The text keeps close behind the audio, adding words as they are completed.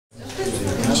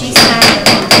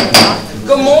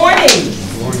Good morning.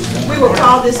 We will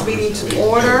call this meeting to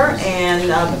order,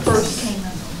 and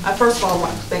first of all,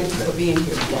 thank you for being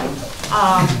here today.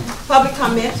 Public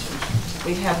comment.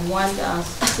 We have one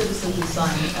citizen who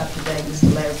signed up today,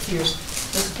 Mr. Larry Pierce.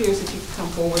 Mr. Pierce, if you could come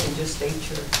forward and just state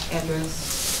your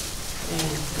address and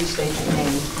restate your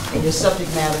name. And your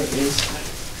subject matter is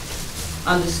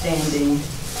understanding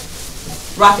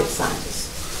rocket science.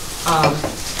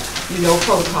 You know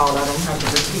protocol, I don't have to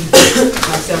repeat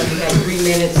myself. You have 3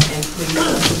 minutes, and please,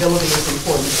 civility is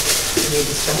important in your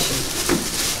discussion.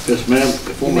 Yes, ma'am.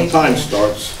 Before my time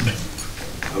starts,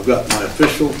 I've got my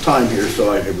official time here,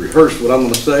 so I have rehearsed what I'm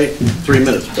going to say. 3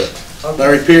 minutes, but okay.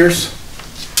 Larry Pierce,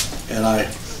 and I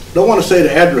don't want to say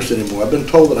the address anymore. I've been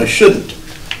told that I shouldn't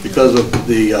because of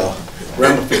the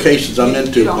ramifications I'm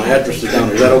into. My address is down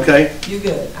there. Is that okay? You're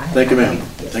good. Thank you, ma'am.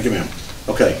 Thank you, ma'am.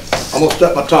 Okay, I'm going to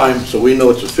start my time so we know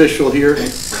it's official here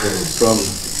from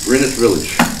Greenwich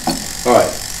Village. All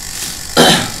right.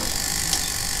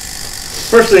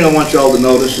 First thing I want y'all to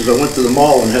notice is I went to the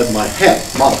mall and had my hat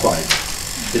modified.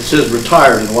 It says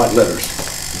retired in white letters.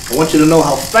 I want you to know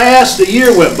how fast the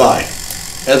year went by.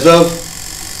 As of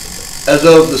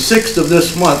the 6th of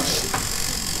this month,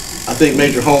 I think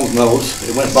Major Holmes knows,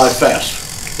 it went by fast.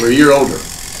 We're a year older.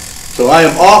 So I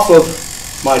am off of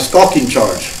my stalking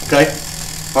charge, okay?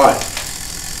 All right,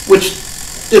 which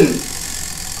didn't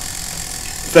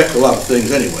affect a lot of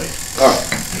things anyway. All right,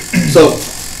 so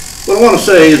what I want to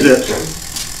say is that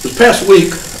this past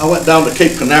week I went down to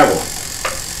Cape Canaveral,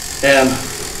 and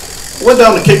I went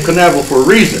down to Cape Canaveral for a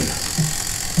reason.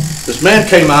 This man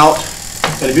came out,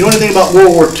 and if you know anything about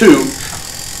World War II,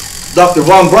 Dr.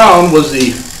 von Braun was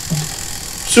the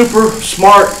super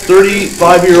smart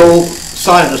 35-year-old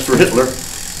scientist for Hitler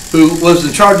who was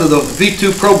in charge of the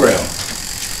V2 program.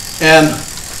 And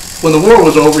when the war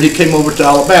was over, he came over to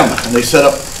Alabama, and they set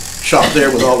up shop there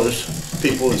with all his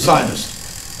people and scientists.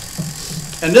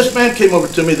 And this man came over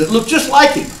to me that looked just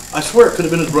like him. I swear it could have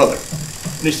been his brother.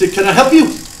 And he said, "Can I help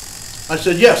you?" I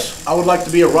said, "Yes, I would like to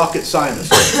be a rocket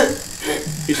scientist."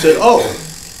 He said, "Oh,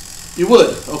 you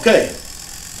would? Okay.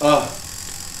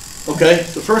 Okay,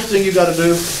 the first thing you got to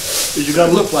do is you got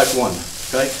to look like one."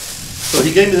 Okay? So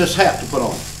he gave me this hat to put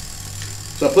on.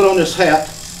 So I put on this hat.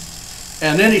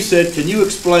 And then he said, "Can you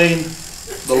explain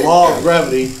the law of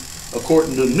gravity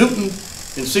according to Newton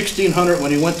in 1600 when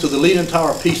he went to the Leaning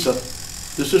Tower of Pisa?"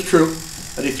 This is true.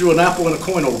 And he threw an apple and a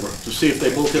coin over to see if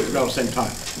they both hit the ground at the same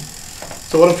time.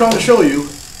 So what I'm trying to show you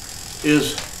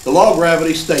is the law of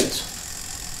gravity states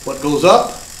what goes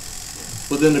up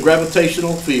within the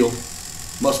gravitational field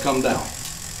must come down.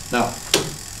 Now,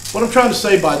 what I'm trying to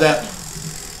say by that,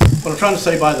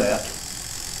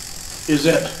 is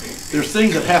that there's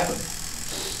things that happen.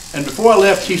 And before I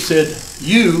left, he said,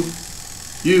 you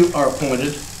are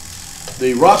appointed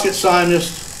the rocket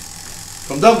scientist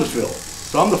from Douglasville.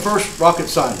 So I'm the first rocket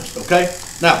scientist, okay?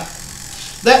 Now,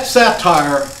 that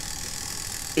satire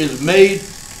is made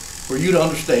for you to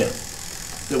understand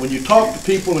that when you talk to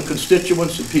people and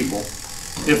constituents and people,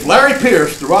 if Larry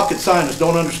Pierce, the rocket scientist,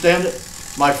 don't understand it,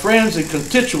 my friends and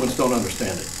constituents don't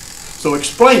understand it. So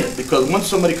explain it, because once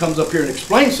somebody comes up here and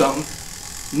explains something,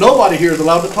 nobody here is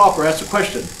allowed to talk or ask a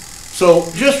question.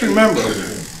 So just remember,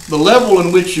 the level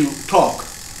in which you talk,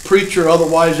 preacher,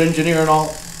 otherwise engineer and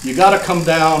all, you got to come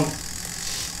down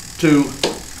to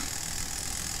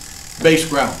base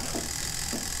ground.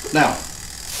 Now,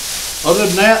 other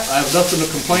than that, I have nothing to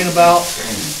complain about,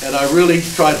 and I really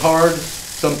tried hard.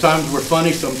 Sometimes we're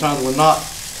funny, sometimes we're not,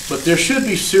 but there should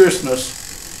be seriousness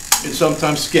in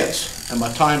sometimes skits. And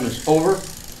my time is over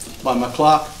by my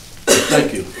clock.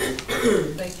 Thank you.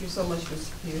 Thank you so much,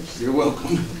 Mr. Pierce. You're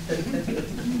welcome.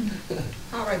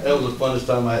 All right. That was the funnest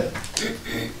time I had.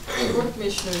 Board of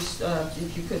Commissioners,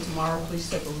 if you could tomorrow, please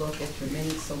take a look at your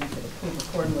minutes so we can approve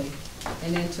accordingly.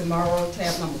 And then tomorrow,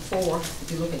 tab number 4,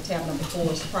 if you look at tab number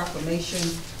 4, it's proclamation.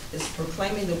 It's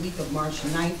proclaiming the week of March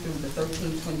 9th through the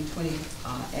 13th, 2020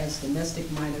 as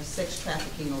Domestic Minor Sex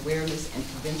Trafficking Awareness and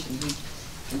Prevention Week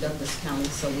in Douglas County.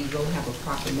 So we will have a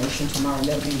proclamation tomorrow, and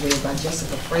that'll be read by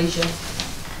Jessica Frazier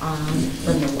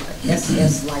from the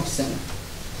SS Life Center.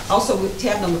 Also, with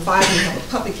tab number 5, we have a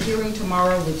public hearing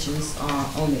tomorrow, which is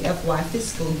on the FY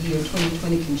fiscal year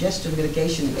 2020 congestion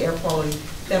mitigation and air quality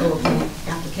federal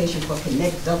application for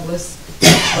Connect Douglas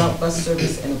bus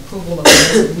service and approval of the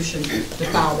resolution to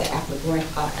file the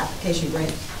application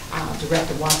grant.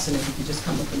 Director Watson, if you could just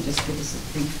come up and just give us a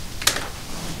brief.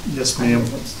 Yes, ma'am.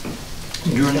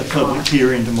 During the public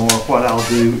hearing tomorrow, what I'll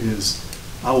do is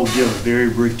I will give a very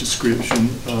brief description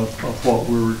of what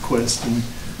we're requesting.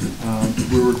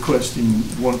 We're requesting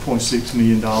 $1.6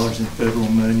 million in federal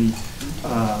money,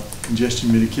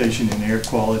 congestion mitigation and air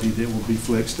quality that will be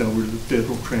flexed over to the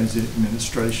Federal Transit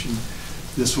Administration.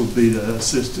 This will be to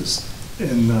assist us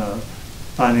in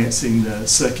financing the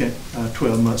second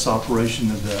 12 months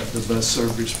operation of the bus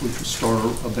service, which will start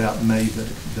about May the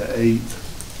 8th.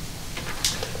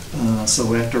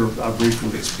 So after I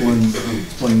briefly explain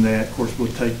that, of course,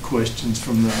 we'll take questions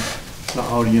from the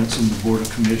audience and the Board of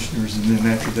Commissioners, and then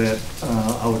after that,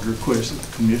 I would request that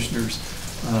the Commissioners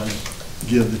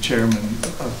give the Chairman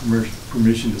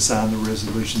permission to sign the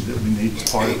resolution that we need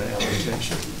as part of the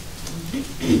application.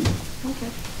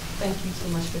 Okay. Thank you so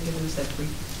much for giving us that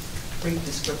brief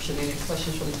description. Any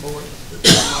questions from the board?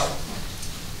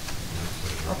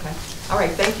 Okay. All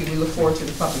right, thank you. We look forward to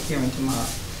the public hearing tomorrow.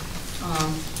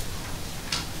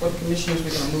 For the commissioners,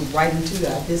 we're going to move right into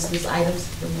the business items.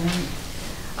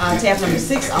 Tab number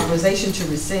 6, authorization to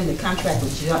rescind the contract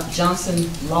with Johnson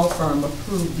Law Firm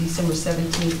approved December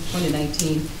 17,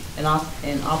 2019, and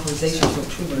authorization to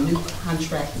approve a new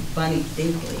contract with Bonnie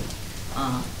Binkley.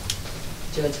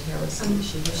 Judge Harrison,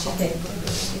 okay.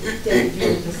 David, you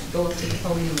can just go up to the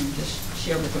podium and just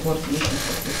share with the Board of Commissioners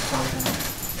what this is all about,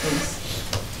 please.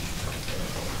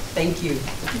 Thank you.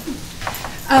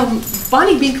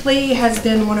 Bonnie Binkley has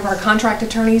been one of our contract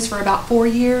attorneys for about 4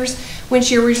 years. When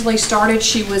she originally started,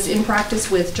 she was in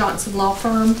practice with Johnson Law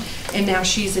Firm, and now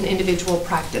she's an individual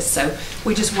practice. So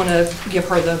we just want to give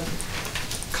her the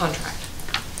contract.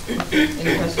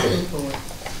 Any questions for the board?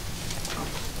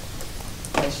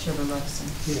 Vice Chairman Robinson.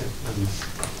 Yeah.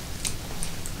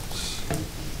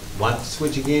 What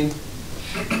switch again?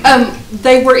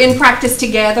 They were in practice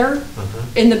together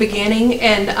in the beginning,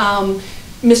 and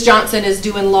Ms. Johnson is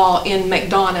doing law in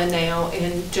McDonough now,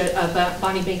 and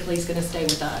Bonnie Binkley is going to stay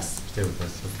with us. Stay with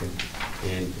us,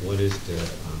 okay. And what is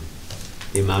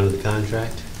the amount of the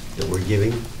contract that we're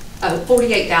giving?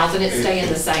 $48,000. It's staying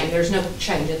the same. There's no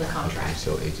change in the contract.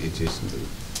 So it's just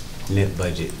net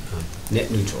budget, net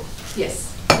neutral. Yes.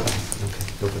 Okay,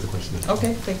 no further questions.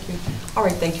 Okay, thank you. All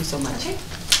right, thank you so much. Okay.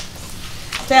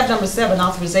 Tab number 7,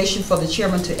 authorization for the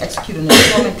chairman to execute an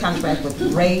employment contract with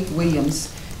Ray Williams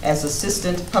as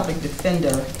Assistant Public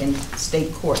Defender in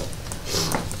State Court.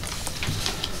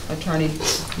 Attorney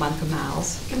Monica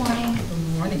Miles. Good morning.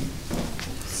 Good morning.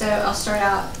 So I'll start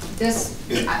out this.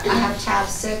 I have tab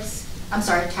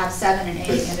 7 and 8,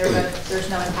 and there's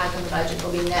no impact on the budget.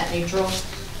 It'll be net neutral.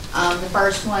 The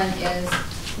first one is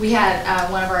we had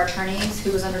one of our attorneys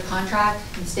who was under contract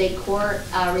in state court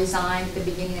resigned at the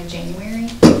beginning of January.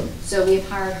 So we have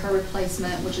hired her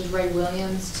replacement, which is Ray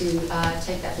Williams, to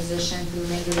take that position for the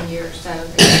remainder of the year. So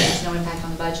there's no impact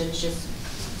on the budget. It's just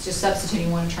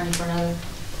substituting one attorney for another.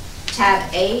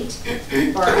 Tab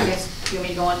 8, or I guess, do you want me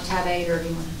to go on to tab 8, or do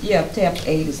you want to? Yeah, tab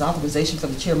 8 is authorization for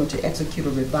the chairman to execute or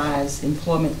revise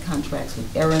employment contracts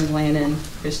with Aaron Lannon,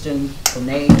 Christian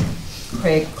Bonet,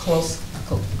 Craig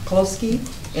Klosky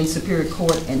in Superior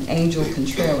Court, and Angel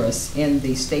Contreras in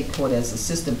the state court as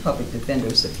assistant public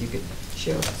defenders. If you could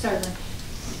share. Certainly.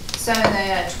 So in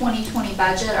the 2020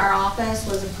 budget, our office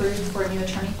was approved for a new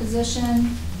attorney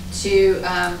position to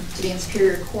be in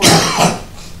Superior Court.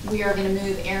 We are going to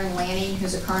move Aaron Lanning,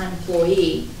 who's a current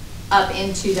employee, up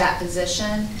into that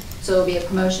position. So it'll be a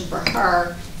promotion for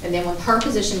her. And then with her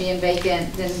position being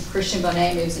vacant, then Christian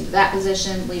Bonet moves into that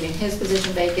position, leaving his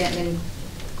position vacant, and then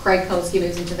Craig Kolsky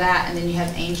moves into that, and then you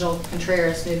have Angel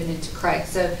Contreras moving into Craig.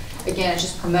 So again, it's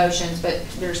just promotions, but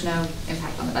there's no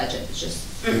impact on the budget. It's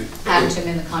just having to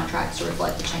amend the contracts to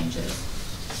reflect the changes.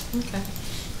 Okay.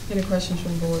 Any questions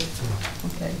from the board?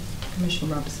 Okay.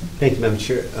 Commissioner Robinson. Thank you, Madam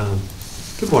Chair.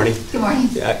 Good morning. Good morning.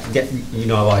 You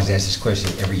know, I've always asked this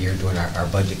question every year during our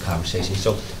budget conversation.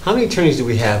 So how many attorneys do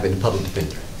we have in the public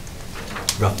defender,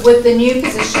 roughly? With the new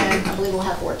position, I believe we'll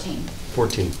have 14.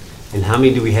 14. And how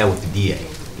many do we have with the DA?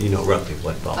 You know, roughly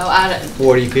what about? Oh, I don't.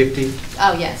 40, 50?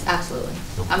 Oh, yes, absolutely.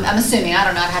 Okay. I'm assuming. I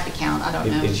don't know. I'd have to count. I don't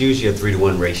know. It's usually a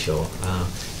 3-to-1 ratio.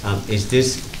 Is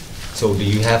this, so do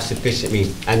you have sufficient, I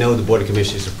mean, I know the Board of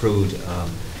Commissioners approved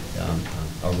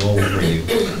a role for you.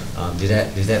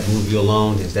 Does that move you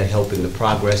along? Does that help in the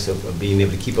progress of being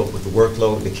able to keep up with the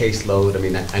workload, the caseload? I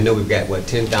mean, I know we've got, what,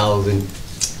 10,000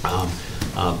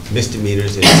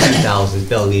 misdemeanors and 10,000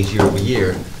 felonies year over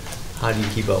year. How do you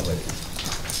keep up with it?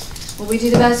 Well, we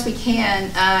do the best we can,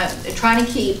 trying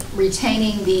to keep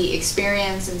retaining the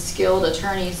experience and skilled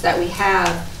attorneys that we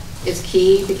have is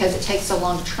key, because it takes so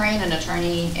long to train an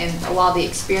attorney, and a lot of the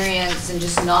experience and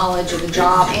just knowledge of the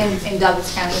job in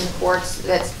Douglas County in the courts,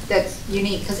 that's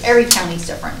unique, because every county is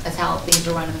different. That's how things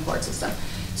are run in the court system.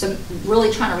 So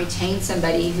really trying to retain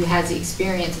somebody who has the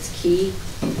experience is key.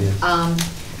 Yeah.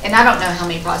 and I don't know how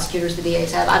many prosecutors the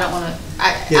DAs have. I don't want to.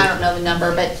 I don't know the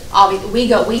number, but obviously we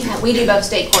do both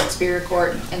state court, superior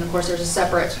court, and of course there's a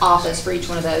separate office for each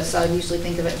one of those. So I usually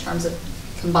think of it in terms of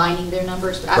combining their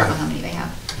numbers, but I don't know how many they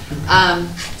have.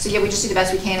 So yeah, we just do the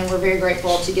best we can, and we're very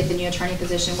grateful to get the new attorney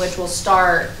position, which will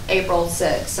start April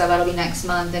 6th. So that'll be next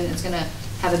month, and it's going to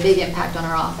have a big impact on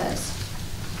our office.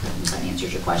 If that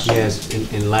answers your question. Yes,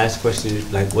 and last question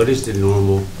is, like, what is the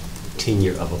normal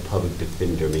tenure of a public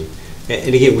defender? I mean,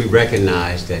 and again, we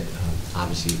recognize that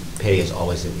obviously pay is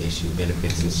always an issue,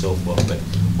 benefits and so forth, but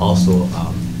also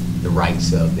the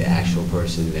rights of the actual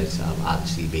person that's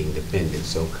obviously being defended.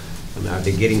 So, I mean, are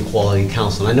they getting quality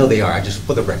counsel? I know they are. I just,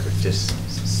 for the record, just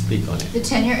speak on it. The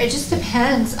tenure, it just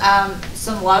depends. A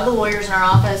lot of the lawyers in our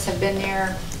office have been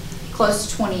there close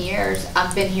to 20 years.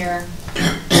 I've been here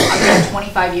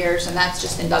 25 years, and that's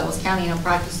just in Douglas County. I've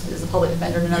practiced as a public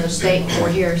defender in another state 4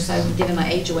 years, so I'm giving my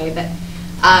age away. But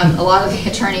a lot of the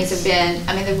attorneys have been,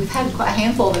 I mean, we've had quite a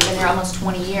handful that have been there almost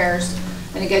 20 years,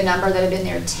 and a good number that have been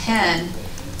there 10.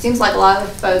 Seems like a lot of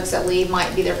the folks that leave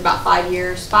might be there for about 5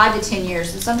 years, 5 to 10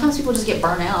 years, and sometimes people just get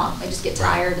burnt out. They just get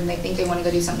tired and they think they want to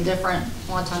go do something different.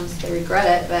 A lot of times they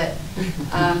regret it, but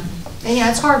and, you know,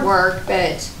 it's hard work, but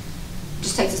it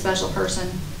just takes a special person.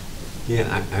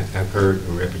 Yeah, I've heard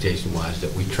reputation-wise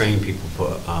that we train people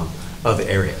for other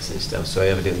areas and stuff. So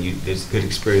evidently, there's good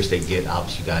experience they get.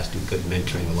 Obviously, you guys do good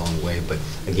mentoring along the way, but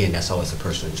again, that's always a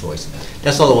personal choice.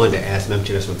 That's all I wanted to ask, Madam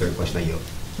Chair. That's my third question. I yield.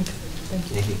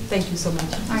 Thank you. Thank you so much.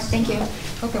 All right, thank you.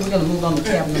 Okay, we're going to move on to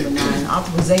tab number 9,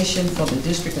 authorization for the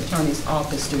District Attorney's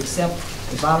Office to accept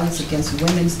the Violence Against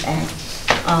Women's Act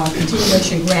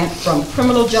continuation grant from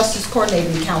Criminal Justice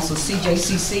Coordinating Council,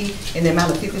 CJCC, in the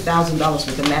amount of $50,000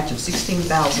 with a match of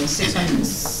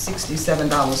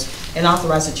 $16,667, and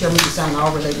authorize the chairman to sign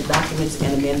all related documents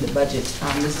and amend the budget.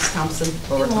 Mrs. Thompson.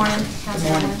 Good morning. Good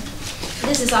morning.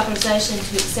 This is authorization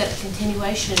to accept the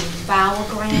continuation VAWA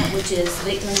grant, which is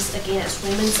Victims Against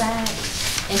Women's Act,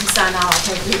 and to sign all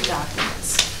appropriate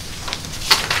documents.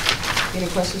 Any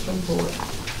questions from the board?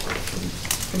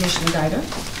 Commissioner Guider?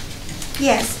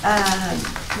 Yes,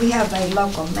 we have a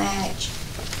local match,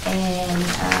 and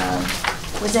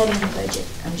was that in the budget?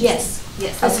 Yes,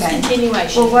 this is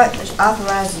continuation. Well, what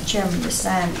authorized the chairman to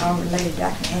sign all related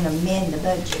documents and amend the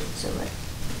budget? So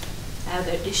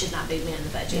It should not be in the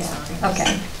budget. yeah.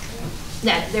 Okay.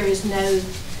 No, there is no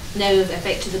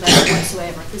effect to the budget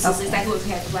whatsoever. This is exactly what we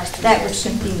had the last 2 years. That was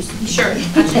confusing. Sure. I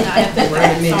should not have put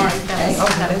that. Sorry.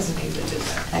 That was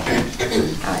Okay.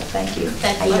 All right, thank you.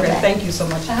 Thank you. Okay, thank you so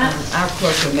much. Our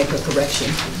clerk will make a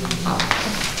correction.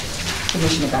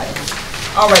 Commissioner Guider.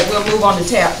 All right, we'll move on to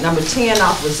tab number 10,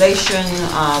 authorization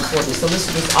for the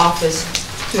Solicitor's Office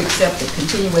to accept the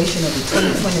continuation of the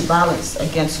 2020 Violence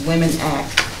Against Women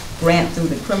Act grant through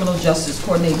the Criminal Justice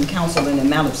Coordinating Council in the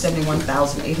amount of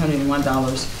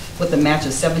 $71,801 with a match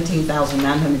of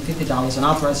 $17,950, and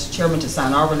authorize the chairman to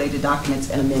sign all related documents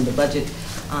and amend the budget.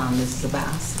 Mrs.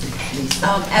 Abbas.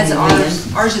 As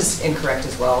ours is incorrect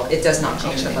as well. It does not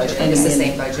change the budget. It's the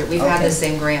same budget. We've had the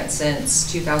same grant since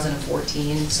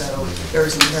 2014, so there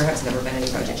has never been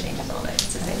any budget changes on it.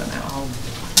 It's the same amount.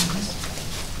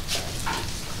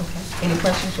 Okay. Any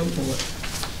questions from the board?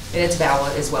 And it's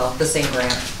valid as well, the same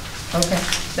grant. Okay,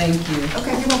 thank you.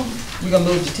 Okay, you're welcome. We're going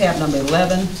to move to tab number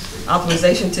 11,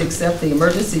 authorization to accept the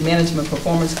Emergency Management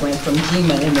Performance Grant from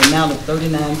GEMA in the amount of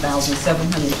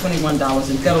 $39,721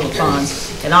 in federal funds,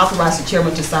 and authorize the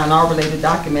chairman to sign all related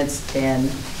documents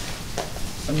and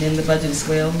amend the budget as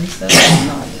well, Lisa?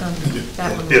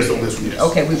 Yes, on this one, yes.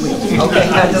 Okay, we will. Okay,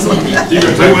 I just want to...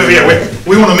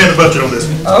 We want to amend the budget on this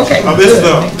one. Okay.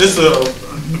 This is a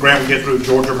grant we get through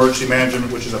Georgia Emergency Management,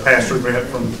 which is a pass-through grant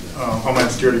from Homeland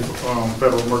Security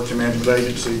Federal Emergency Management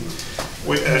Agency.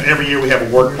 Every year we have a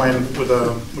work plan with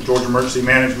Georgia Emergency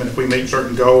Management. If we meet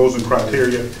certain goals and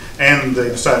criteria, and they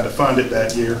decide to fund it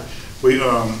that year, we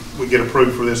get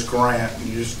approved for this grant.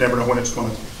 You just never know when it's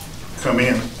going to come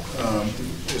in.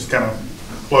 It's kind of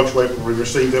fluctuate. We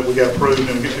received it, we got approved,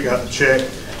 and we got the check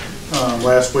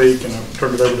last week, and I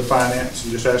turned it over to finance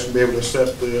and just asked them to be able to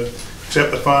accept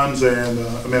the funds and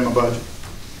amend my budget.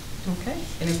 Okay.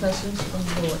 Any questions from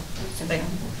the board?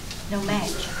 No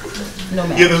match. No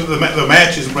match. Yeah, the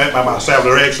match is met by my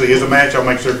salary. There actually is a match. I'll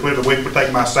make sure clear the week we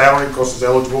take my salary because it's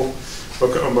eligible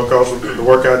because of the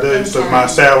work I do. Okay. So my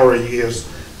salary is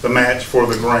the match for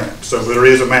the grant. So there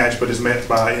is a match, but it's met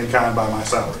in kind by my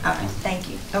salary. Okay, thank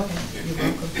you. Okay, you're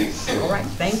welcome. All right,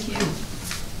 thank you.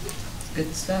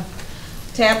 Good stuff.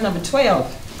 Tab number 12,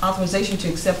 authorization to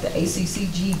accept the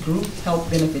ACCG Group Health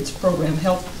Benefits Program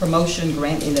Health Promotion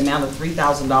Grant in the amount of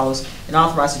 $3,000, and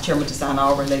authorize the chairman to sign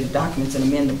all related documents and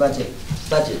amend the budget.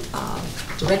 budget.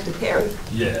 Director Perry?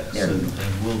 Yes, There you and go.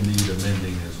 we'll need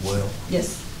amending as well.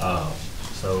 Yes.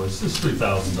 So it's just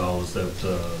 $3,000 that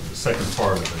the second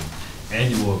part of an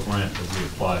annual grant that we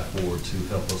apply for to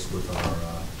help us with our,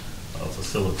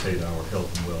 facilitate our health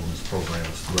and wellness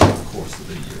programs throughout the course of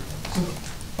the year. So,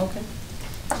 Okay.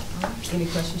 All right. Any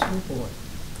questions from the board?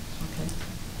 Okay.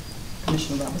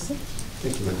 Commissioner Robinson?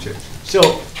 Thank you, Madam Chair. So,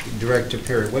 Director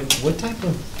Perry, what type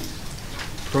of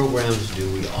programs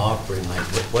do we offer, and like,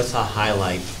 what's a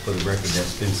highlight for the record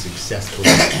that's been successful?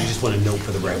 You just want to know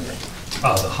for the record.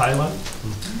 the highlight?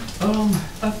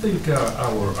 I think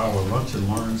our Lunch and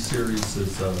Learn series it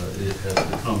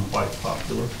has become quite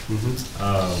popular.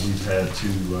 We've had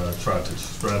to try to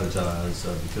strategize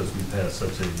because we've had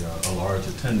such a large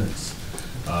attendance.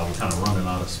 We're kind of running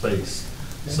out of space.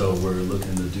 So we're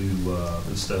looking to do,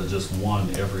 instead of just one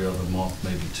every other month,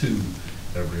 maybe two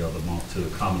every other month to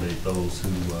accommodate those who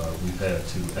we've had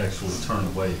to actually turn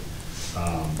away.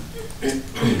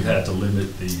 We've had to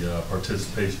limit the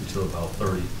participation to about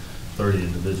 30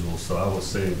 individuals. So I would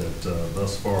say that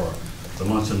thus far, the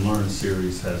Lunch and Learn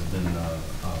series has been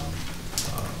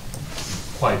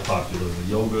quite popular. The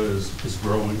yoga is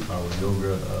growing. Our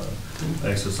yoga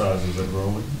exercises are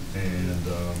growing, and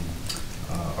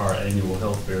our annual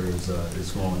health fair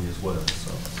is growing as well.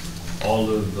 So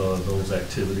all of those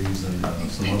activities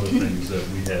and some other things that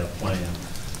we have planned,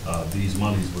 these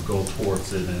monies will go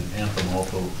towards it, and Anthem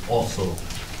also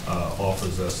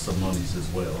offers us some monies as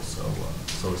well.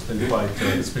 So it's been quite,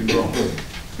 it's been growing.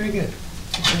 Very good.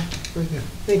 Okay. Very good.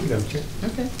 Thank you, Madam Chair.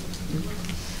 Okay.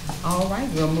 All right,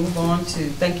 we'll move on to,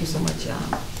 thank you so much,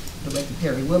 Director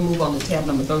Perry. We'll move on to tab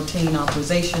number 13,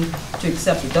 authorization to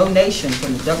accept a donation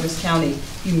from the Douglas County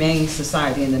Humane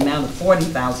Society in the amount of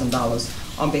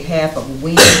 $40,000 on behalf of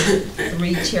Win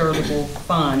 3 Charitable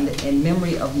Fund in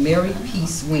memory of Mary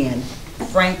Peace Wynn,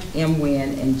 Frank M.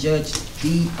 Wynn, and Judge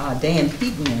Dan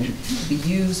P. Wynn, to be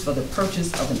used for the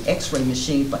purchase of an x-ray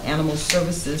machine for animal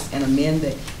services and amend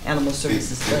the animal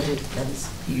services budget. That is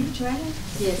huge.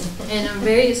 Yes, and I'm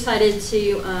very excited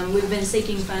to, we've been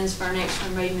seeking funds for an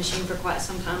x-ray machine for quite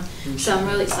some time, so I'm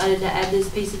really excited to add this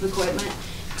piece of equipment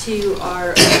to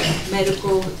our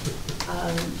medical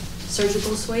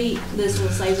surgical suite. This will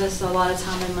save us a lot of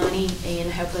time and money and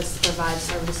help us provide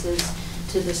services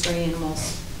to the stray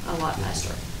animals a lot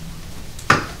faster.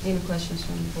 Any questions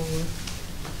from the board?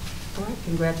 All right,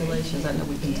 congratulations. I know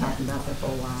we've been talking about that for a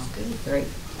while. Good. Great.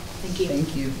 Thank you.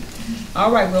 Thank you.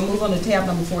 All right, we'll move on to tab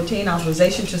number 14,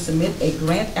 authorization to submit a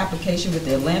grant application with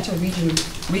the Atlanta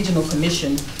Regional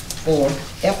Commission for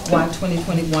FY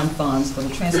 2021 funds for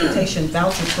the Transportation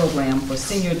Voucher Program for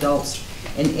senior adults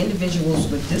and individuals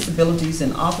with disabilities,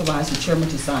 and authorize the chairman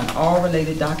to sign all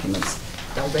related documents.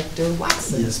 Director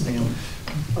Watson. Yes, ma'am.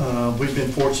 We've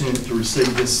been fortunate to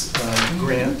receive this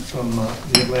grant from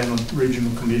the Atlanta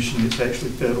Regional Commission. It's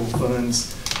actually federal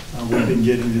funds. We've been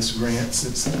getting this grant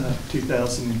since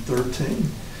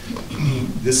 2013.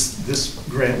 This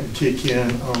grant would kick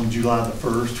in on July the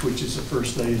 1st, which is the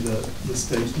first day of the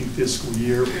state's new fiscal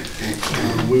year.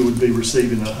 We would be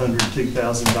receiving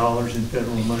 $102,000 in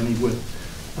federal money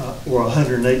or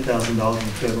 $108,000 in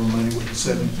federal money with a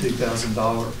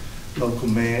 $72,000 local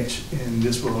match, and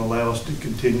this will allow us to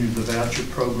continue the voucher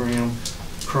program.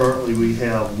 Currently, we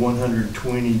have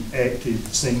 120 active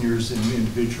seniors and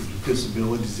individuals with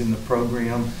disabilities in the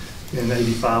program, and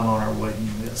 85 on our waiting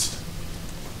list.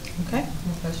 Okay,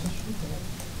 no questions from the board.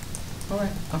 All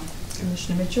right,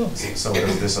 Commissioner Mitchell. So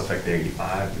does this affect the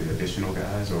 85, the additional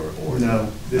guys, or? No,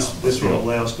 this will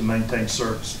allow us to maintain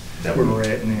service that where we're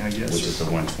at now, yes. Which is the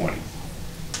 120?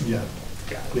 Yeah.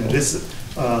 Got it.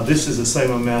 Yeah, this is the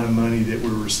same amount of money that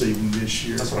we're receiving this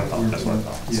year. That's what I thought. That's what I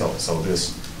thought. Yeah. So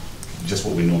this, just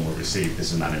what we normally receive,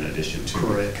 this is not in addition to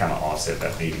kind of offset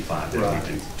that 85 that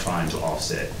we've been trying to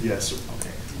offset. Yes, sir.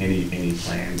 Okay. Any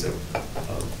plans of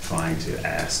trying to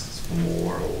ask for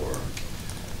more, or?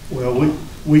 Well,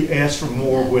 we ask for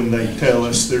more when they tell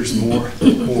us there's more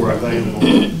available.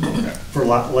 Okay. For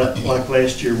like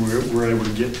last year, we were able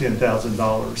to get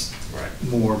 $10,000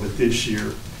 more, but this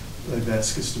year they've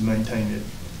asked us to maintain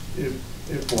it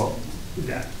what we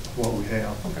have.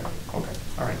 Okay. Okay.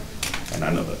 All right. And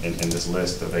I know that in this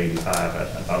list of 85, I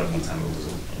thought at one time it was a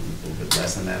little bit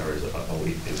less than that, or is it?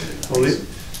 Well,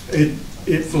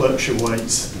 it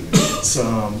fluctuates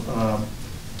some.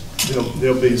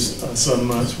 There'll be some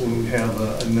months when we have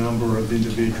a number of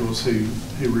individuals who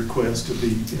request to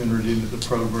be entered into the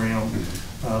program.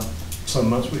 Some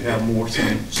months we have more,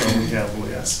 some we have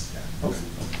less. Okay.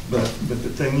 But the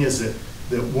thing is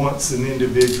that once an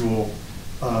individual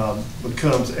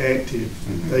becomes active,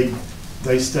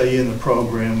 they stay in the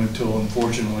program until,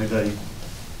 unfortunately,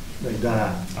 they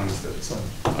die. Understood. So,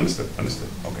 Understood.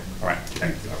 Okay, all right,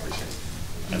 thank you, I appreciate it.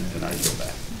 And I yield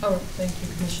back. Oh, thank you,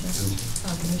 Commissioner.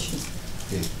 Commissioner.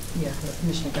 Yeah,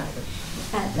 Commissioner Geiger.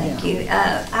 Thank you.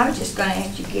 I was just gonna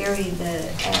ask you, Gary, the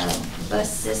bus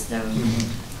system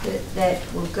that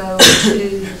will go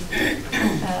to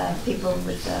people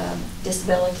with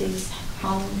disabilities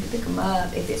home to pick them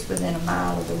up if it's within a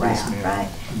mile of the route, right?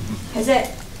 Has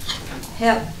that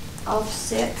helped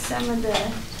offset some of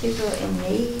the people in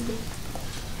need?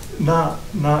 Not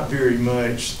very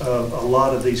much. A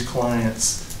lot of these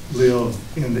clients live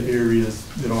in the areas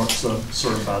that aren't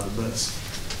served by the bus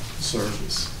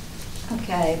service.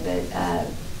 Okay, but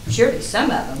surely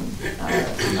some of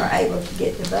them are able to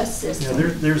get the bus system.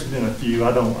 Yeah, there's been a few.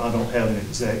 I don't have an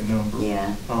exact number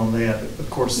on that. Of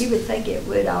course, you would think it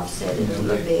would offset it a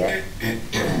little bit.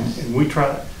 And we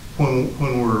try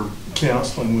when we're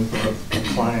counseling with a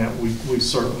client, we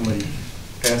certainly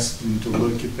ask them to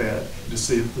look at that to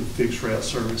see if the fixed route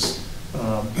service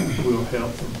will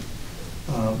help them.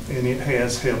 And it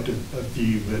has helped a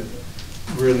few, but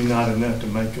really not enough to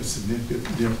make a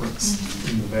significant difference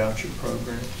in the voucher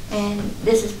program. And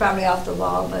this is probably off the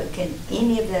wall, but can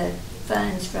any of the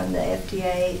funds from the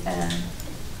FTA,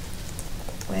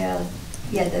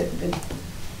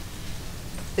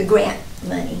 the grant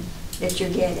money that you're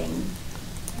getting,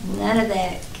 none of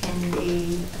that can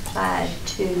be applied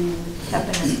to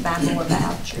helping us buy more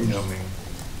vouchers? No, ma'am.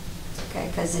 Okay,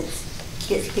 because it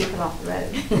gets people off the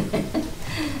road.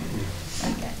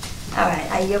 Okay. All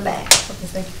right, I yield back. Okay,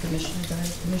 thank you, Commissioner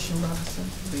Geiger. Commissioner Robinson.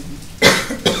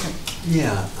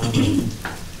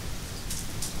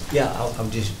 I'll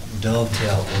just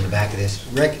dovetail on the back of this.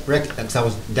 Because I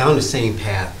was down the same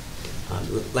path.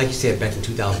 Like you said, back in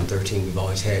 2013, we've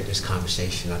always had this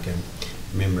conversation. I can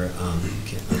remember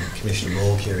Commissioner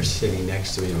Mulcair sitting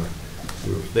next to me, or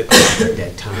we were flipping at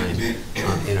that time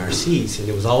in our seats, and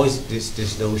there was always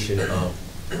this notion of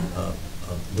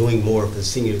doing more for the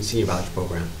senior voucher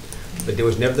program. But there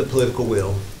was never the political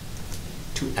will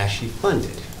to actually fund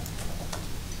it.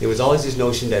 There was always this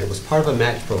notion that it was part of a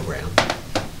match program,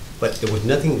 but there was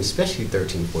nothing, especially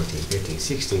 13, 14, 15,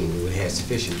 16, when we had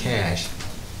sufficient cash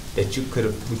that we could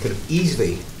have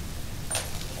easily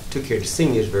took care of the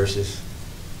seniors versus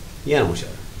the animal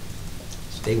shelter.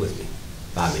 Stay with me.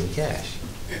 $5 million cash.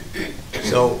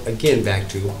 So again, back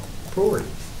to priority.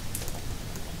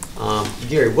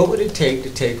 Gary, what would it take to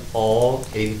take all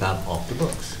 85 off the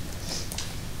books?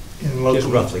 In local,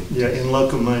 just roughly. Yeah, in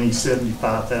local money,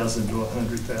 75,000 to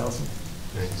 100,000.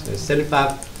 Right, so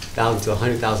 75,000 to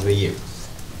 100,000 a year.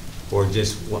 Or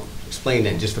just explain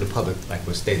that just for the public, like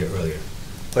was stated earlier.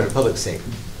 For the public's sake,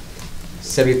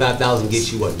 75,000 gets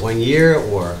you what, 1 year,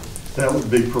 or? That would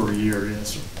be per year, yes,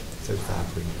 sir.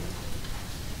 75 per year.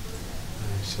 All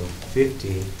right, so 50.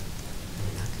 I mean,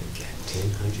 I could get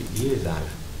 100 years out of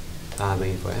 $5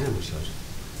 million for animal shelter.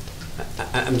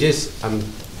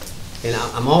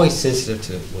 I'm always sensitive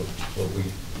to what we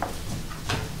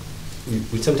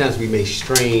sometimes we may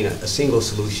strain a single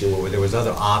solution where there was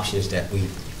other options that we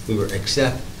were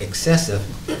excessive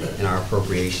in our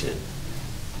appropriation,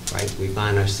 right? We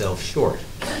find ourselves short.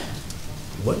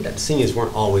 What that the seniors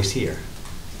weren't always here.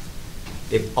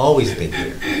 They've always been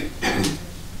here.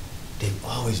 They've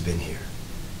always been here.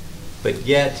 But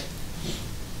yet,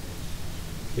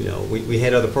 you know, we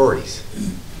had other priorities,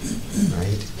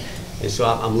 right? And so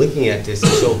I'm looking at this,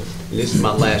 and so and this is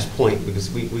my last point, because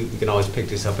we can always pick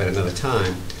this up at another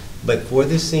time. But for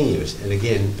the seniors, and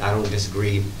again, I don't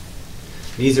disagree,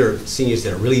 these are seniors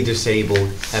that are really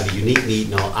disabled, have a unique need.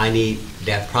 No, I need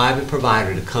that private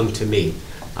provider to come to me.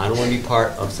 I don't want to be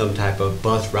part of some type of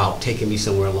bus route taking me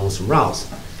somewhere along some routes.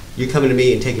 You're coming to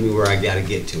me and taking me where I got to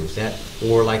get to. Is that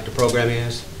more like the program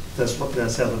is? That's how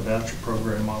the voucher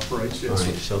program operates, yes. All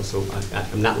right, so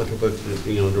I'm not looking for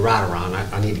the ride around.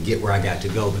 I need to get where I got to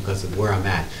go because of where I'm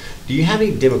at. Do you have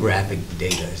any demographic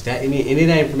data? Is that any of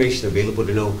that information available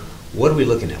to know what are we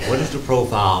looking at? What is the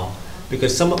profile?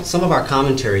 Because some of our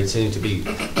commentary seems to be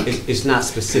it's not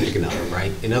specific enough,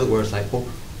 right? In other words, like, well,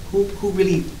 who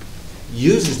really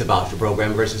uses the voucher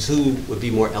program versus who would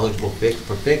be more eligible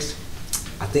for fixed?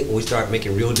 I think when we start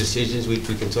making real decisions, we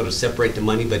can sort of separate the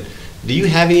money. But do you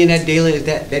have any of that data? Is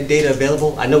that data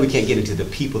available? I know we can't get into the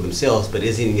people themselves, but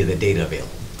is any of the data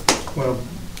available? Well,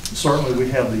 certainly we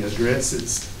have the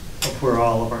addresses of where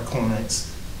all of our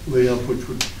clients live, which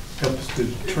would help us to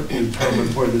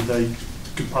determine whether they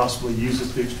could possibly use a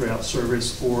fixed route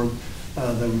service or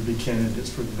they would be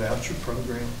candidates for the voucher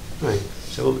program. All right.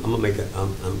 So I'm gonna make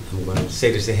I'm going to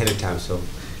say this ahead of time, so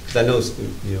because I know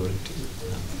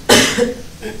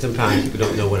sometimes people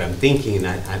don't know what I'm thinking, and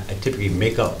I typically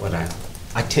make up what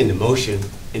I tend to motion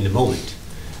in the moment.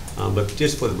 But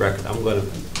just for the record, I'm going to,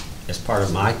 as part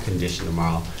of my condition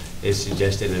tomorrow, is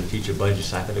suggested in a future budget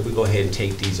cycle that we go ahead and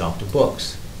take these off the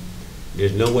books.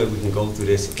 There's no way we can go through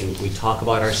this and we talk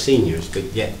about our seniors, but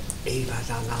yet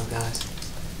 $85,000, guys.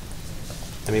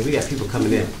 I mean, we got people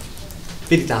coming in,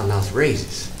 $50,000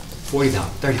 raises, $40,000,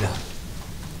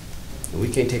 $30,000. And we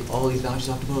can't take all these vouchers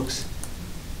off the books.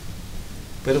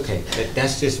 But okay,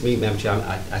 that's just me, Madam Chair.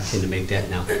 I tend to make that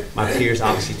now. My peers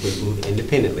obviously can move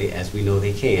independently, as we know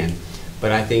they can.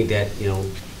 But I think that, you know,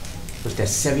 what's that,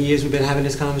 7 years we've been having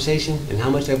this conversation? And how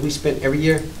much have we spent every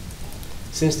year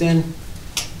since then?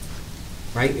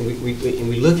 Right? And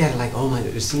we look at it like, oh my,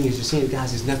 the seniors,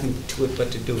 guys, there's nothing to it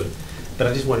but to do it. But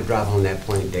I just want to drive home that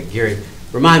point that, Gary,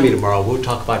 remind me tomorrow, we'll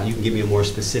talk about it, you can give me a more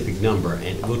specific number,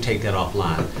 and we'll take that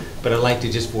offline. But I'd like to,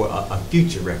 just for a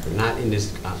future record, not in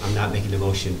this, I'm not making the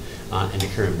motion in the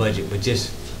current budget, but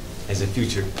just as a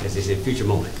future, as they said, future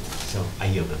moment. So I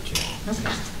yield, Madam Chair.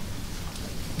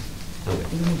 Okay.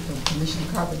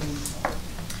 Commissioner Carpenter.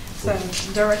 So,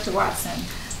 Director Watson,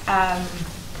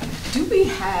 do we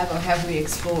have or have we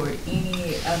explored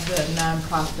any of the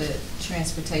nonprofit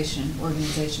transportation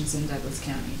organizations in Douglas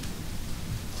County?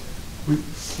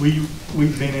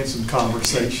 We've been in some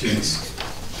conversations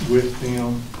with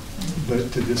them,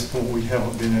 but to this point we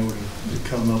haven't been able to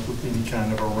come up with any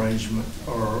kind of arrangement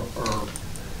or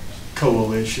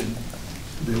coalition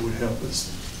that would help us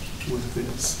with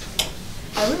this.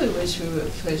 I really wish we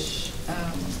would push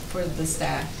for the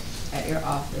staff at your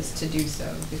office to do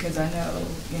so, because I know,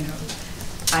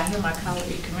 I hear my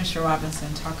colleague Commissioner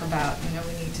Robinson talk about,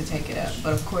 we need to take it up,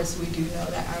 but of course we do know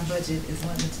that our budget is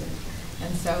limited.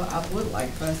 And so I would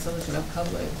like for us to look at a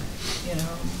public,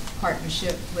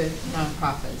 partnership with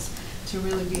nonprofits to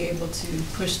really be able to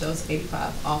push those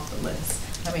 85 off the list.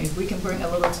 I mean, if we can bring a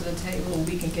little to the table,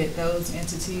 we can get those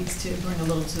entities to bring a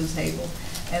little to the table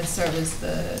and service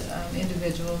the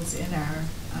individuals in our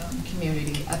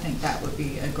community. I think that would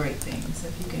be a great thing. So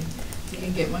if you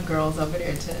can get my girls over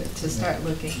there to start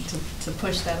looking to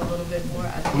push that a little bit more.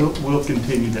 I think we'll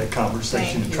continue that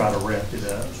conversation and try to wrap it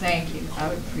up. Thank you. I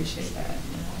would appreciate that.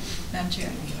 Madam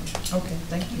Chair. Okay,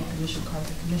 thank you, Commissioner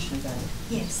Carter. Commissioner Barry.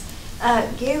 Yes.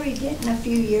 Gary, didn't a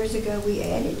few years ago we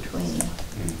added 20?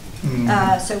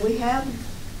 So we have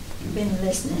been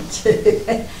listening to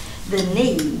the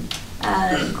need.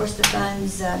 Of course, the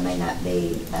funds may not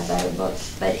be available,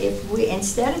 but if we,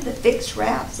 instead of the fixed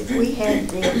routes, if we had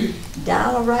the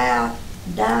dial-a-ride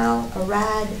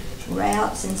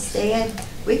routes instead,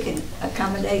 we could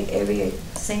accommodate every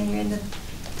senior in the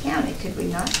county, could we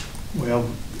not? Well,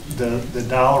 the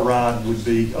dial-a-ride would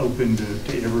be open to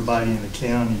everybody in the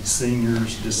county,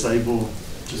 seniors, disabled,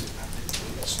 just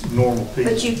normal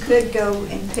people. But you could go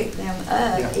and pick them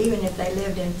up, even if they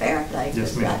lived in Fairplay,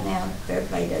 because right now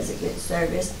Fairplay doesn't get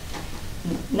service.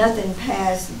 Nothing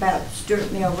past about Stewart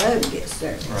Mill Road gets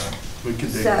service. Right. We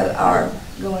could do that. Or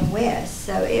going west.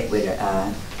 So it would,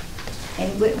 and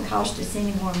it wouldn't cost us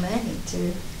any more money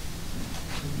to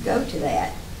go to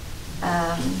that.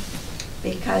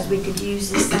 Because we could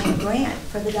use the same grant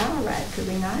for the dollar ride, could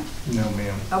we not? No,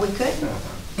 ma'am. Oh, we couldn't?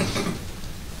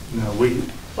 No, we...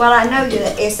 Well, I know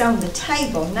that it's on the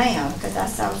table now, because I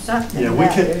saw something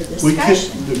about their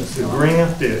discussion. The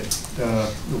grant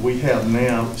that we have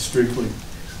now is strictly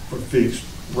for fixed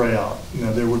route.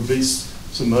 Now, there would be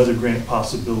some other grant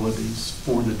possibilities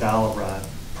for the dollar ride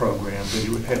program, but it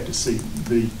would have to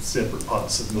be separate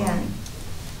pots of money. Yeah.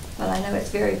 Well, I know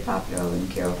it's very popular over in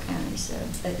Carroll County, so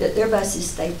their buses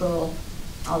stay full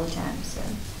all the time. So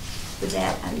with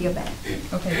that, I yield back.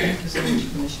 Okay, thank you so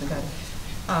much, Commissioner Bennett.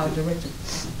 Director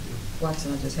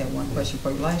Watson, I just have one question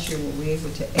for you. Last year, were we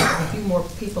able to add a few more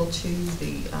people to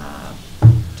the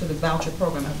voucher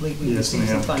program? I believe we received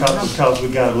some funding. Because we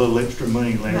got a little extra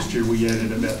money last year, we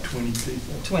added about 20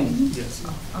 people. 20? Yes.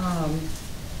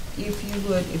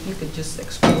 If you could just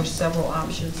explore several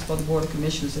options for the Board of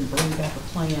Commissioners and bring back a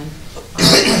plan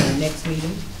at the next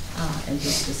meeting and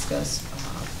just discuss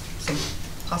some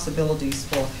possibilities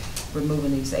for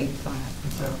removing these 85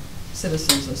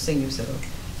 citizens or seniors that are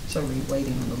certainly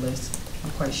waiting on the list.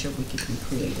 I'm quite sure we could be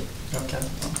creative. Okay.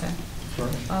 Okay. Sure.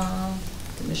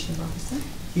 Commissioner Robinson?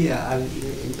 Yeah,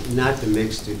 not to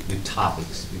mix the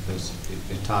topics, because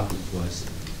the topic was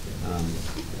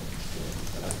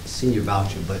senior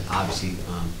voucher, but obviously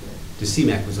the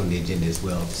CMAQ was on the agenda as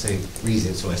well, the same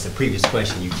reason. So as the previous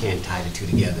question, you can't tie the two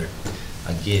together.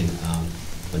 Again,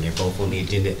 when they're both on the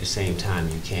agenda at the same time,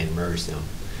 you can't merge them.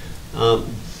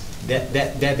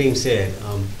 That being said,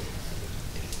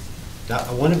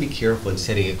 I want to be careful in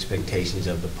setting expectations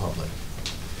of the public.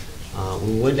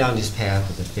 When we went down this path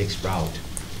with a fixed route,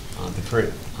 the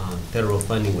current federal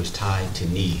funding was tied to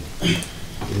need.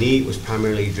 The need was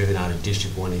primarily driven out of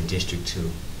District 1 and District 2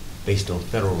 based on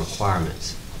federal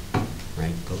requirements,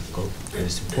 right? And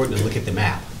it's important to look at the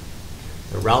map.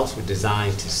 The routes were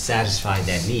designed to satisfy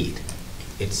that need.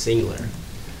 It's singular.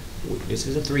 This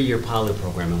is a 3-year pilot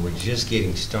program, and we're just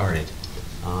getting started.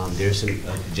 There's some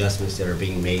adjustments that are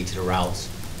being made to the routes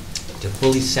to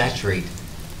fully saturate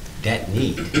that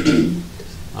need.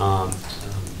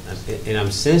 And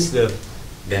I'm sensitive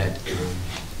that,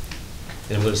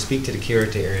 and I'm going to speak to the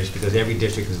character areas because every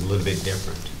district is a little bit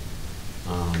different.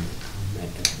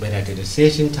 But at the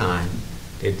decision time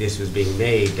that this was being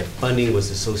made, the funding was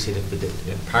associated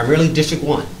with primarily District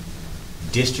 1.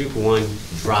 District 1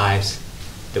 drives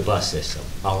the bus system,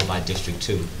 followed by District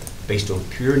 2, based on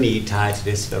pure need tied to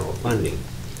this federal funding.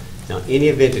 Now, in the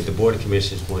event that the Board of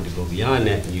Commissioners wanted to go beyond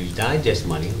that and use digest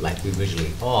money, like we originally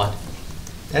thought,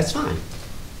 that's fine,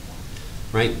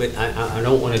 right? But I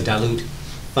don't want to dilute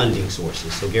funding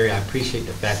sources. So, Gary, I appreciate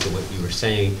the fact that what you were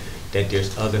saying, that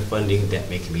there's other funding that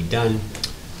can be done.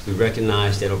 We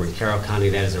recognize that over in Carroll County,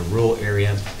 that is a rural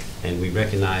area, and we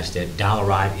recognize that dollar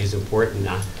ride is important.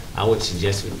 I would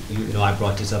suggest, you know, I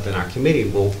brought this up in our committee,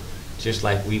 well, just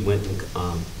like we went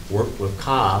and worked with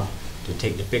Cobb to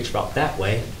take the fixed route that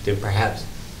way, then perhaps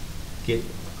get,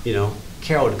 you know,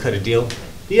 Carroll to cut a deal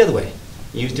the other way,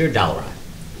 use their dollar ride.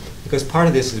 Because part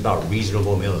of this is about regional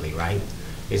mobility, right?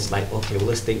 It's like, okay, well,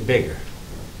 let's think bigger.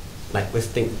 Like, let's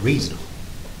think regional,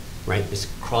 right? It's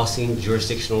crossing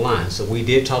jurisdictional lines. So we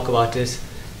did talk about this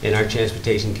in our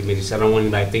transportation committee, so I don't want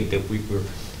anybody to think that we were,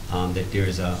 that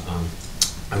there's a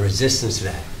resistance to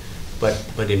that.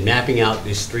 But in mapping out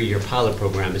this 3-year pilot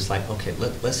program, it's like, okay,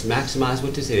 let's maximize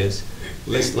what this is,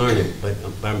 let's learn it, but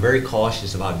I'm very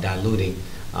cautious about diluting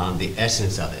the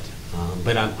essence of it.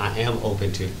 But I am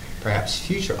open to perhaps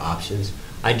future options.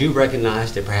 I do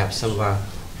recognize that perhaps some of our,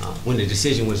 when the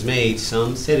decision was made,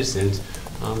 some citizens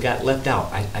got left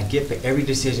out. I get for every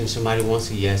decision somebody wants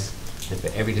a yes, and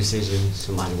for every decision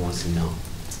somebody wants a no.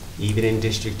 Even in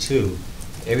District 2,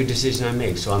 every decision I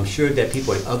make. So I'm sure that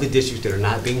people in other districts that are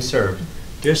not being served,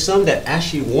 there's some that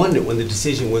actually wondered when the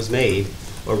decision was made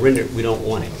or rendered, we don't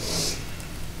want it.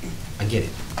 I get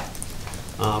it.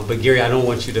 But Gary, I don't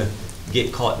want you to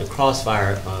get caught in the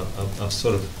crossfire of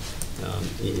sort of,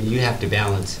 you have to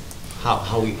balance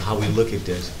how we look at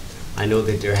this. I know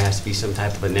that there has to be some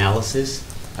type of analysis.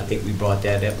 I think we brought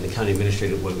that up, and the county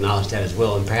administrator will acknowledge that as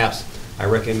well. And perhaps I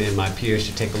recommend my peers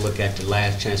to take a look at the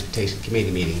last transportation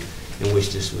committee meeting in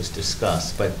which this was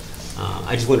discussed. But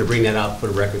I just wanted to bring that out for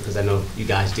the record because I know you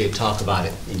guys did talk about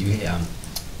it and you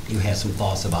had some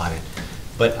thoughts about it.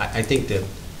 But I think that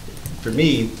for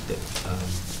me,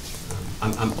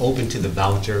 I'm open to the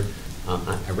voucher.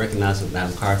 I recognize what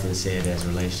Madam Carthen said as it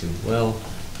relates to, well,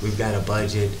 we've got a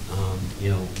budget, you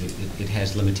know, it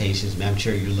has limitations. Madam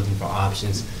Chair, you're looking for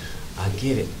options. I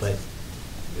get it, but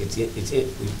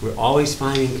we're always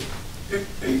finding,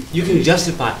 you can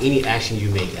justify any action you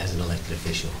make as an elected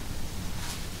official.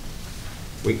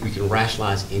 We can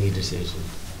rationalize any decision.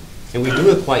 And we do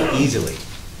it quite easily.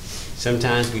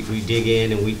 Sometimes we dig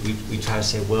in and we try to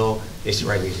say, well, it's the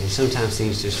right reason. Sometimes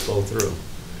things just flow through.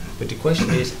 But the question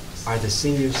is, are the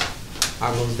seniors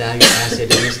our most valuable asset in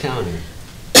this county?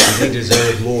 Do they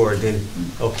deserve more than,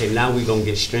 okay, now we're going to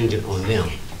get stringent on them.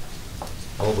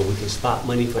 Oh, but we can spot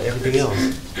money for everything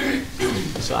else.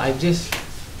 So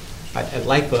I'd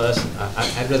like for us,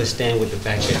 I'd rather stand with the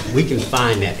fact that we can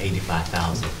find that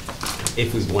 $85,000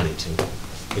 if we wanted to.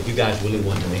 If you guys really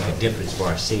want to make a difference for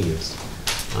our seniors.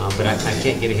 But I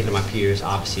can't get ahead of my peers.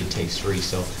 Obviously, it takes 3,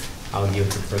 so I'll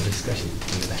yield for further discussion.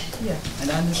 Yeah,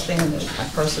 and I understand that a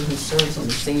person who serves on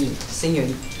the senior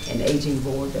and aging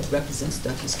board that represents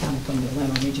Douglas County from the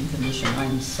Atlanta Region Commission, I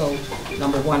am so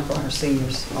 #1 for our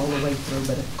seniors all the way through.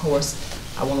 But of course,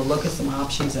 I want to look at some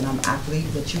options, and I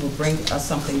believe that you will bring us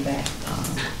something back,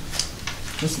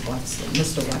 Mr.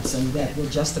 Watson, that will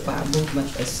justify a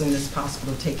movement as soon as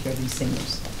possible to take care of these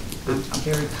seniors. I'm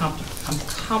very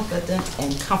confident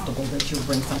and comfortable that you'll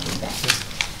bring something back.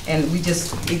 And we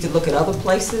just need to look at other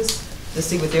places to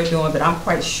see what they're doing, but I'm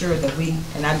quite sure that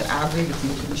and I agree with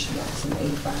you, Commissioner Watson,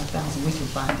 85,000, we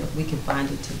can find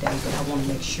it today, but I want to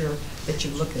make sure that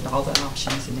you look at all the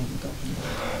options and then we go from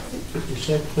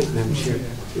there.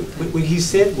 What he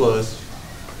said was,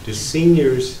 the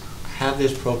seniors have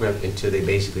this program until they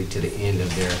basically to the end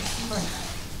of their, Right.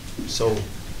 So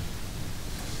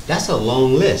that's a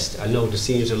long list. I know the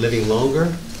seniors are living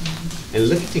longer, and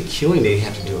look at the queuing they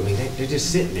have to do. I mean, they're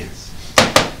just sitting there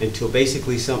until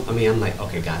basically I'm like,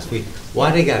 okay, guys,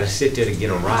 why they got to sit there to get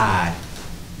a ride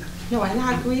No, and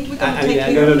I agree, we're gonna I take mean,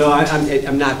 care no, of no, it. no,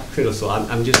 I'm not critical,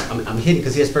 I'm hitting,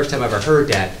 because it's the first time I've ever heard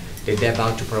that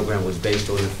voucher program was based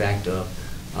on the fact of,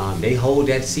 they hold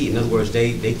that seat, in other words,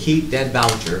 they keep that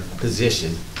voucher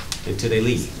position until they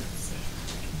leave.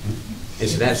 And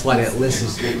so that's why that list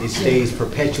is, it stays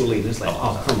perpetually, and it's like,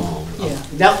 oh, come on. Yeah.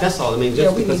 That's all, I mean, Yeah,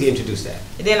 just we because he need- introduced that.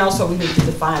 And then also, we need to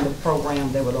define the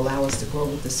program that would allow us to grow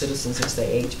with the citizens as they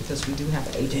age, because we do have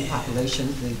an aging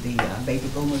population. The baby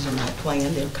boomers are not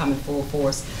playing, they're coming full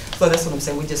force. So that's what I'm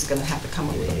saying, we're just gonna have to come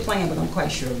up with a plan, but I'm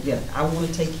quite sure, yeah, I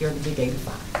wanna take care of the big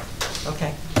 85.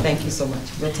 Okay, thank you so much,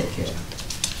 we'll take care of it.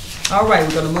 All right,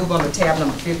 we're gonna move on to tab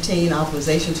number 15,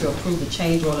 authorization to approve the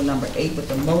change order number 8 with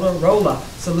the Motorola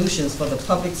Solutions for the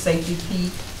Public Safety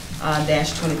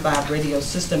P-25 radio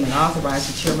system, and authorize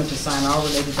the chairman to sign all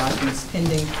related documents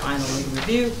pending final legal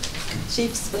review.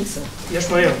 Chief Spencer. Yes,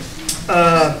 ma'am.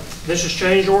 This is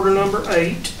change order number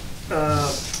 8.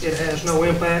 It has no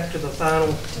impact to the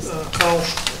final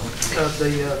cost of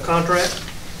the contract.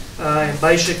 And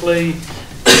basically,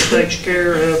 this takes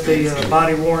care of the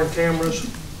body worn cameras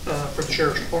for the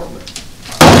sheriff's department.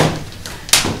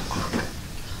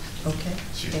 Okay.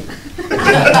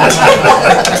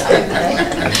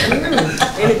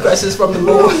 Any questions from the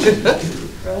board? It's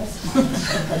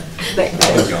the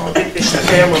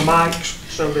camera mics,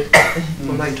 so that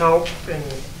when they talk and...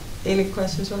 Any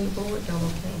questions from the board? Y'all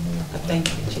okay? Thank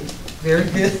you, Chief. Very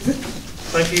good.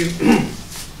 Thank you.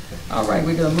 All right,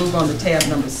 we're gonna move on to tab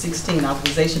number 16,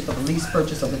 authorization for the lease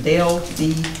purchase of a Dell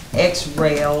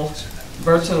X-Rail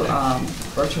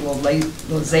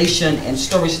virtualization and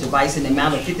storage device in the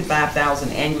amount of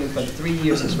 $55,000 annually for the 3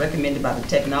 years as recommended by the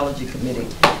Technology Committee.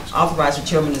 Authorize the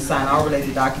chairman to sign all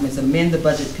related documents, amend the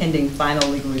budget pending final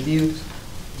legal review.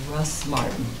 Russ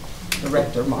Martin,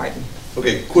 Director Martin.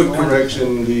 Okay, quick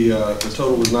correction, the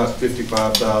total was not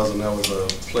 55,000, that was a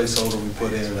placeholder we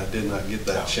put in, and I did not get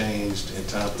that changed in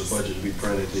time for the budget to be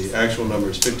printed. The actual number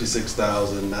is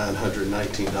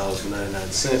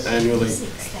 $56,919.99 annually.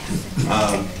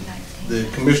 The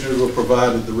commissioners were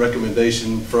provided the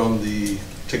recommendation from the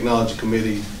Technology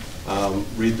Committee,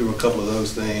 read through a couple of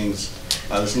those things.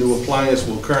 This new appliance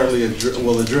will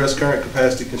address current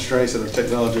capacity constraints in our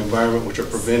technology environment, which are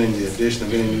preventing the addition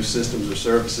of any new systems or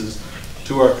services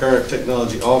to our current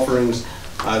technology offerings.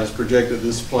 It is projected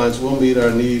this appliance will meet our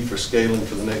need for scaling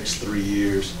for the next 3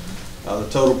 years. The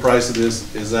total price of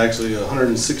this is actually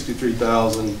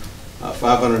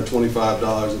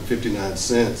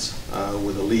 $163,525.59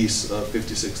 with a lease of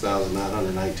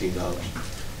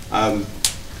 $56,919.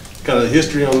 Kind of the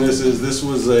history on this is this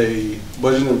was a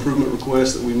budget improvement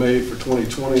request that we made for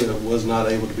 2020 that was not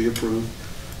able to be approved.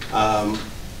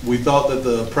 We thought that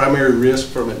the primary risk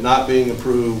from it not being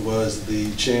approved was the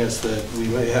chance that we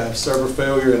may have server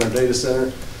failure in our data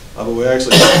center, but we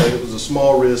actually thought that it was a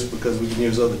small risk because we can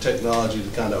use other technology to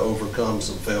kind of overcome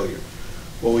some failure.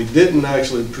 What we didn't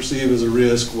actually perceive as a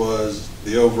risk was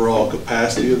the overall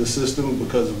capacity of the system,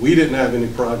 because we didn't have any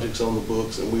projects on the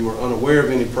books and we were unaware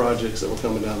of any projects that were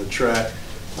coming down the track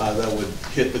that would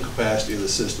hit the capacity of the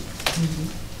system.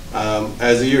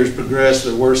 As the years progressed,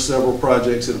 there were several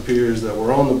projects, it appears, that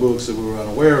were on the books that we were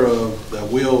unaware of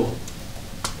that will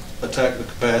attack the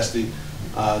capacity.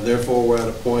 Therefore, we're at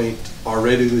a point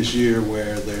already this year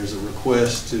where there's a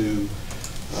request to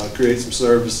create some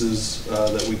services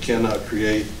that we cannot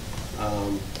create.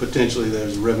 Potentially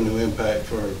there's a revenue impact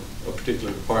for a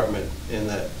particular department in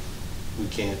that we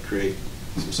can't create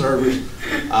some servers.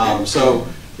 So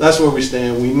that's where we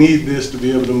stand. We need this to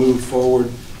be able to move forward.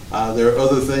 There are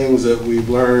other things that we've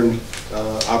learned,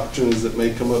 opportunities that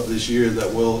may come up this year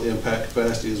that will impact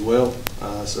capacity as well.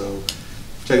 So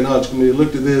Technology Committee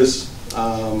looked at this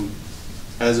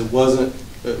as it wasn't,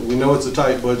 we know it's a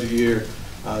tight budget year.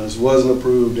 This wasn't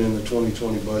approved in the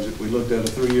 2020 budget. We looked at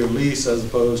a 3-year lease as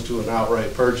opposed to an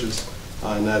outright purchase,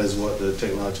 and that is what the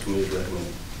Technology Committee is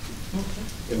recommending. Okay.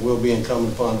 It will be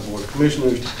incumbent upon the Board of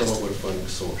Commissioners to come up with a funding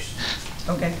source.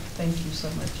 Okay, thank you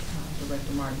so much,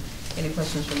 Director Martin. Any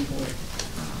questions from the board?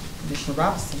 Commissioner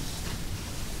Robinson.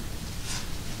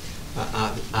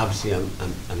 Obviously,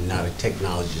 I'm not a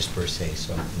technologist per se,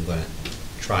 so I'm going to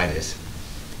try this.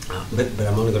 But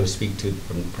I'm only going to speak to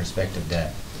from the perspective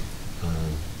that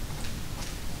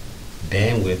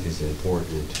bandwidth is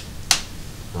important,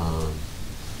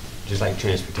 just like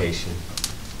transportation.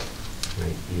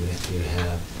 Right? You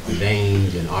have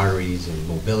veins and arteries and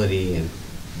mobility and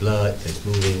blood that's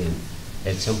moving, and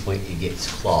at some point it gets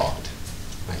clogged.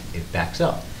 Right? It backs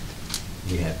up.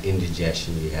 You have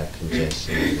indigestion, you have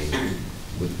congestion. I mean,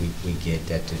 we get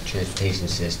that the transportation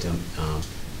system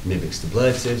mimics the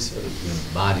blood system,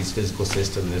 the body's physical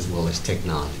system, as well as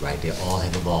technology, right? They all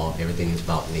have evolved. Everything is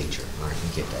about nature. All right, we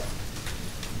get that.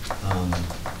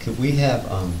 Could we have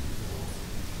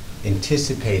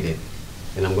anticipated,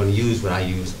 and I'm going to use what I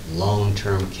use,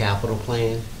 long-term capital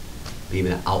plan,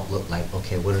 even an outlook like,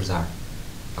 okay, what is our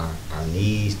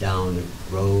needs down the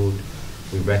road?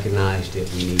 We recognize that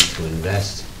we need to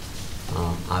invest,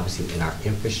 obviously, in our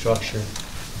infrastructure.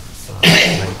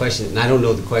 My question, and I don't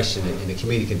know the question, and the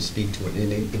committee can speak to it,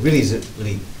 and it really isn't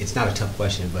really, it's not a tough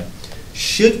question, but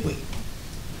should we,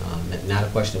 not a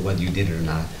question of whether you did it or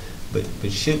not, but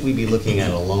should we be looking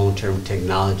at a long-term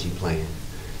technology plan?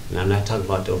 And I'm not talking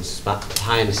about those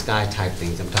pie-in-the-sky type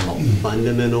things. I'm talking about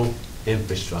fundamental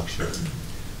infrastructure.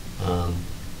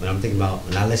 When I'm thinking about,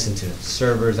 when I listen to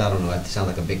servers, I don't know, it sounds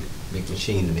like a big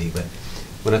machine to me, but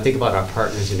when I think about our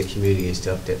partners in the community and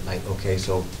stuff, that like, okay,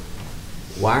 so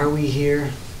why are we here?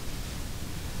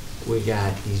 We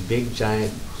got these big,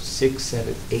 giant 6,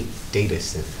 7, 8 data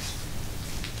centers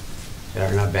that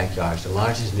are in our backyards. The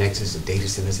largest nexus of data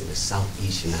centers in the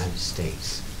southeast United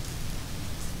States.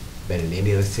 Better than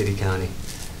any other city, county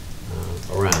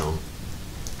around.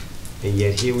 And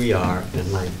yet here we are,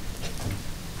 and like,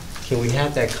 can we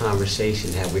have that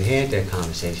conversation? Have we had that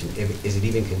conversation? Is it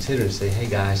even considered to say, hey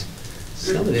guys,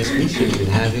 some of this, we shouldn't even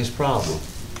have this problem?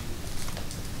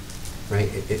 Right?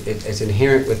 It's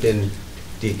inherent within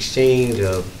the exchange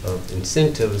of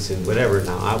incentives and whatever.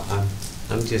 Now,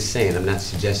 I'm just saying, I'm not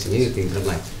suggesting anything, but I'm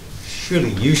like,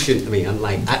 surely you shouldn't, I mean, I'm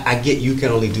like, I get you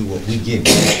can only do what we give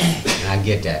you, and I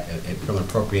get that from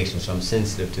appropriation, so I'm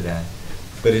sensitive to that.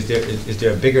 But is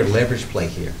there a bigger leverage play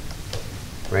here?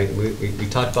 Right? We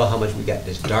talked about how much we got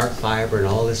this dark fiber and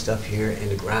all this stuff here in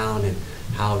the ground, and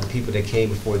how the people that came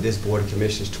before this Board of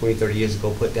Commissioners 20, 30 years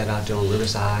ago put that out there on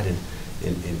Riverside, and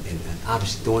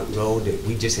obviously Thornton Road that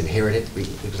we just inherited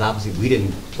because obviously we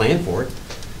didn't plan for it.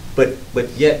 But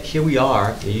yet here we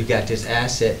are, and you got this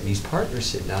asset and these partners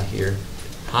sitting out here.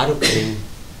 Why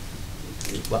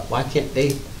can't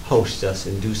they host us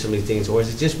and do so many things? Or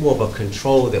is it just more of a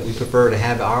control that we prefer to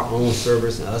have our own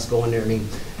servers and us go in there? I mean,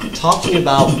 talk to me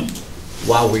about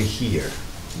why we're here.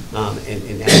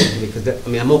 Because I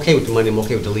mean, I'm okay with the money, I'm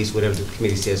okay with the lease, whatever the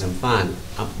committee says, I'm fine.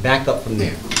 I'm back up from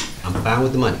there. I'm fine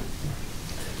with the money.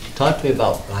 Talk to me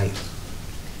about, like,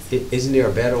 isn't there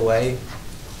a better way?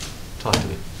 Talk to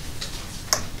me.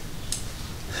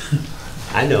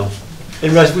 I know.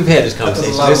 And Russ, we've had this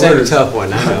conversation. This ain't a tough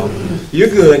one, I know. You're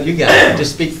good, you got it.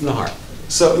 Just speak from the heart.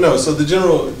 So the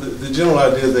general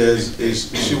idea there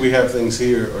is should we have things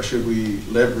here, or should we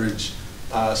leverage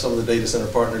some of the data center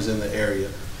partners in the area?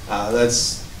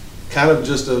 That's kind of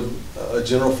just a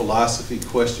general philosophy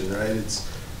question, right? It's,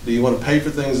 do you want to pay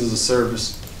for things as a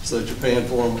service so that you're paying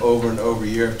for them over and over,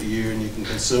 year after year, and you can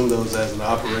consume those as an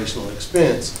operational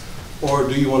expense? Or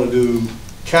do you want to do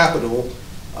capital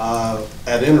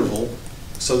at interval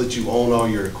so that you own all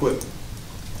your equipment?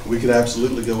 We could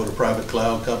absolutely go with a private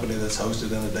cloud company that's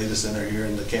hosted in a data center here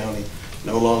in the county,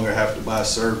 no longer have to buy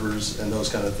servers and those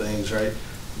kind of things, right?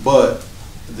 But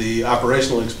the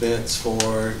operational expense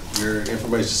for your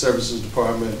information services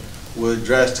department would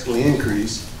drastically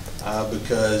increase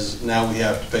because now we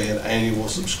have to pay an annual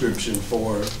subscription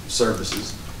for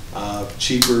services.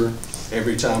 Cheaper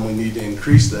every time we need to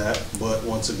increase that, but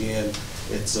once again,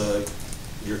 it's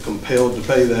you're compelled to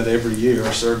pay that every year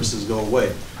or services go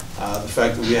away. The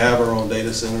fact that we have our own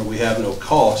data center, we have no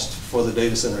cost for the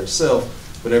data center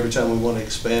itself, but every time we want to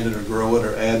expand it or grow it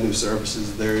or add new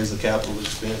services, there is a capital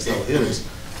expense that'll hit us.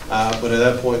 But at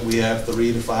that point, we have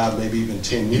 3 to 5, maybe even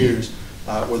 10 years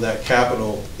where that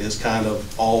capital is kind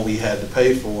of all we had to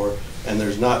pay for, and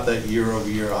there's not that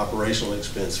year-over-year operational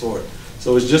expense for it.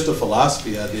 So it's just a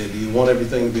philosophy idea. Do you want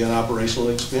everything to be an operational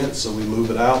expense, so we move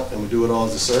it out and we do it all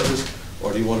as a service,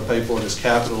 or do you want to pay for it as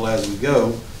capital as we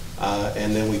go,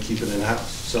 and then we keep it in-house?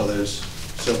 So there's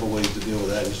several ways to deal with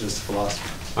that. It's just a philosophy.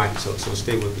 All right, so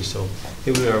stay with me. So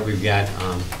here we are, we've got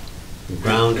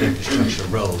ground infrastructure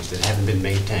roads that haven't been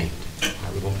maintained.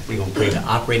 We're going to pay the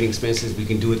operating expenses. We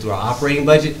can do it through our operating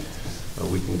budget, or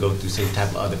we can go through some type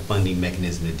of other funding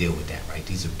mechanism to deal with that, right?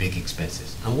 These are big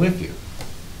expenses. I'm with you.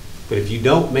 But if you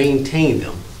don't maintain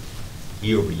them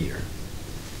year over year,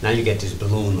 now you get this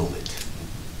balloon moment,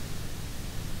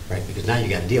 right? Because now you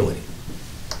got to deal with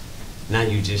it. Now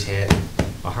you just had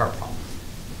a heart problem,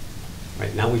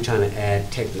 right? Now we're trying to add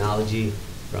technology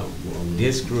from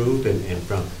this group and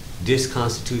from this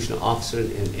constitutional officer,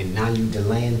 and now you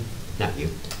delaying, not you.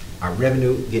 Our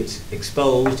revenue gets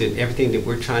exposed, and everything that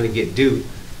we're trying to get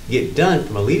done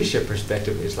from a leadership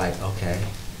perspective is like, okay,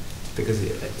 because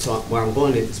so where I'm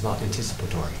going is about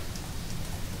anticipatory.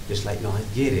 Just like, no, I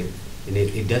get it, And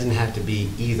it doesn't have to be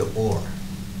either or.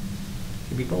 It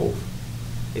can be both.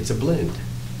 It's a blend.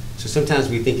 So sometimes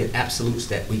we think in absolutes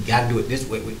that we got to do it this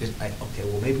way. It's like, okay,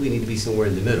 well, maybe we need to be somewhere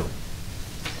in the middle.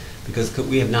 Because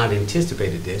we have not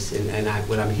anticipated this. And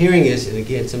what I'm hearing is, and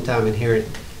again, sometimes I'm hearing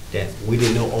that we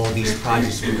didn't know all these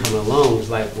projects were coming along. It's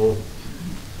like, well,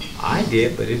 I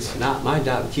did, but it's not my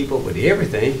job to keep up with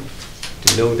everything.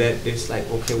 To know that it's like,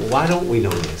 okay, well, why don't we know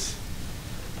this?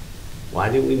 Why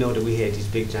didn't we know that we had these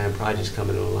big giant projects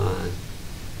coming online?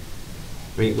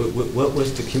 I mean, what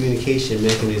was the communication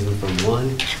mechanism from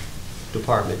one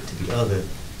department to the other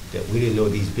that we didn't know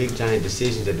these big giant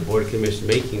decisions that the Board of Commissioners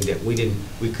making that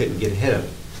we couldn't get ahead of?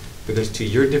 Because to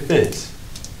your defense,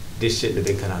 this shouldn't have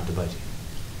been cut out the budget.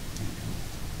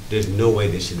 There's no way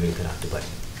this should have been cut out the budget.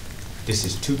 This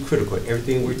is too critical.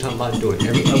 Everything we're talking about doing,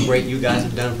 every upgrade you guys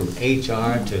have done from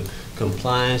HR to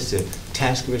compliance to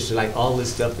tax commissioner, like all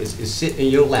this stuff is sitting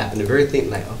in your lap, and the very thing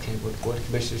like, okay, what the Board of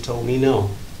Commissioners told me no.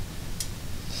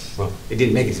 Well, it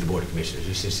didn't make it to the Board of Commissioners.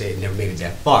 You should say it never made it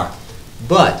that far.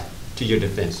 But to your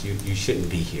defense, you shouldn't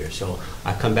be here. So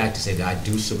I come back to say that I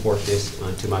do support this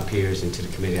to my peers and to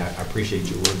the committee. I appreciate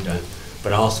your work done.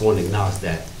 But I also want to acknowledge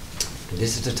that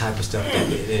this is the type of stuff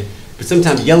that, but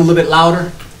sometimes yell a little bit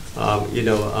louder,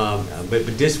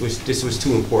 but this was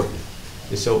too important.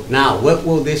 And so now, what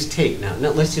will this take? Now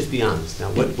let's just be honest. Now,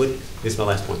 this is my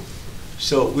last point.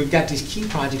 So we've got these key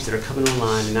projects that are coming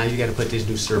online, and now you got to put this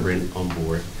new server on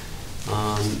board.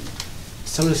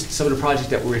 Some of the projects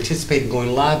that we're anticipating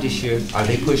going live this year, are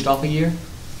they pushed off a year?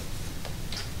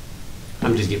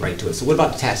 I'm just getting right to it. So what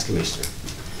about the tax commissioner?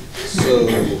 So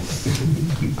that's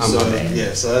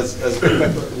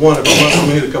one. I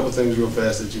made a couple of things real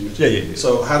fast that you mentioned. Yeah.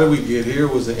 So how did we get here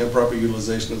was the improper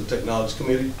utilization of the technology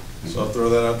committee. So I'll throw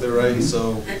that out there, right?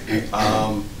 So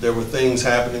there were things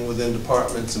happening within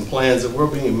departments and plans that were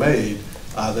being made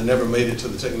that never made it to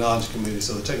the technology committee.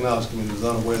 So the technology committee was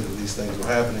unaware that these things were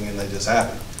happening, and they just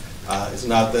happened. It's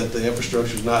not that the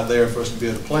infrastructure is not there for us to be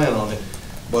able to plan on it,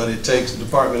 but it takes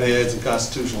department heads and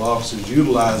constitutional officers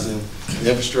utilizing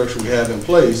the infrastructure we have in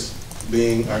place,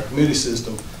 being our committee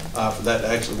system, for that to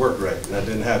actually work right. And that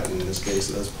didn't happen in this case.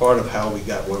 So that's part of how we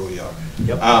got where we are.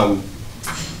 Yep.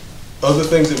 Other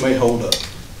things that may hold up.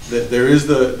 There is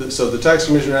so the tax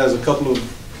commissioner has a couple of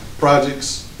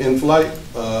projects in flight.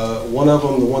 One of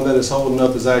them, the one that is holding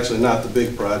up, is actually not the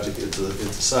big project. It's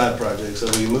a side project. So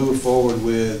we move forward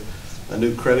with a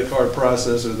new credit card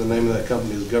processor. The name of that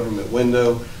company is Government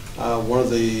Window. One of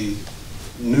the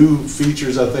new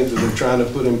features I think that they're trying to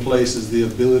put in place is the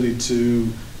ability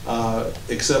to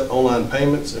accept online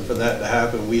payments. And for that to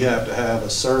happen, we have to have a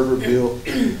server built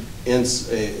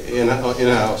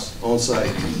in-house,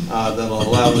 on-site, that'll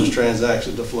allow those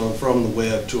transactions to flow from the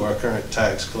web to our current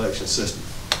tax collection system.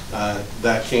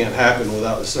 That can't happen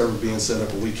without the server being set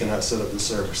up, and we cannot set up the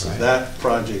server. So that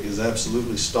project is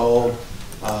absolutely stalled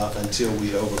until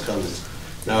we overcome this.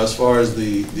 Now, as far as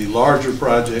the larger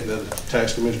project that the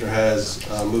tax commissioner has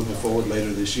moving forward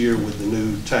later this year with the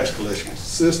new tax collection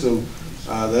system,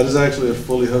 that is actually a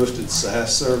fully hosted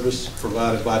SaaS service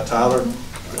provided by Tyler.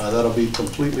 That'll be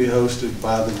completely hosted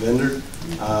by the vendor.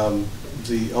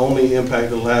 The only impact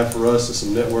it'll have for us is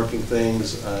some networking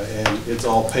things, and it's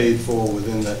all paid for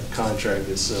within that contract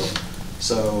itself.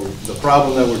 So the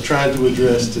problem that we're trying to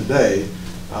address today,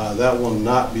 that will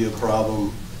not be a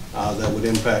problem that would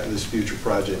impact this future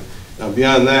project. Now,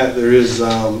 beyond that,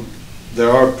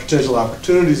 there are potential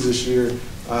opportunities this year.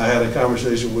 I had a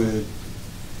conversation with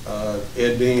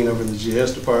Ed Dean over in the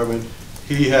GS department.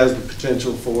 He has the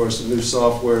potential for some new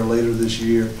software later this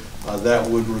year that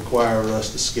would require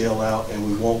us to scale out, and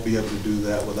we won't be able to do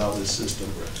that without this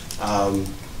system.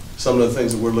 Some of the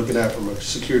things that we're looking at from a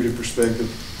security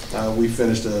perspective, we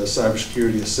finished a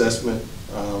cybersecurity assessment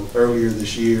earlier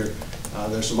this year.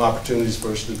 There's some opportunities for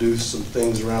us to do some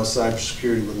things around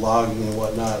cybersecurity with logging and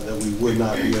whatnot that we would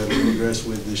not be able to progress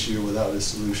with this year without this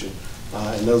solution.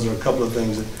 And those are a couple of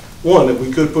things that, one, that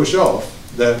we could push off,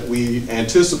 that we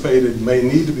anticipated may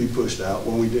need to be pushed out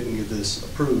when we didn't get this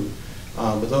approved.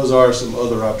 But those are some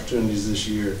other opportunities this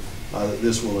year that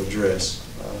this will address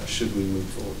should we move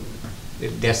forward.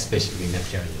 That's sufficiently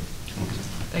enough, Chairman.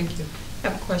 Thank you. I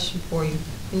have a question for you.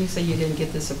 When you say you didn't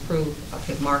get this approved,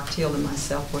 okay, Mark Till and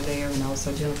myself were there, and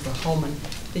also Jennifer Holman.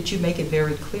 Did you make it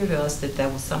very clear to us that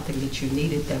that was something that you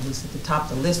needed, that was at the top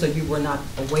of the list, or you were not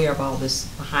aware of all this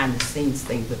behind the scenes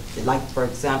thing, but like, for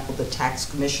example, the tax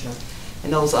commissioner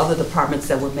and those other departments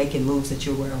that were making moves that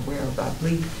you were aware of? I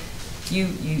believe you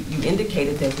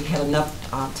indicated that we had enough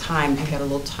time, you had a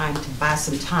little time to buy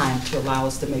some time to allow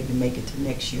us to maybe make it to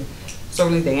next year.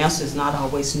 certainly the answer is not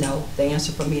always no. The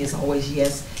answer for me is always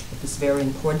yes, if it's very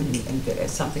important and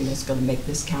it's something that's going to make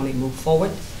this county move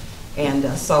forward. And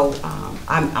so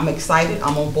I'm excited,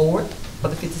 I'm on board for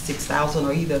the 56,000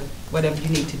 or either whatever you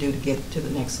need to do to get to the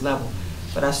next level.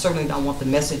 But I certainly don't want the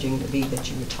messaging to be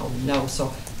that you were told no.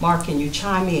 So Mark, can you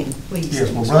chime in, please? Yes,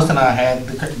 well, Russ and I had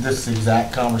this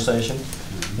exact conversation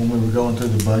when we were going through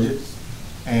the budget.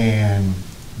 And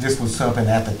this was something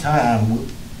at the time,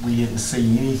 we didn't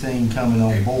see anything coming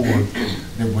on board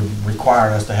that would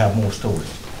require us to have more storage.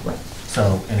 Right.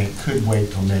 So, and it could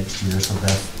wait till next year, so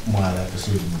that's why that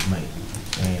decision was made.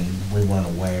 And we weren't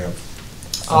aware of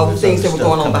all the things that were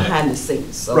going on behind the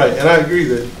scenes. So. Right, and I agree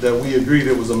that we agreed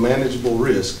it was a manageable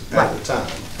risk at the time.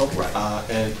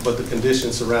 Okay. But the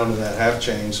conditions surrounding that have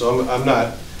changed. So I'm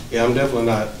definitely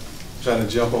not trying to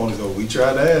jump on and go, we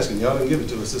tried to ask and y'all didn't give it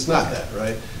to us. It's not that,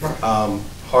 right?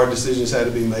 Hard decisions had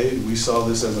to be made. We saw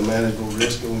this as a manageable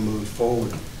risk and we moved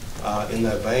forward in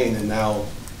that vein. And now,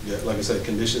 yeah, like I said,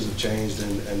 conditions have changed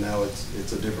and now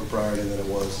it's a different priority than it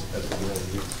was at the beginning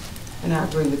of the year. And I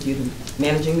agree with you,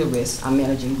 managing the risk. I'm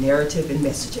managing narrative and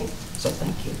messaging. So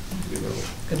thank you.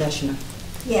 Commissioner.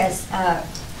 Yes,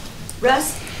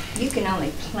 Russ, you can only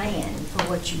plan for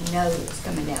what you know is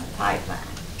coming down the pipeline.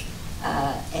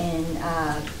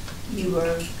 You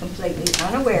were completely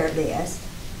unaware of this.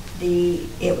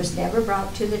 It was never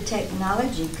brought to the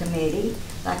technology committee,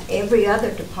 like every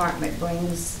other department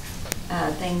brings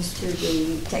things to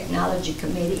the technology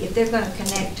committee if they're going to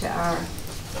connect to our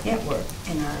network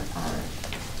and our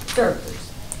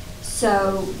servers.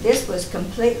 So this was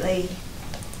completely,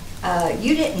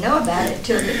 you didn't know about it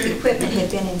till the equipment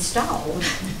had been installed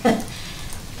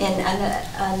in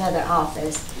another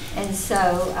office. And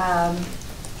so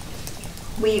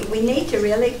we need to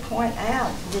really point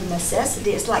out the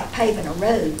necessity. It's like paving a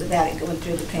road without it going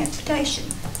through the transportation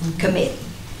committee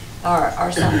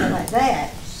or something like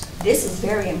that. This is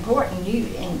very important. You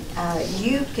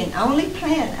can only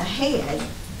plan ahead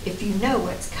if you know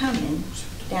what's coming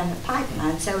down the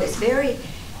pipeline. So it's very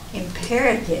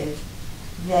imperative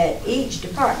that each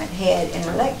department head and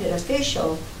elected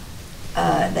official,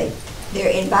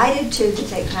 they're invited to the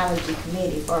technology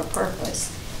committee for a purpose.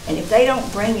 And if they don't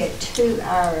bring it to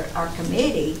our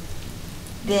committee,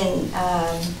 then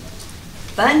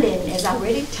funding is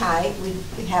already tight.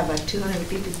 We have a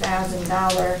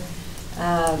 $250,000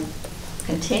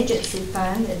 contingency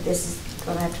fund that this is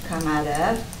going to have to come out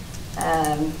of.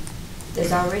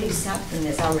 There's already something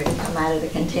that's already come out of the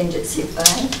contingency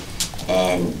fund.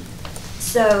 And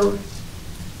so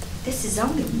this is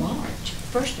only March,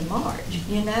 1st of March,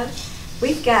 you know.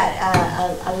 We've got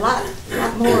a lot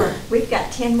more, we've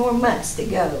got 10 more months to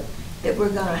go that we're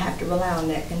going to have to rely on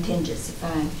that contingency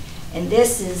fund. And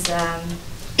this is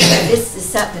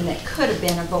something that could have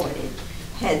been avoided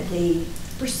had the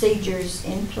procedures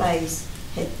in place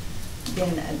had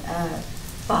been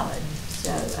followed.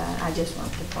 So I just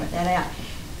want to point that out.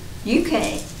 You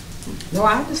can't. No,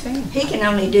 I understand. He can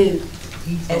only do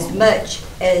as much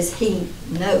as he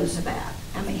knows about.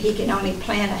 I mean, he can only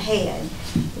plan ahead.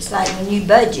 It's like when you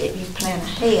budget, you plan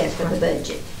ahead for the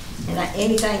budget. And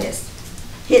anything that's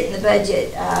hitting the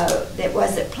budget that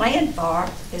wasn't planned for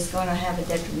is going to have a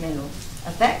detrimental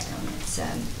effect on it. So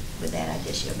with that, I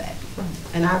just yield back.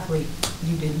 And I agree.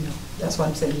 You didn't know. That's why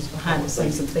I'm saying it's behind the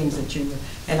scenes, some things that you were.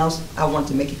 And also, I want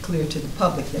to make it clear to the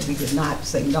public that we did not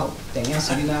say no. The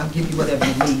answer, you know, I'll give you whatever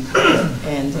you need.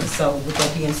 And so with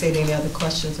that being said, any other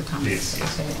questions or comments?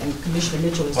 Yes. Okay. And Commissioner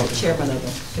Mitchell is the chairman of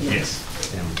the committee. Yes.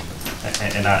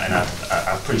 And I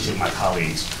appreciate my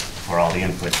colleagues for all the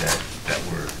input that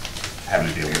we're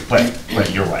having to deal with.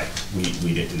 But you're right.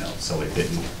 We didn't know. So it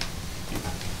didn't.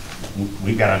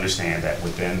 We've got to understand that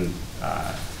within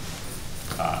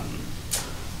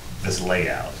this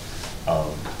layout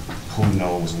of who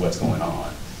knows what's going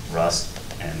on, Russ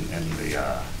and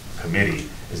the committee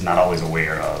is not always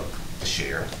aware of the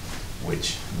share,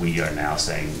 which we are now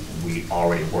saying we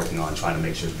already working on trying to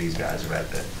make sure these guys are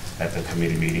at the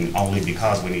committee meeting, only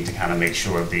because we need to kind of make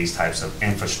sure of these types of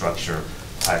infrastructure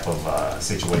type of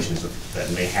situations that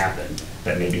may happen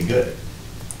that may be good.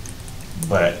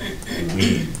 But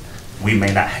we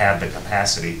may not have the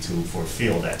capacity to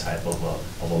fulfill that type of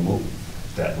a move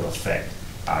that will affect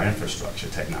our infrastructure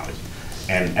technology.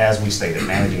 And as we stated,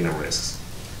 managing the risks.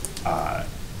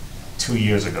 2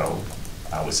 years ago,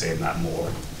 I would say if not more,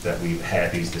 that we've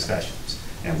had these discussions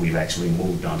and we've actually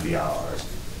moved on BRs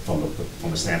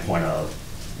from a standpoint of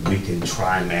we can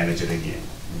try and manage it again.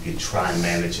 We can try and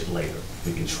manage it later.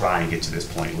 We can try and get to this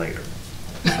point later.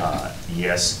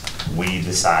 Yes, we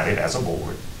decided as a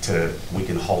board we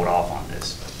can hold off on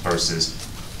this versus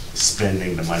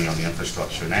spending the money on the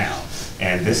infrastructure now.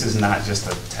 And this is not just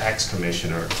a tax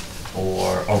commissioner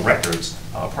or a records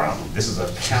problem. This is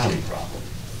a county problem.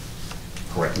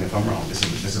 Correct me if I'm wrong. This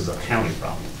is a county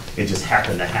problem. It just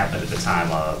happened to happen at the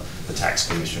time of the tax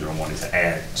commissioner wanting to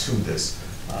add to this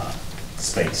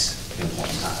space in one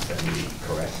time that we need,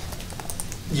 correct?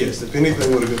 Yes, if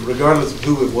anything would have been, regardless of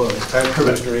who it was, tax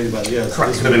commissioner or anybody else.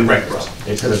 Correct. It could have been records.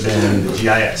 It could have been the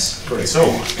GIS, and so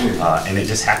on. And it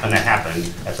just happened to happen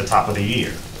at the top of the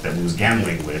year that we was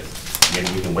gambling with. Maybe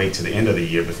we can wait to the end of the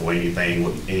year before any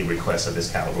request of this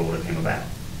caliber would have came about.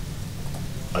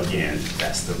 Again,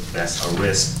 that's a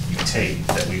risk you take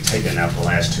that we've taken out the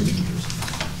last 2 years.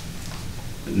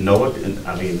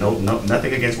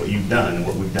 Nothing against what you've done and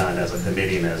what we've done as a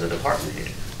committee and as a department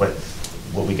head. But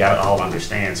what we got to all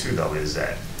understand too, though, is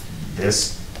that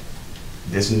this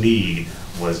need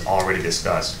was already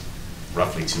discussed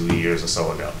roughly 2 years or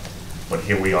so ago. But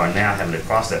here we are now having to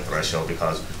cross that threshold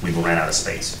because we've ran out of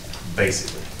space,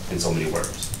 basically, in so many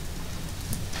words.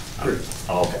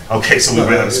 Okay, so we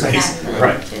ran out of space.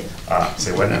 Right.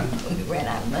 Say what now? We ran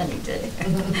out of money too.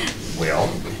 Well,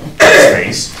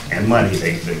 space and money,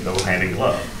 they go hand in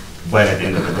glove. But at the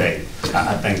end of the day,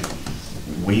 I think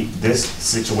this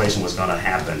situation was going to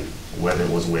happen whether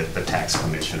it was with the tax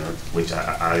commissioner, which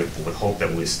I would hope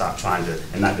that we stop trying to,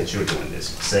 and not that you're doing this,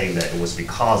 saying that it was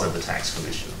because of the tax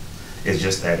commissioner. It's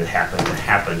just that it happened to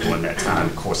happen during that time,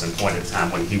 of course, and point in time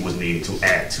when he was needing to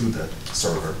add to the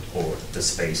server or the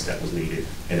space that was needed,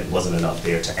 and it wasn't enough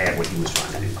there to add what he was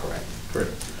trying to do, correct?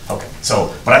 Correct. Okay,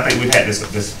 so, but I think we've had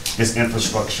this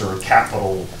infrastructure,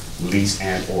 capital, lease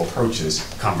and or purchase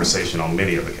conversation on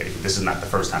many of occasions. This is not the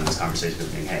first time this conversation is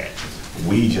being had.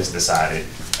 We just decided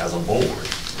as a board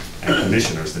and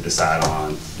commissioners to decide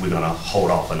on, we're gonna hold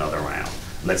off another round.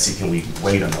 Let's see, can we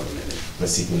wait another minute?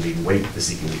 Let's see, can we wait to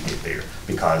see, can we get there?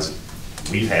 Because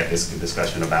we've had this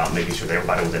discussion about making sure that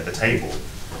everybody was at the table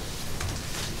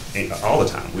all the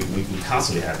time. We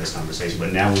constantly have this conversation,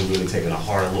 but now we're really taking a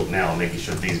harder look now and making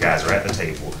sure these guys are at the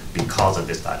table because of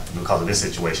this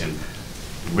situation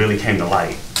really came to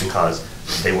light because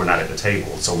they were not at the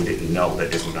table, so we didn't know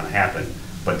that this was going to happen.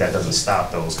 But that doesn't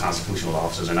stop those constitutional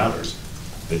officers and others,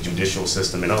 the judicial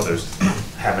system and others,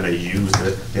 having to use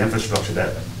the infrastructure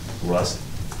that Russ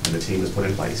and the team has put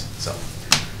in place. So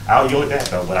I'll yield that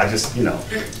though, but I just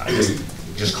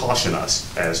caution us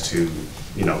as to,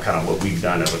 kind of what we've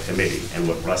done as a committee and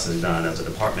what Russ has done as a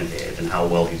department head and how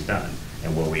well he's done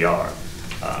and where we are.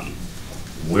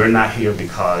 We're not here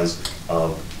because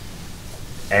of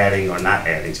adding or not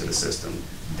adding to the system.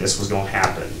 This was going to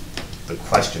happen. The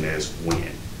question is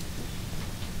when.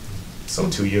 So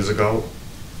 2 years ago,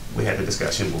 we had the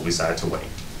discussion, we decided to wait.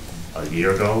 A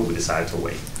year ago, we decided to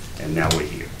wait, and now we're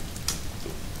here.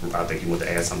 I think you want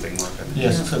to add something more?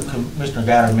 Yes, so Commissioner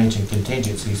Goddard mentioned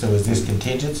contingency, so is this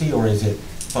contingency or is it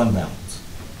fund balance?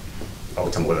 Oh,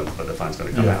 tell me where the fund's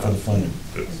going to come out. For the funding.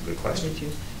 Good question.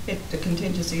 The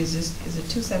contingency is it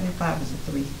 275 or is it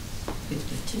 350?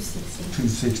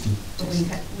 260. But we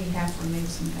have to remove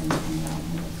some things from the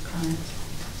current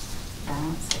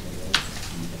balance that it is.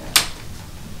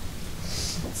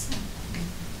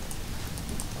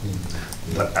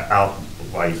 But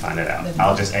while you find it out,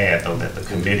 I'll just add though that the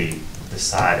committee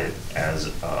decided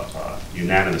as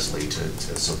unanimously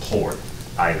to support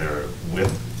either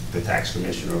with the tax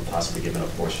commissioner possibly giving a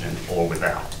portion or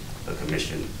without the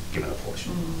commission giving a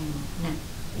portion.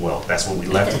 Well, that's what we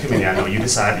left the committee. I know you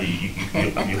decided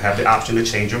you have the option to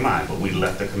change your mind, but we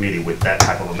left the committee with that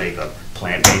type of a makeup.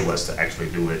 Plan A was to actually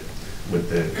do it with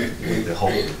the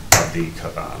hope of the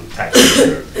tax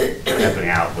commissioner helping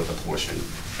out with a portion.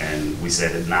 And we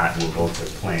said if not, we'll go to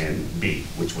Plan B,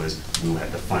 which was we will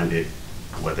have to fund it,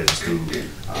 whether it's through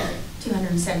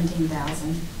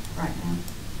 217,000 right now.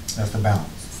 That's the balance.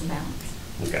 That's the balance.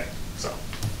 Okay, so,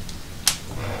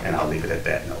 and I'll leave it at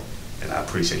that note. And I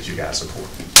appreciate you guys' support.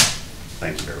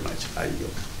 Thank you very much. I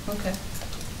yield. Okay.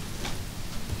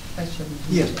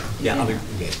 Yeah, I'll be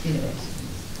good.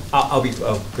 I'll be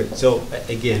good. So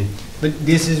again, but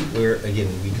this is where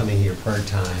again we come in here per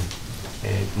time,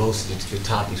 and most of the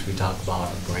topics we talk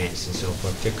about are grants and so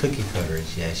forth. They're cookie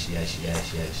cutters. Yes.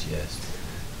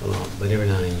 But every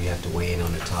now and then you have to weigh in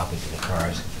on the topic, and the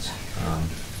cars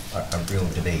a real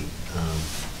debate, a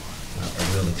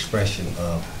real expression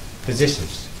of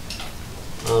positions.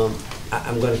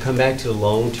 I'm going to come back to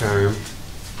long-term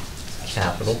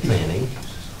capital planning,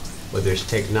 whether it's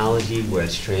technology, whether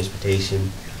it's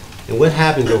transportation, and what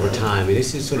happens over time. And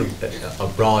this is sort of a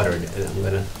broader, and I'm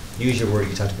going to use your word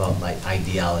you talked about, like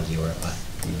ideology or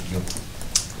your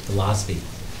philosophy,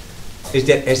 is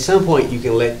that at some point you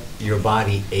can let your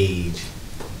body age.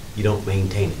 you don't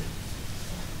maintain it.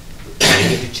 I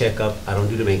get the checkup, I don't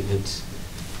do the maintenance,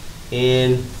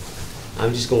 and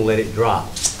I'm just gonna let it drop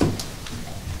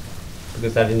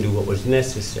because I didn't do what was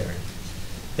necessary.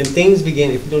 And things begin,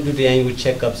 if you don't do the annual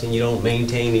checkups and you don't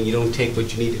maintain and you don't take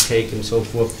what you need to take and so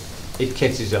forth, it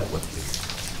catches up with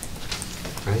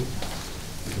you, right?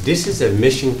 This is a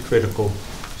mission-critical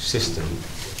system,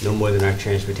 no more than our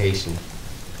transportation.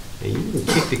 And you can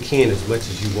kick the can as much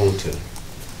as you want to.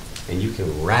 And you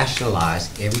can rationalize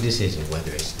every decision,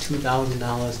 whether it's $2,000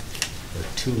 or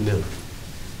 $2 million.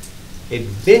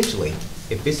 Eventually,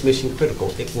 if it's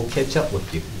mission-critical, it will catch up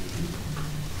with you.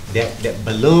 That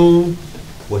balloon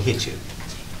will hit you.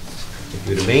 If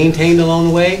you'd have maintained along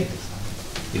the way,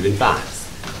 you'd been fine.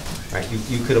 Right?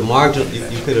 You could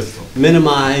have you could have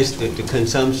minimized the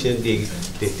consumption, the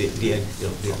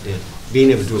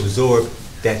being able to absorb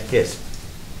that hit.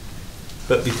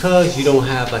 But because you don't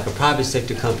have, like a private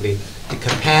sector company, the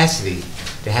capacity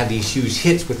to have these huge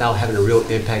hits without having a real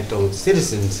impact on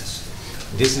citizens,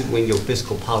 this is when your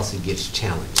fiscal policy gets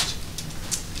challenged.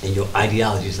 And your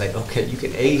ideology is like, okay, you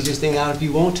can age this thing out if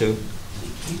you want to.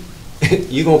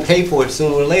 You're going to pay for it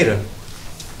sooner or later.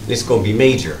 It's going to be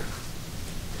major.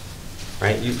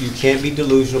 Right? You can't be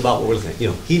delusional about what we're looking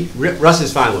at. Russ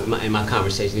is fine with in my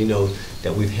conversation. He knows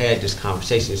that we've had this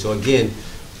conversation. So again,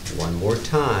 one more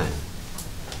time,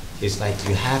 it's like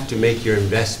you have to make your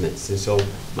investments. And so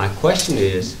my question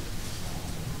is,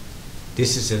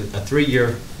 this is a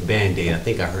 3-year Band-Aid. I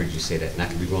think I heard you say that, and I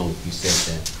could be wrong if you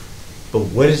said that. But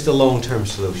what is the long-term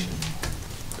solution?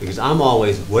 Because I'm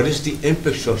always, what is the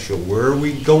infrastructure? Where are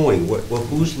we going?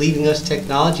 Who's leading us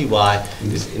technology-wise?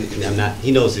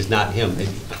 He knows it's not him.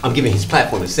 I'm giving his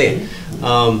platform to say it.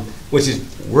 Which is,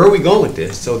 where are we going with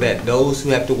this? So that those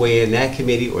who have to weigh in, that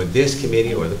committee or this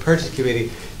committee or the purchase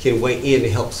committee, can weigh in to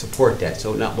help support that.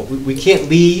 So now, but we can't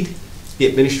lead the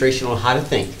administration on how to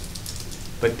think.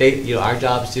 But our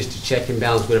job is just to check and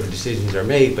balance whatever decisions are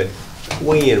made. But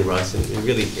weigh in, Russ, and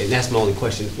really, and that's my only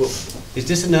question. Well, is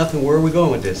this enough, and where are we going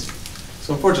with this?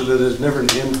 So unfortunately, there's never an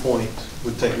end point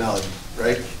with technology,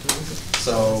 right?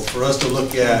 So for us to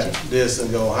look at this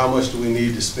and go, how much do we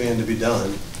need to spend to be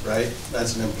done, right?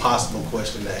 That's an impossible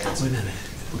question to answer.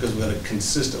 Because we're going to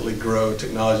consistently grow,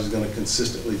 technology is going to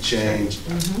consistently change,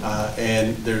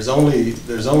 and there's only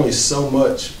so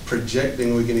much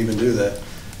projecting we can even do that.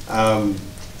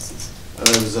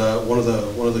 There was one of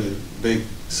the big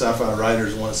sci-fi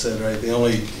writers once said, right,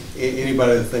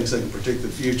 anybody that thinks they can predict the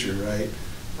future, right,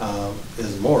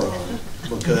 is a moron,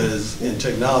 because in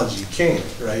technology you can't,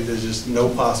 right? There's just no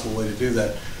possible way to do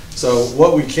that. So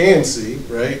what we can see,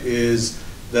 right, is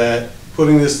that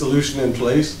putting this solution in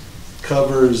place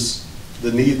covers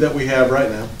the need that we have right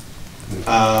now.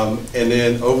 And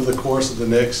then over the course of the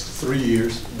next 3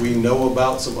 years, we know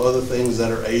about some other things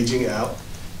that are aging out,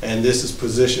 and this is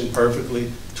positioned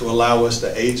perfectly to allow us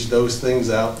to age those things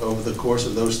out over the course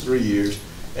of those 3 years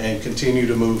and continue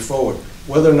to move forward.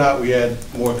 Whether or not we add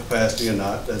more capacity or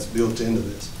not, that's built into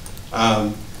this.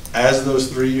 As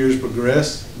those 3 years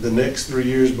progress, the next 3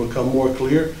 years become more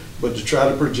clear, but to try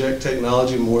to project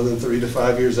technology more than 3 to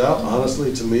 5 years out,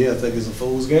 honestly, to me, I think is a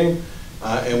fool's game.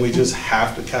 And we just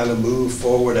have to kind of move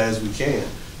forward as we can.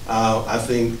 I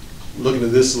think looking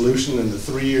at this solution and the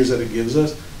 3 years that it gives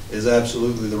us is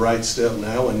absolutely the right step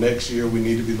now. And next year, we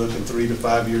need to be looking 3 to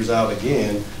 5 years out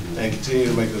again and continue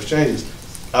to make those changes.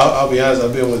 I'll be honest,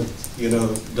 I've been with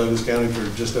Douglas County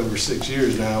for just over 6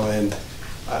 years now, and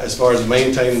as far as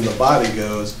maintaining the body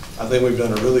goes, I think we've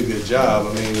done a really good job.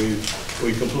 I mean,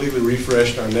 we completely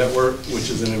refreshed our network, which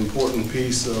is an important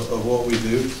piece of what we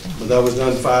do, but that was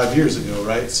done 5 years ago,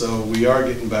 right? So we are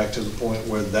getting back to the point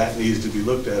where that needs to be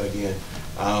looked at again.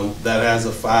 That has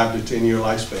a 5 to 10 year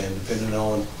lifespan, depending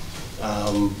on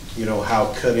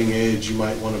how cutting edge you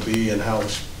might want to be and how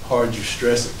hard you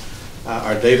stress it.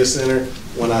 Our data center,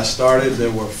 when I started,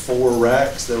 there were 4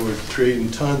 racks that were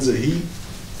creating tons of heat.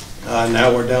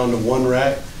 Now we're down to 1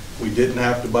 rack. We didn't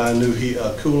have to buy a new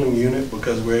cooling unit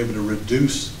because we're able to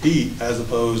reduce heat as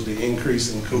opposed to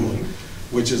increasing cooling,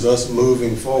 which is us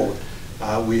moving forward.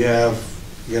 We have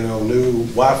new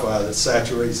Wi-Fi that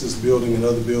saturates this building and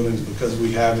other buildings because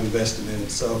we have invested in it.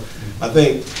 So I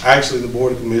think actually the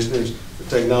Board of Commissioners, the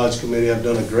Technology Committee have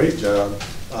done a great job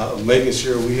of making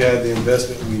sure we had the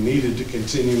investment we needed to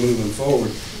continue moving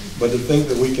forward. But to think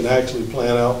that we can actually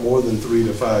plan out more than 3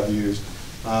 to 5 years,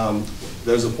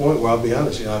 there's a point where I'll be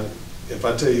honest, if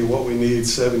I tell you what we need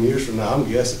 7 years from now, I'm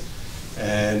guessing,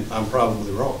 and I'm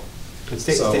probably wrong.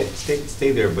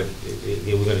 Stay there, but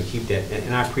we're going to keep that.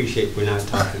 And I appreciate we're not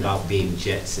talking about being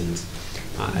Jetsons.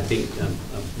 I think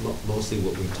mostly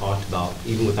what we talked about,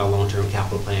 even with our long-term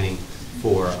capital planning,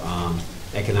 for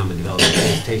economic development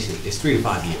and transportation is 3 to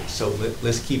 5 years. So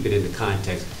let's keep it in the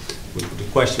context. The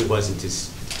question wasn't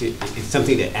just, it's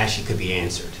something that actually could be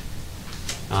answered.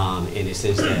 In the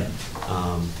sense that,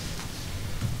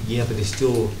 yeah, but it's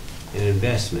still an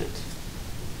investment.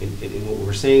 And what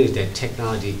we're saying is that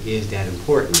technology is that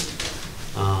important.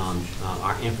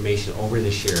 Our information over in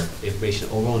the sheriff, information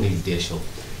over on the judicial.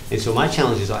 And so my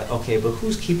challenge is like, okay, but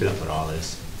who's keeping up with all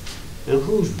this? And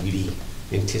who's really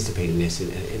anticipating this?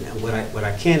 And what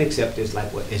I can't accept is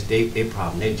like, what is their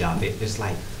problem, their job. It's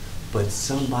like, but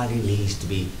somebody needs to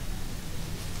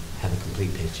have a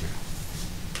complete picture.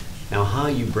 Now, how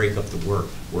you break up the work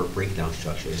breakdown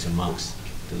structure is amongst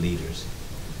the leaders.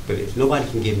 But if nobody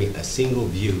can give me a single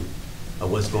view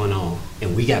of what's going on,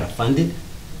 and we gotta fund it,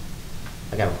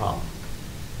 I got a problem.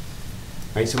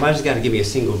 Right? Somebody's gotta give me a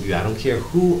single view. I don't care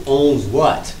who owns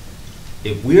what.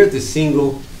 If we're the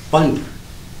single funder,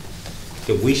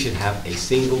 then we should have a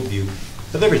single view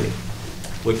of everything,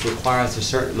 which requires a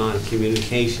certain amount of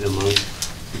communication among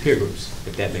the peer groups,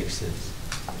 if that makes sense.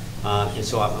 And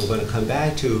so I'm going to come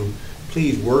back to,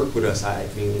 please work with us. I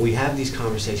mean, we have these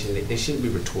conversations, they shouldn't be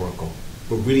rhetorical.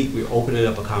 We're opening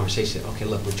up a conversation. Okay,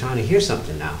 look, we're trying to hear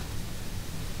something now.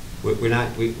 We're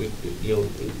not, you know,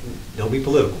 don't be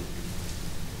political.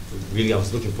 Really, I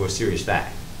was looking for a serious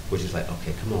fact, which is like,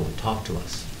 okay, come on, talk to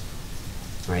us.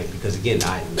 Right? Because again,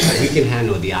 we can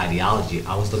handle the ideology.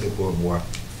 I was looking for more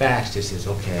facts that says,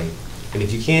 okay, and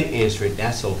if you can't answer it,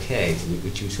 that's okay,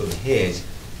 which you sort of hedge,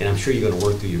 and I'm sure you're going to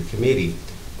work through your committee.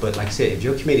 But like I said, if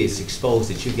your committee is exposed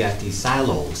that you got these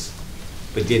silos,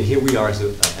 but then here we are as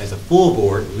a full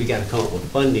board, we got to come up with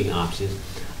funding options.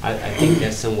 I think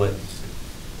that's somewhat,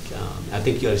 I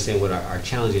think you understand what our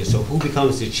challenge is. So who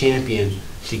becomes the champion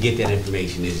to get that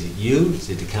information? Is it you? Is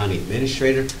it the county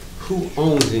administrator? Who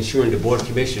owns ensuring the Board of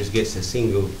Commissioners gets a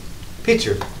single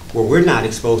picture where we're not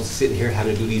exposed to sitting here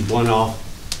having to do these one-off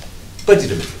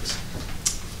budget amendments?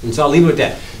 And so I'll leave it with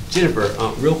that. Jennifer,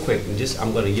 real quick, and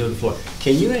I'm going to yield the floor.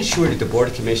 Can you ensure that the Board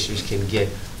of Commissioners can get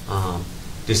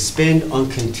the spend on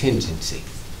contingency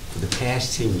for the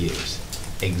past 10 years,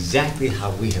 exactly how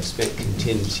we have spent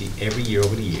contingency every year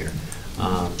over the year?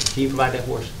 Can you provide that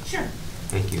for us? Sure.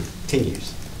 Thank you. 10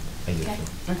 years. Thank you.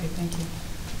 Okay, thank you.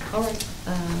 All right.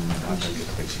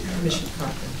 Commissioner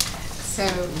Carter. So,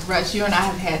 Russ, you and I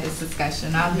have had this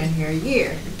discussion. I've been here a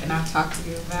year, and I've talked to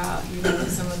you about, you know,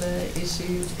 some of the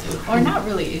issues, or not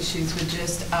really issues, but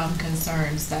just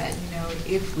concerns that, you know,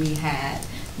 if we had,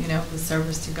 you know, the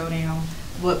service to go down,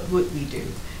 what would we do?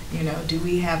 You know, do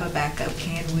we have a backup?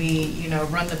 Can we, you know,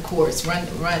 run the courts, run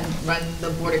the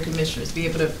Board of Commissioners, be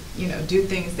able to, you know, do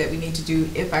things that we need to do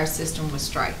if our system was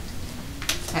striked?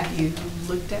 Have you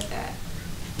looked at that?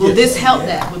 Will this help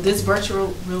that? Will this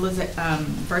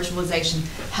virtualization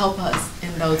help us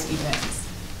in those events?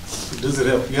 Does it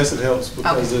help? Yes, it helps,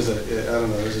 because there's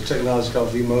a technology called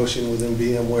vMotion within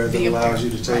VMware that allows you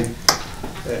to take,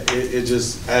 it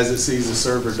just, as it sees a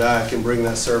server die, it can bring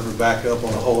that server back up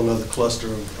on a whole nother cluster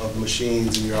of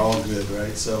machines, and you're all good,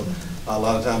 right? So a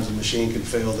lot of times a machine can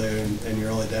fail there, and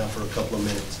you're only down for a couple of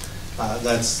minutes.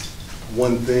 That's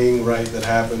one thing, right, that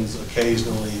happens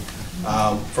occasionally.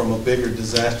 From a bigger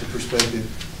disaster perspective,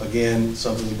 again,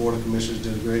 something the Board of Commissioners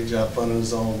did a great job funding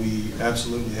us on. We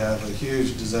absolutely have a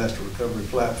huge disaster recovery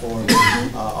platform.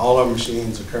 All our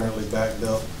machines are currently backed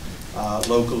up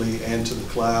locally and to the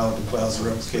cloud. The clouds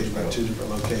are replicated by 2 different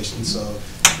locations. So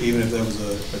even if there was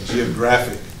a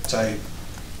geographic type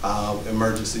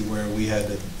emergency where we had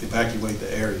to evacuate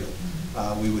the area,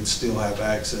 we would still have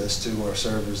access to our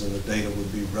servers, and the data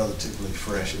would be relatively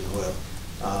fresh as well.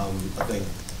 I think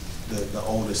the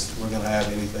oldest we're going to have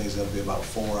anything is going to be about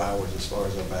 4 hours as far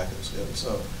as our backups go.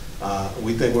 So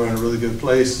we think we're in a really good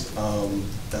place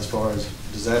as far as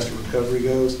disaster recovery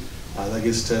goes. That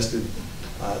gets tested.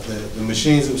 The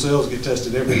machines themselves get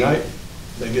tested every night.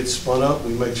 They get spun up.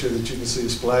 We make sure that you can see a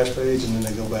splash page, and then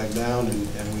they go back down,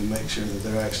 and we make sure that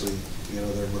they're actually, you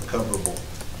know, they're recoverable.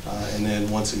 And then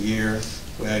once a year,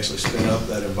 we actually spin up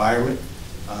that environment.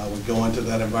 We go into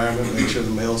that environment, make sure the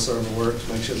mail server works,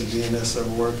 make sure the DNS server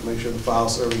works, make sure the file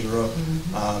servers are up.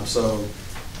 So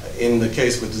in the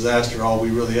case of a disaster, all we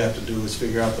really have to do is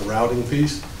figure out the routing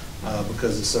piece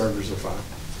because the servers are fine.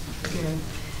 Good.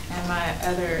 And my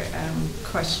other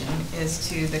question is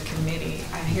to the committee.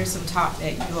 I hear some talk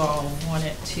that you all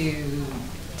wanted to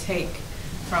take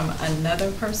from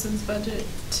another person's budget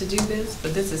to do this,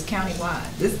 but this is countywide.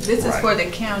 This is for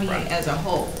the county as a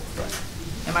whole.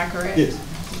 Am I correct? Yes.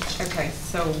 Okay,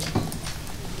 so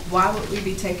why would we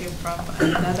be taking from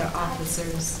another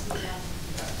officer's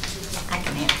I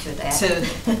can answer that.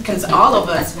 Because all of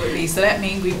us would be, so that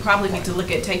means we probably need to look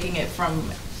at taking it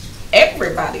from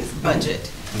everybody's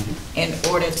budget in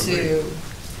order to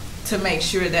make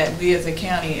sure that we as a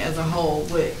county as a whole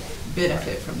would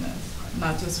benefit from this,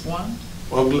 not just one.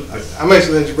 Well, I'm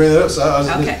actually glad you bring that up. So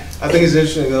Okay. I think it's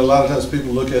interesting that a lot of times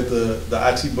people look at the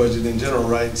IT budget in general,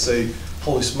 right, and say,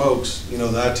 holy smokes, you know,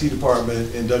 the IT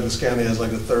department in Douglas County has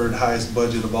like the third highest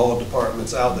budget of all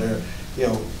departments out there, you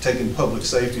know, taking public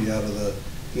safety out of the,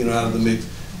 you know, out of the mix.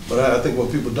 But I think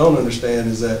what people don't understand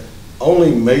is that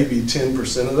only maybe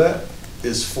 10% of that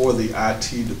is for the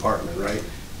IT department, right?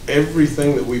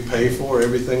 Everything that we pay for,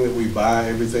 everything that we buy,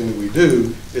 everything that we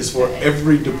do is for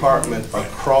every department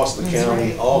across the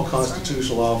county, all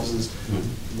constitutional offices.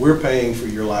 We're paying for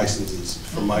your licenses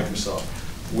from Microsoft.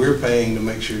 We're paying to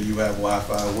make sure you have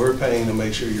Wi-Fi. We're paying to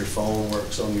make sure your phone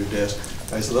works on your desk.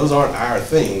 Right, so those aren't our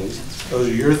things. Those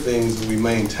are your things that we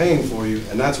maintain for you,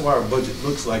 and that's why our budget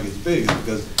looks like it's big,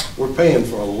 because we're paying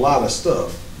for a lot of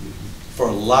stuff for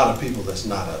a lot of people that's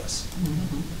not us.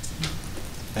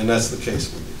 And that's the case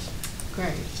with this.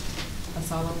 Great.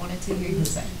 That's all I wanted to hear you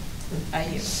say. I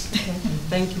yield.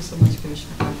 Thank you so much,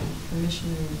 Commissioner Cochran.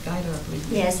 Commissioner Guider, I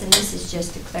believe. Yes, and this is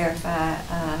just to clarify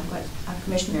what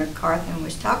Commissioner Carthen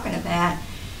was talking about.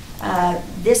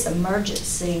 This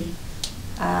emergency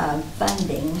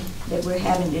funding that we're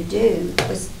having to do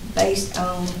was based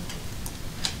on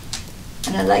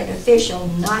an elected official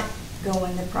not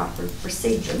going the proper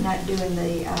procedure, not doing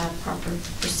the proper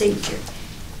procedure.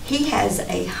 He has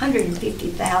a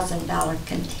 $150,000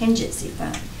 contingency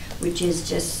fund, which is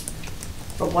just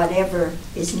for whatever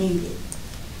is needed.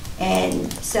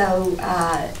 And so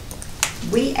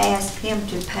we asked him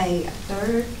to pay a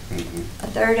third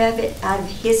of it out of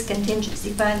his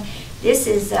contingency fund. This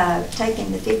is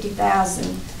taking the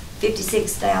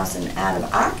 $56,000 out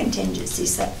of our contingency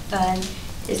fund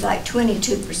is like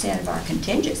 22% of our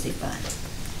contingency fund.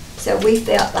 So we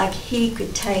felt like he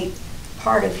could take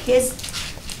part of his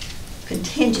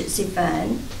contingency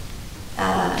fund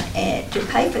and to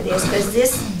pay for this, because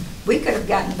this, we could have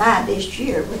gotten by this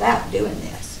year without doing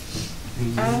this.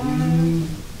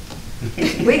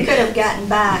 We could have gotten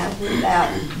by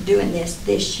without doing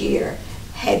this year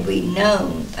had we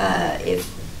known if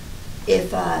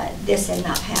this had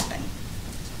not happened.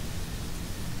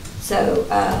 So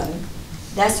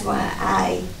that's why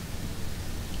I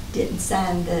didn't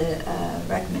sign the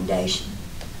recommendation,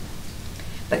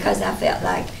 because I felt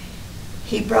like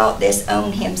he brought this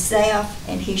on himself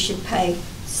and he should pay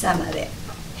some of it.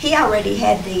 He already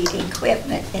had the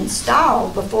equipment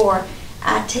installed before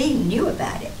IT knew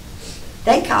about it.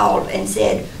 They called and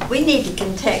said, we need to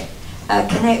connect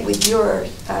with your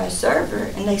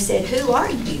server, and they said, who are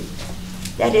you?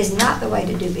 That is not the way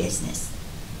to do business.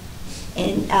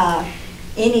 And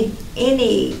any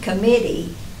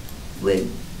committee would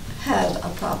have a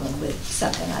problem with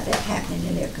something like that happening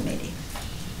in their committee.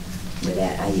 With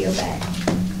that, I yield back.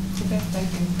 Okay,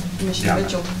 thank you. Commissioner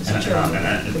Mitchell.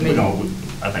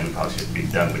 I think we probably should be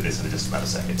done with this in just about a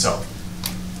second. So,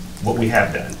 what we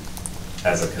have done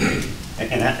as a committee,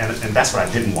 and that's what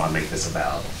I didn't want to make this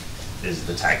about, is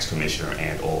the tax commissioner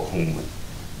and or whom,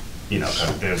 you know,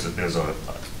 there's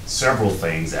several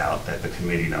things out that the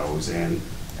committee knows and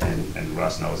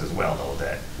Russ knows as well, though,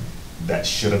 that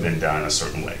should have been done a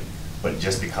certain way. But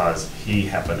just because he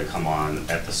happened to come on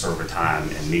at the server time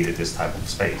and needed this type of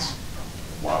space,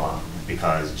 voila.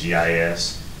 Because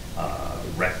GIS,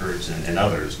 records, and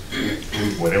others,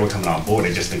 where they were coming on board,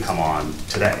 they just didn't come on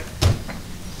today.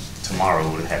 Tomorrow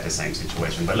we would have had the same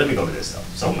situation. But let me go to this, though.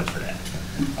 So much for that.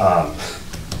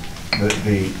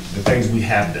 The things we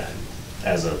have done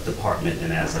as a department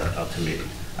and as a committee.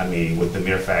 I mean, with the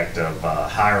mere fact of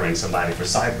hiring somebody for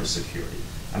cybersecurity.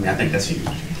 I mean, I think that's huge.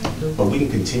 But we can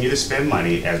continue to spend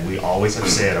money, as we always have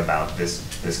said about this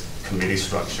committee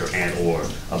structure and or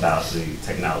about the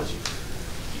technology.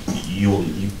 You'll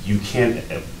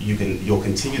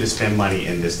continue to spend money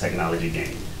in this technology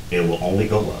game. It will only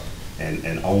go up,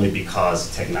 and only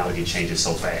because technology changes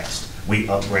so fast. We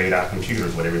upgrade our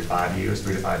computers, what, every 5 years,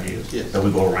 3 to 5 years? Yes. So we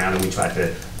go around and we try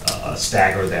to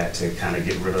stagger that to kind of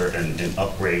get rid of and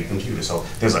upgrade computers. So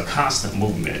there's a constant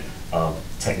movement of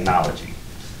technology.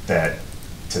 That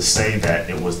to say that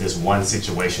it was this one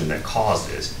situation that caused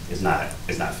this is not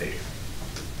fair,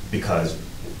 because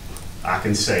I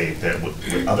can say that with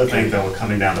other things that were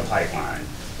coming down the pipeline,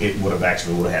 it would have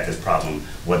had this problem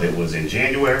whether it was in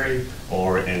January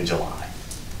or in July.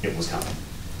 It was coming,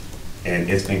 and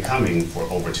it's been coming for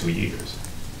over 2 years.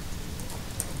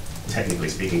 Technically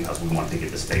speaking, because we wanted to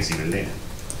get the space even then,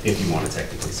 if you want to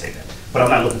technically say that. But I'm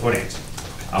not looking for an answer.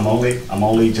 I'm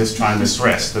only just trying to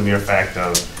stress the mere fact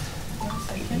of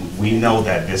we know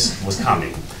that this was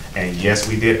coming. And yes,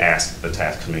 we did ask the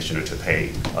tax commissioner to pay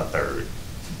a third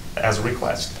as a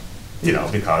request, you know,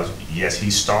 because yes, he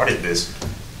started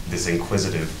this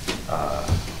inquisitive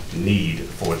need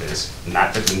for this.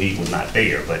 Not that the need was not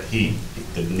there, but the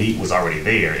need was already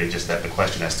there. It's just that the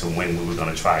question as to when we were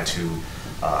going to try to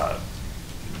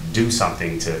do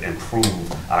something to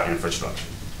improve our infrastructure.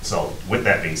 So with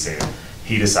that being said,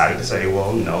 he decided to say,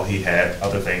 well, no, he had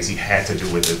other things he had to do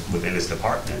within his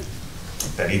department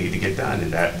that he needed to get done,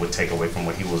 and that would take away from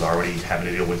what he was already having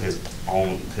to deal with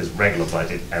his regular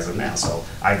budget as of now. So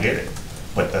I get it.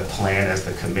 But the plan, as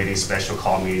the committee special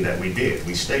call meeting that we did,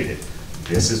 we stated,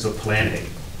 this is a plan A,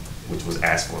 which was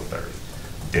asked for a third.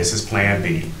 This is plan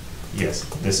B. Yes,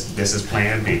 this is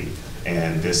plan B.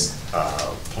 And this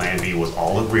plan B was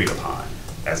all agreed upon,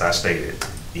 as I stated,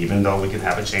 even though we can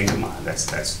have a change of mind.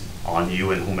 That's on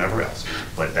you and whomever else.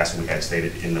 But that's what we had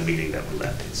stated in the meeting that we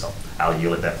left in. So I'll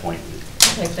yield at that point.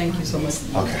 Okay, thank you so much,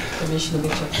 Okay. Commissioner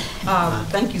Mitchell.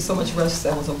 Thank you so much, Russ.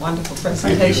 That was a wonderful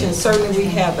presentation. Certainly, we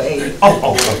have a.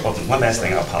 One last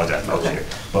thing. I apologize, Madam Chair.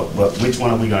 But which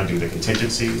one are we going to do? The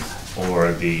contingency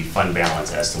or the fund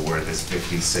balance as to where this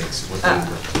 56?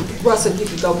 Russ, if you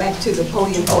could go back to the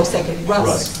podium for a second.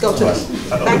 Russ, go to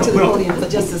back to the podium for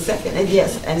just a second. And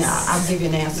yes, and I'll give you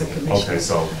an answer, Commissioner. Okay,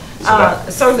 so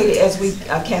certainly, as we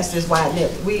cast this wide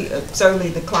net, certainly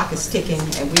the clock is ticking,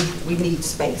 and we need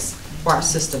space for our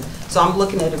system. So I'm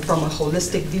looking at it from a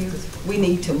holistic view. We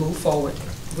need to move forward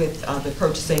with the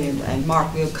purchasing, and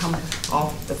Mark will come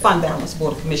off the fund balance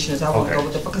Board of Commissioners. I want to go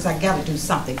with it because I got to do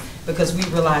something, because we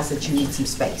realize that you need some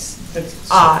space.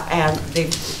 And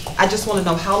I just want to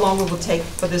know how long it will take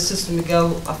for this system to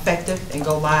go effective and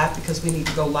go live, because we need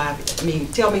to go live. I mean,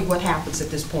 tell me what happens at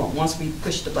this point once we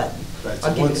push the button. Right.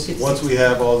 So once we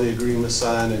have all the agreements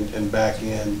signed and back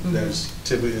in, there's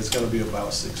typically, it's going to be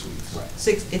about 6 weeks. Right.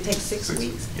 It takes 6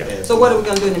 weeks? Yeah. So what are we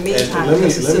going to do in the meantime? Let me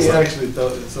actually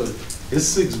throw, so it's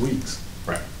 6 weeks,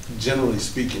 right, generally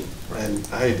speaking. Right. And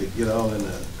I hate to get all in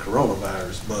the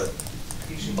coronavirus, but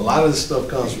a lot of this stuff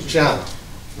comes from China.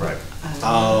 Right.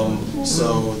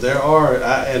 So there are,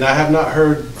 and I have not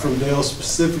heard from Dale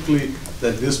specifically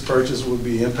that this purchase would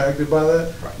be impacted by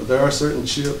that, right, but there are certain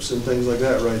chips and things like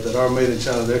that, right, that are made in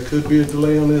China. There could be a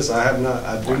delay on this. I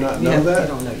do not know that. I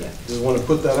don't know yet. Just want to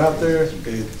put that out there.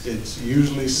 It's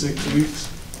usually 6 weeks,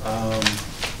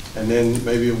 and then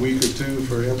maybe a week or two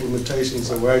for implementation.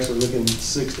 So we're actually looking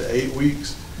 6 to 8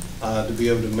 weeks to be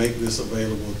able to make this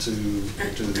available to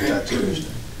the tax commissioner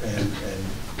and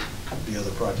the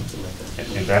other projects and like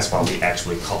that. And that's why we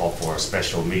actually call for a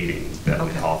special meeting that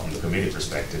we call from the committee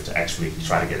perspective to actually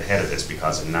try to get ahead of this,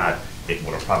 because if not, it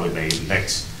would have probably made the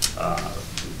next,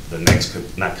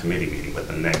 not committee meeting, but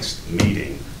the next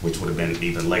meeting, which would have been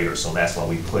even later. So that's why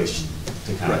we pushed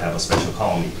to kind of have a special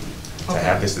call meeting, to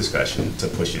have this discussion, to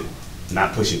push it,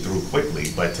 not push it through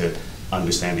quickly, but to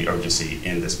understand the urgency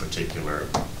in this particular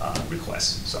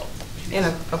request. So. And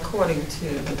according to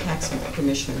the tax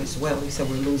commissioner as well, he said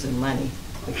we're losing money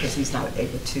because he's not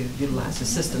able to utilize the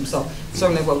system. So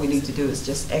certainly what we need to do is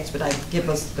just expedite, give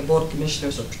us, the Board of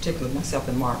Commissioners, or particularly myself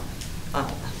and Mark,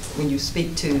 when you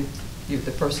speak to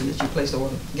the person that you place the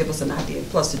order, give us an idea.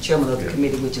 Plus the chairman of the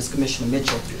committee, which is Commissioner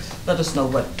Mitchell, let us know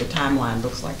what the timeline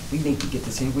looks like. We need to get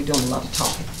this in. We're doing a lot of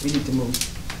talking. We need to move.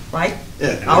 Right?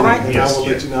 Yeah. All right. And I will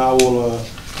let you know. I will.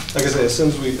 Like I said, as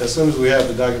soon as we have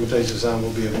the documentation signed,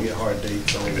 we'll be able to get hard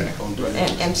dates on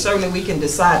and certainly we can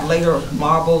decide later,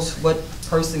 marbles, what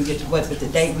person gets what, but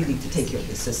today we need to take care of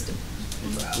the system.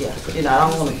 Yeah, I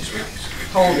don't want to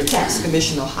hold the tax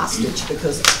commissioner hostage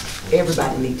because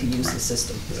everybody needs to use the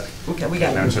system. Okay, we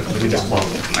got. Let me just close.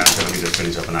 Let me just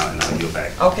finish up and I'll yield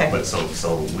back. Okay. But so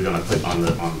we're gonna put on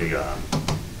the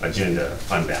agenda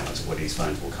fund balance where these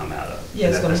funds will come out of. Yeah,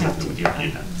 it's going to have to.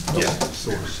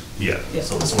 Source. Yeah.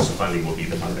 So the source of funding will be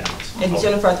the fund balance. And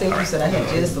Jennifer, I think you said I had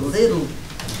just a little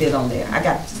bit on there. I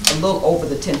got a little over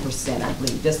the 10%, I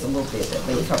believe, just a little bit.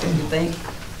 You think?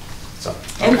 So.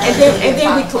 And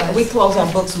then we close our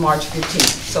books March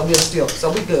 15th, so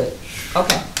we good.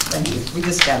 Okay, thank you. We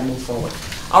just got to move forward.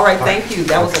 All right, thank you.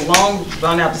 That was a long,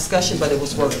 drawn-out discussion, but it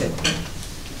was worth it.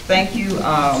 Thank you,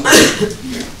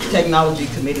 Technology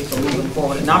Committee, for moving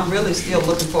forward. And I'm really still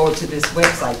looking forward to this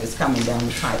website that's coming down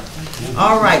the pipe.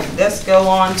 All right, let's go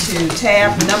on to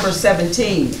tab number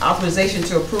 17, authorization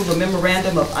to approve a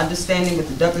memorandum of understanding with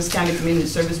the Douglas County Community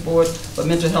Service Board for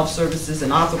Mental Health Services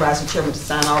and authorize the chairman to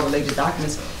sign all related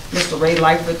documents. Mr. Ray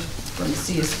Lightfoot from the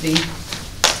CSB.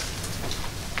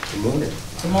 Good morning.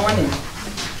 Good morning.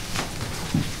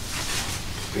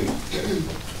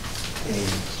 Any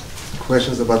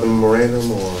questions about the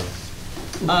memorandum or?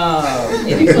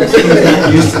 Any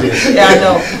questions? Used to this. Yeah, I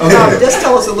know. Just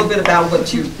tell us a little bit about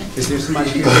what you. Is there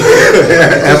somebody here?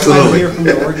 Absolutely. Here from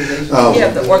the organization? Yeah,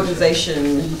 the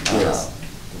organization, Yes.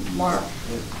 Mark.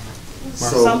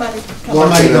 So- Somebody.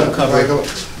 Somebody don't cover it.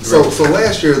 So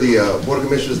last year, the Board of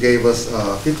Commissioners gave us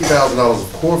 $50,000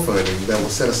 of core funding that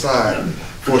was set aside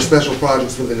for special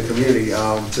projects within the community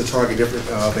to target different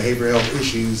behavioral health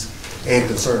issues and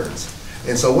concerns.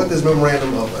 And so what this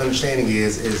memorandum of understanding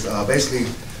is basically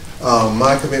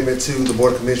my commitment to the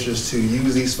Board of Commissioners to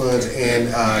use these funds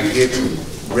and get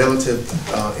relative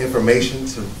information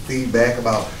to feedback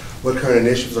about what current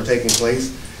initiatives are taking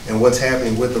place and what's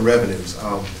happening with the revenues.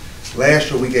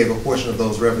 Last year, we gave a portion of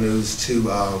those revenues to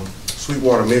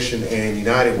Sweetwater Mission and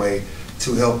United Way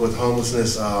to help with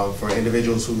homelessness for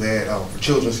individuals who had, for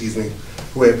children, excuse me,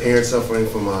 who had parents suffering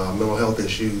from mental health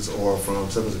issues or from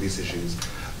substance abuse issues.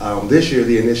 This year,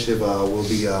 the initiative will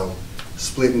be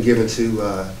split and given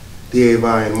to D.A.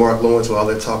 Vi and Mark Lawrence, so I'll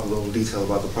let talk a little detail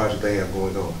about the project they have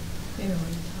going on.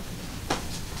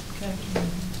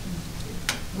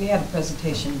 We had a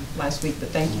presentation last week, but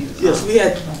thank you. Yes, we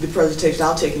had the presentation.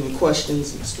 I'll take any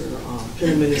questions. Mr.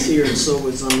 Penniman is here, and so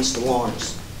is Mr.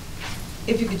 Lawrence.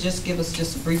 If you could just give us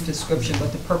just a brief description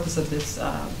what the purpose of this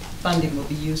funding will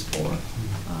be used for,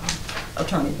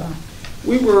 Attorney Vi.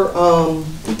 We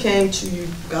came to you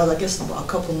guys, I guess, a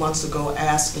couple months ago,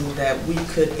 asking that we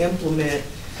could implement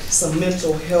some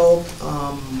mental health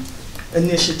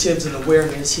initiatives and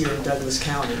awareness here in Douglas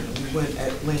County. And we went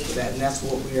at length with that, and that's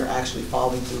what we are actually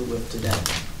following through with today.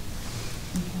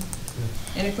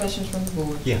 Any questions from the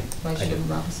board? Yeah. Vice Chairman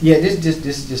Robinson? Yeah, this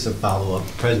is just a follow-up.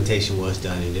 The presentation was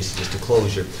done, and this is just a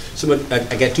closure. So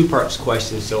I got two parts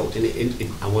questions. So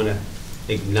I want to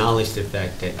acknowledge the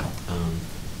fact that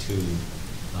to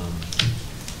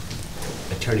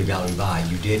Attorney Valerie Vi,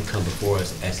 you did come before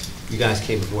us you guys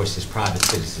came before us as private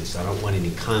citizens. So I don't want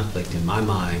any conflict in my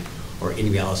mind or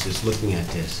anybody else who's looking at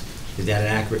this. Is that an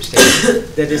accurate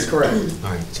statement? That is correct.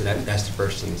 All right, so that's the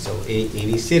first thing. So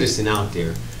any citizen out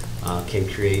there can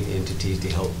create entities to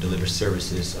help deliver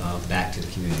services back to the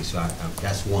community. So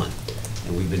that's one.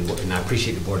 And I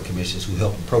appreciate the Board of Commissioners who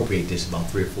helped appropriate this about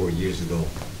 3 or 4 years ago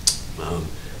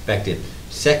back then.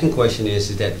 Second question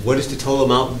is that what is the total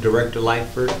amount, Director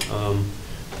Lightford?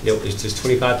 It's just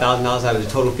 $25,000 out of the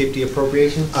total 50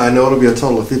 appropriation? I know it'll be a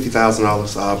total of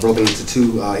 $50,000 broken into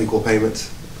 2 equal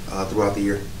payments throughout the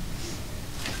year.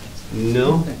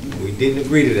 No, we didn't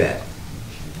agree to that.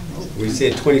 We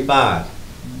said 25.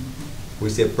 We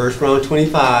said first round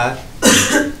 25,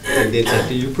 and then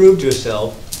after you proved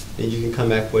yourself, then you can come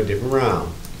back for a different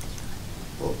round.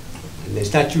 And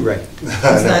it's not you, Ray.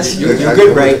 You're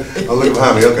good, Ray. I'll look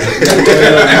behind me,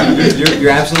 okay.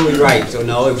 You're absolutely right. So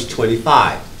no, it was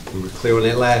 25. We were clear on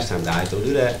that last time, guys. Don't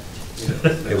do that.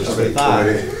 It was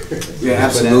 25. Yeah,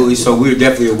 absolutely. So we're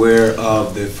definitely aware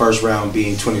of the first round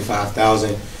being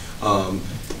 25,000.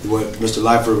 What Mr.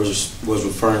 Lightford was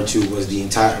referring to was the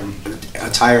entire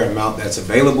amount that's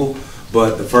available.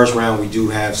 But the first round we do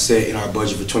have set in our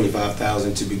budget for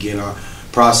 25,000 to begin our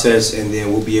process, and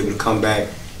then we'll be able to come back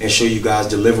and show you guys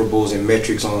deliverables and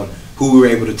metrics on who we were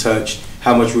able to touch,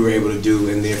 how much we were able to do,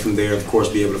 and then from there, of course,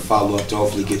 be able to follow up to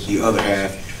hopefully get the other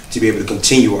half to be able to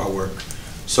continue our work.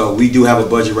 So we do have a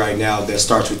budget right now that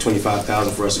starts with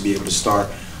 25,000 for us to be able to start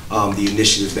the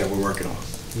initiatives that we're working on.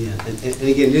 Yeah, and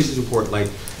again, this is important. Like,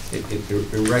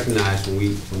 and recognize when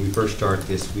we first started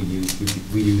this, we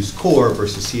use CORE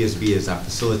versus CSB as our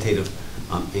facilitative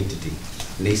entity.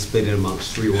 And they split it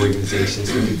amongst 3 organizations,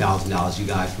 $50,000. You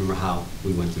guys remember how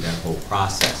we went through that whole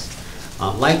process.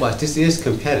 Likewise, this is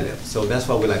competitive, so that's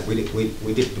why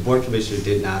the Board of Commissioners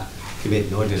did not commit,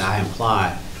 nor did I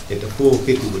imply that the full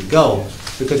 50 would go,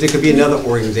 because there could be another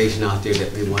organization out there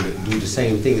that may want to do the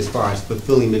same thing as far as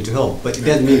fulfilling mental health. But it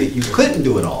doesn't mean that you couldn't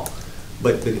do it all.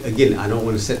 But again, I don't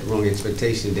want to set the wrong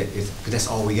expectation that because that's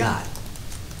all we got.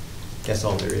 That's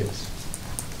all there is.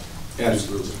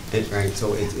 Absolutely. Right.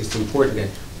 So it's important that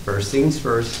first things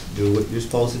first, do what you're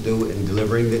supposed to do in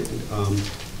delivering the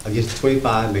against the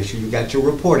 25. Make sure you got your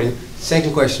reporting.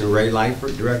 Second question, Ray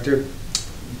Lightford, Director.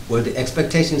 Were the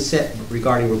expectations set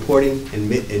regarding reporting and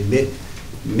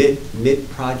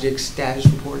mid-project status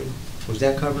reporting? Was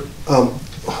that covered?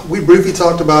 We briefly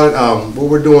talked about it. What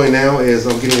we're doing now is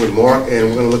I'm getting with Mark, and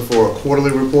we're going to look for a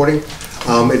quarterly reporting.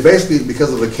 It basically,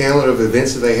 because of the calendar of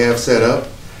events that they have set up,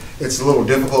 it's a little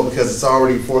difficult because it's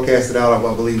already forecasted out,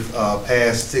 I believe,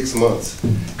 past 6 months.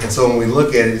 And so when we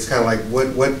look at it, it's kind of like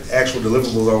what actual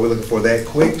deliverables are we looking for that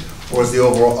quick, or is the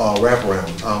overall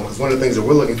wraparound? Because one of the things that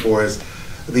we're looking for is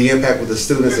the impact with the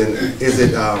students, and is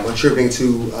it attributing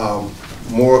to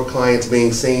more clients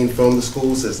being seen from the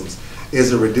school systems?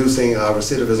 Is it reducing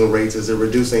recidivism rates? Is it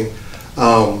reducing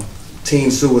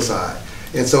teen suicide?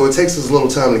 And so it takes us a little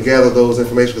time to gather those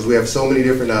information because we have so many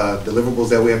different deliverables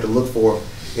that we have to look for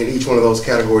in each one of those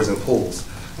categories and pools.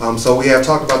 So we have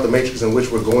talked about the matrix in which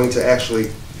we're going to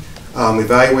actually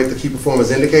evaluate the key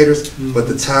performance indicators, but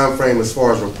the time frame as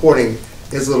far as reporting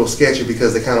is a little sketchy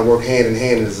because they kind of work hand in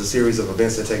hand and there's a series of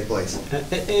events that take place.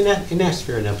 And that's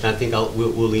fair enough, and I think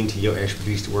we'll lean to your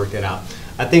expertise to work that out.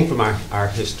 I think from our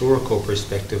historical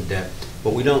perspective that,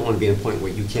 but we don't want to be in a point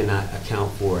where you cannot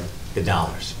account for the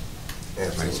dollars.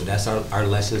 Absolutely. Right, so that's our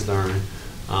lessons learned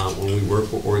when we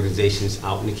work with organizations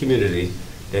out in the community,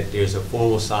 that there's a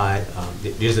formal side,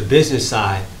 there's a business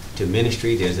side to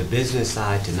ministry, there's a business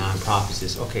side to nonprofits.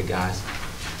 It's, okay guys,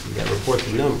 you got to report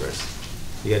the numbers.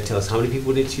 You got to tell us how many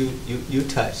people that you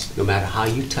touched, no matter how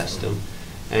you touched them,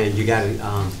 and you got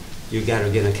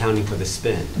to get an accounting for the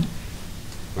spend,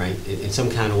 right? In some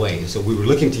kind of way. And so we were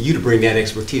looking to you to bring that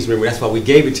expertise. Remember, that's why we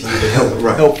gave it to you to help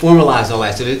Right. help formalize all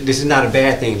that. So this is not a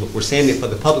bad thing, but we're saying it for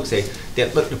the public's sake.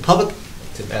 That look, the public,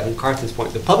 to Adam Carson's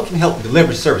point, the public can help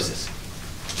deliver services.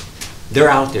 They're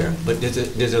out there, but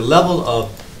there's a level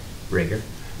of rigor.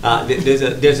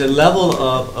 There's a level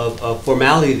of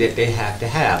formality that they have to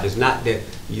have. It's not that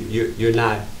you're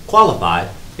not qualified.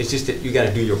 It's just that you got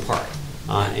to do your part.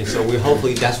 And so we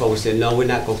hopefully that's why we said no, we're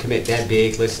not going to commit that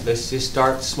big. Let's just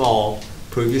start small,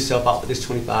 prove yourself out with this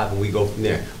 25, and we go from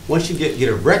there. Once you get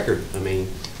a record, I mean,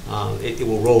 it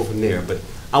will roll from there. But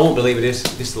I won't belabor this.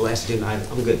 This is the last agenda item.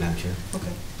 I'm good, Madam Chair. Okay.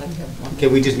 Let me have one.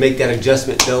 Can we just make that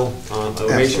adjustment though?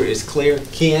 Make sure it's clear.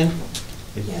 Ken?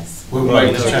 Yes. We'll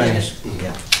make the change.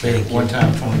 Yeah. One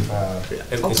time 25.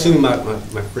 Okay. Assuming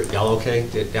y'all okay?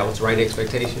 That was the right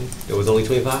expectation? It was only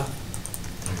 25?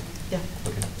 Yeah.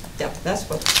 Okay. Yeah, that's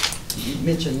what you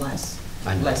mentioned last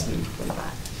meeting,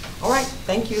 25. All right,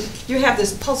 thank you. You have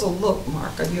this puzzled look,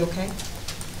 Mark. Are you okay?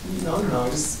 No,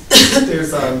 just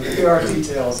there are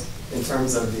details in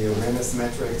terms of the awareness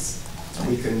metrics.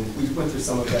 We went through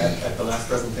some of that at the last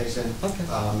presentation. Okay.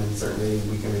 And certainly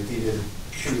we can repeat it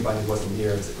if anybody wasn't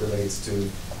here as it relates to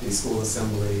the school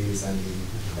assemblies and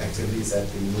the activities at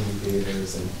the movie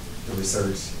theaters and the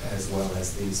research as well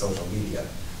as the social media.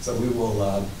 So we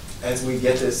will, as we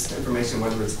get this information,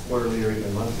 whether it's quarterly or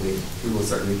even monthly, we will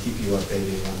certainly keep you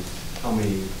updated on how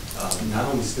many, not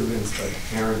only students, but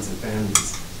parents and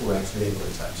families who are actually able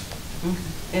to touch. Okay.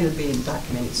 And it'll be in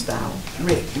documented style,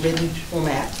 written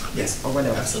format? Yes. Or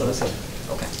whatever. Absolutely. So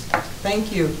okay.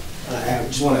 Thank you. I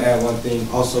just want to add one thing.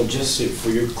 Also, just for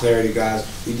your clarity, guys,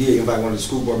 we did invite one of the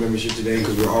school board members here today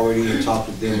because we're already in talk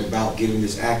with them about getting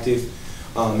this active.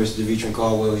 Mr. DeVitrin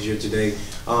Caldwell is here today.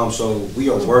 So we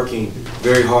are working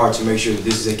very hard to make sure that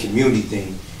this is a community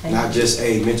thing, not just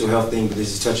a mental health thing, but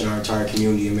this is touching our entire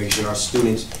community and make sure our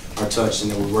students are touched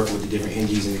and that we're working with the different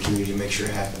NGs in the community to make sure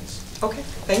it happens. Okay,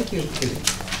 thank you.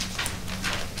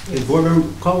 Is Board Member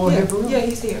Caldwell here for real? Yeah,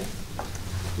 he's here.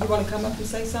 You want to come up and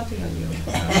say something, or you?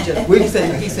 He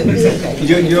said he's okay.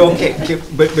 You're okay,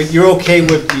 but you're okay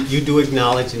with, you do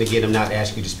acknowledge, and again, I'm not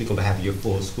asking you to speak on behalf of your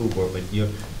full school board, but at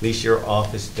least your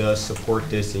office does support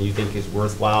this, and you think it's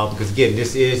worthwhile, because again,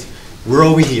 we're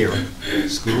over here,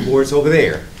 school board's over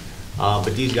there,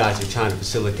 but these guys are trying to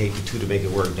facilitate the two to make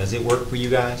it work. Does it work for you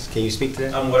guys? Can you speak to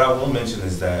that? What I will mention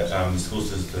is that the school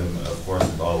system, of course,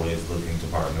 is always looking to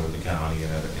partner with the county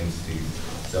and other entities.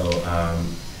 So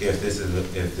if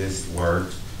this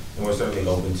works, then we're certainly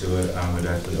open to it. We're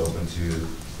definitely open to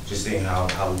just seeing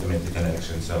how we can make the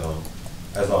connection. So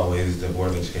as always, the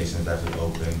Board of Education is definitely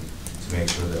open to make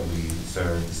sure that we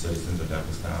serve the citizens of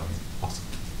Douglas County. Awesome.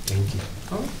 Thank you.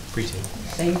 All right. Appreciate it.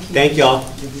 Thank you. Thank y'all.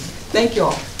 Thank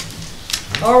y'all.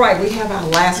 All right, we have our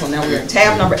last one now. We're at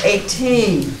tab number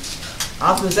 18,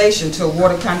 authorization to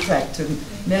award a contract to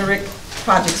Mineric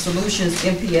Project Solutions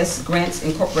MPS Grants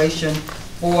Incorporation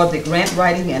for the grant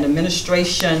writing and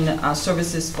administration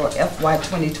services for FY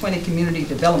 2020 Community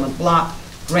Development Block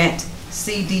Grant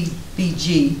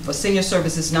CDBG for senior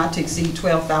services not to exceed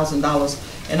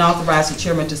 $12,000, and authorize the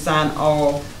chairman to sign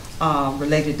all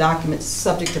related documents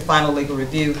subject to final legal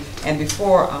review. And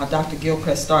before Dr.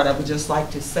 Gilchrist starts, I would just like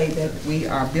to say that we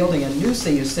are building a new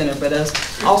senior center, but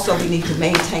also we need to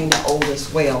maintain the old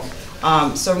as well.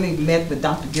 Certainly met with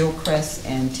Dr. Gilchrist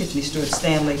and Tiffany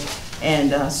Stewart-Stanley,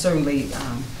 and certainly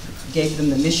gave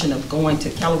them the mission of going to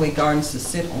Callaway Gardens to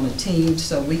sit on a team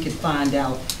so we could find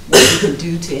out what we can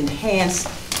do to enhance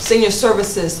senior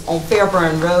services on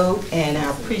Fairburn Road, and I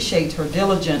appreciate her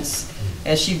diligence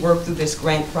as she worked through this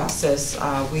grant process.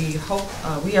 We hope,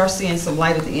 we are seeing some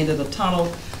light at the end of the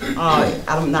tunnel.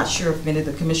 I'm not sure if many of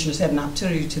the commissioners had an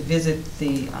opportunity to visit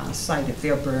the site at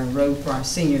Fairburn Road for our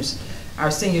seniors.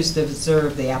 our seniors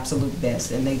deserve the absolute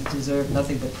best, and they deserve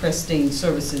nothing but pristine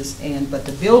services. But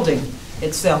the building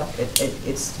itself,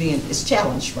 it's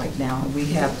challenged right now. We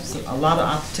have a lot of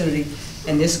opportunity,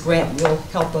 and this grant will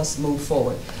help us move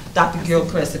forward. Dr.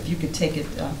 Gilchrist, if you could take it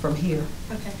from here.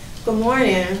 Okay. Good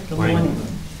morning. Good morning.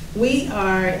 We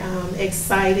are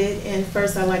excited, and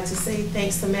first I'd like to say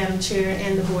thanks to Madam Chair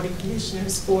and the Board of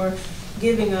Commissioners for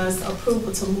giving us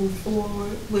approval to move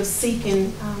forward with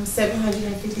seeking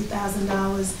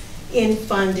 $750,000 in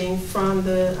funding from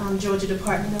the Georgia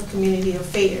Department of Community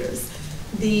Affairs.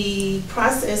 The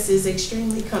process is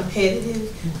extremely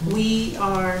competitive. We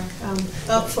are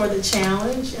up for the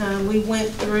challenge. We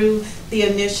went through the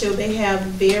initial, they have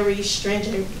very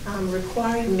stringent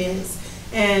requirements,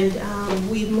 and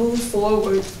we moved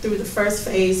forward through the first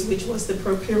phase, which was the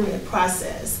procurement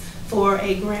process for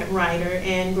a grant writer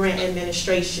and grant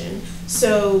administration.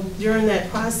 So during that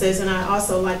process, and I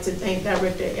also like to thank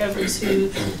Director Evers, who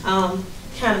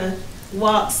kind of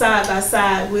walked side by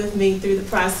side with me through the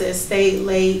process, stayed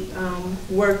late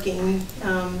working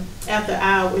after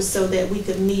hours so that we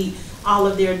could meet all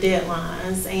of their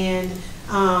deadlines. And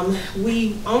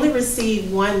we only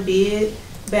received one bid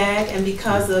back, and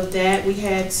because of that, we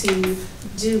had to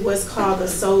do what's called the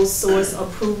sole source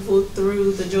approval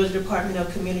through the Georgia Department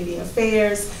of Community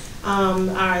Affairs.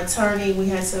 Our attorney, we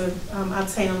had to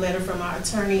obtain a letter from our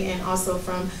attorney and also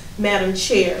from Madam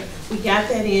Chair. We got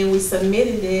that in, we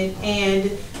submitted it,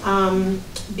 and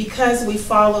because we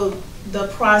followed the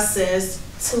process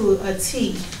to a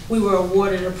T, we were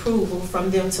awarded approval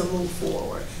from them to move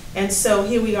forward. And so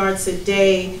here we are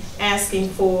today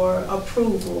asking for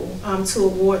approval to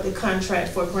award the contract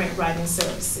for grant writing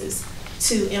services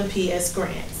to MPS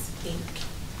Grants, Inc.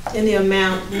 in the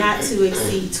amount not to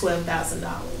exceed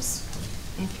 $12,000.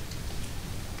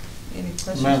 Any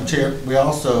questions? Madam Chair, we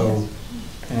also,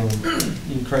 and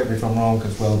you can correct me if I'm wrong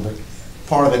as well, but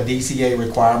part of the DCA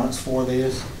requirements for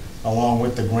this, along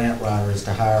with the grant writer, is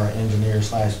to hire an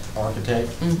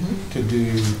engineer/architect to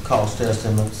do cost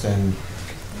estimates and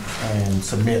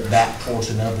submit that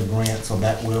portion of the grant, so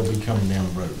that will be coming down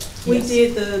the road. We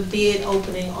did the bid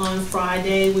opening on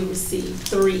Friday. We received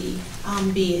 3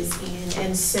 bids in,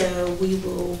 and so we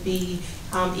will be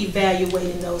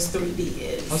evaluating those 3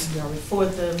 bids for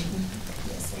the,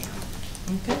 yes ma'am.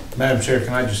 Okay. Madam Chair,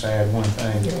 can I just add one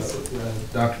thing? Yes.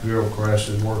 Dr. Gilchrist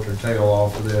has worked her tail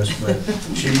off for this, but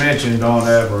she mentioned Dawn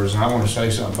Evers, and I want to say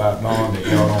something about Dawn that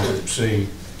y'all don't see.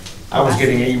 I was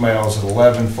getting emails at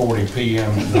 11:40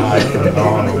 p.m. at night from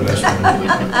Dawn on this one,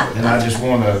 and I just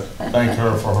want to thank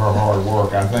her for her hard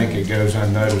work. I think it goes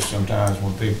unnoticed sometimes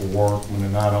when people work when they're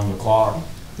not on the clock,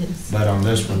 but on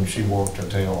this one, she worked her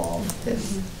tail off.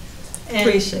 Yes. And,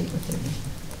 appreciate it.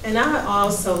 And I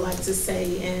also like to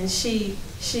say, and she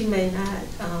may not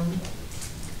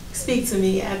speak to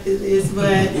me after this,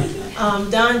 but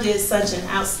Dawn did such an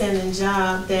outstanding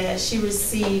job that she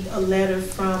received a letter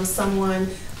from someone,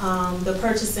 the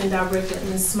purchasing director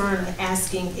in Smyrna,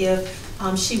 asking if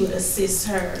she would assist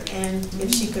her and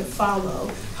if she could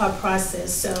follow her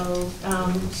process. So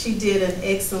she did an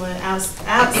excellent,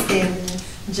 outstanding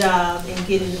job in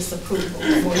getting this approval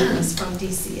for us from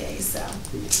DCA. So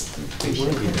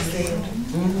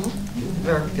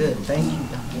Very good. Thank you,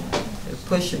 Donna. They're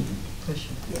pushing.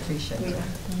 Appreciate that.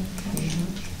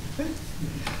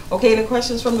 Okay, any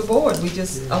questions from the board? We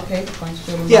just, okay.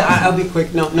 Yeah, I'll be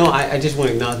quick. No, I just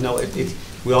want to acknowledge,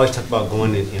 we always talk about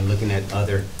going and looking at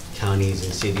other counties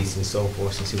and cities and so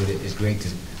forth, and see what it's great to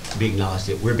be acknowledged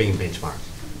that we're being benchmarked.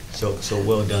 So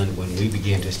well done when we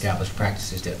begin to establish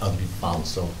practices that other people follow.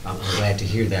 So I'm glad to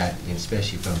hear that, and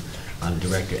especially from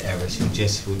Director Evers, who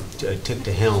took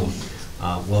the helm.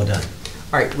 Well done.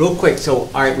 All right, real quick. So,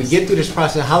 all right, we get through this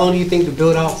process. How long do you think to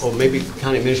build out, or maybe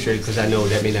county administrator, because I know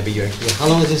that may not be your expertise. How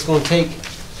long is this going to take,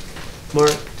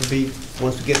 Mark, to be,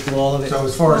 once we get through all of it? So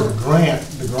as far as the grant,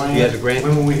 yeah, the grant.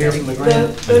 When will we hear from the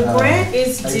grant? The grant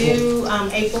is due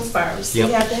April 1st. Yep.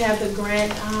 We have to have the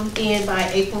grant in by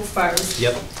April 1st.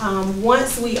 Yep.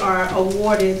 Once we are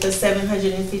awarded the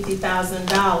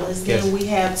 $750,000, then we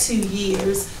have 2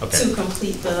 years to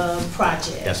complete the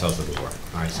project. That's also the work.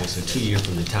 All right, so it's 2 years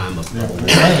from the time of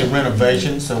mainly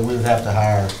renovation, so we would have to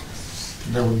hire,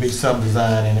 there would be some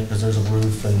design in it because there's a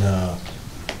roof, and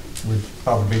would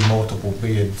probably be multiple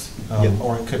bids,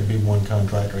 or it could be one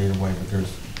contractor either way, but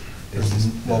there's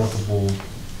multiple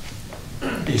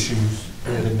issues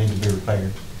that need to be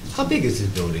repaired. How big is this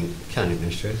building, county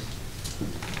administrator?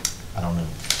 I don't know.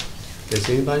 Does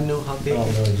anybody know how big? I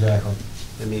don't know exactly.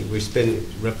 I mean, we're spending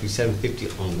roughly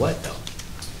 $750 on what though?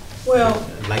 Well,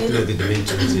 I'd like to know the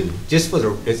dimensions, and just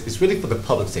for it's really for the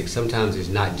public's sake. Sometimes it's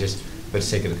not just for the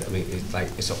sake of the, I mean, it's like,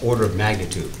 it's an order of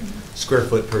magnitude, square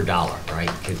foot per dollar, right?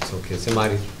 So can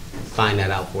somebody find that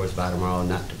out for us by tomorrow,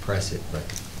 not to press it, but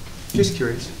just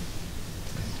curious.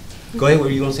 Go ahead, what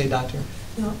were you gonna say, Doctor?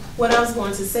 No, what I was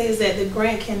going to say is that the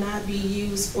grant cannot be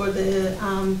used for the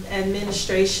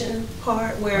administration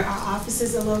part where our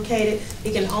offices are located.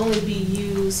 It can only be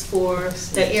used for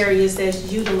the areas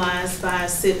that's utilized by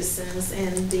citizens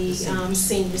and the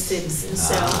senior citizens.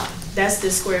 So that's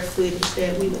the square footage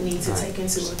that we would need to take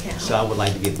into account. So I would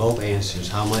like to get both answers,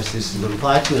 how much this is gonna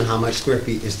apply to and how much square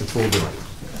feet is the full building.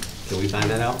 Can we find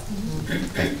that out?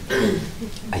 Okay.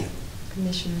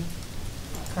 Commissioner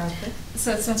Carter?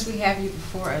 So since we have you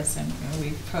before us and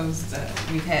we've posed,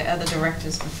 we've had other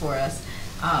directors before us,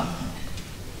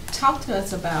 talk to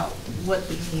us about what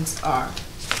the needs are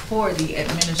for the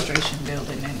administration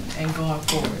building and going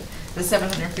forward. The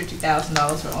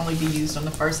 $750,000 will only be used on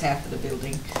the first half of the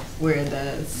building where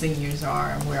the seniors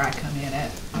are and where I come in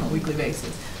at on a weekly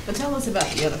basis. But tell us about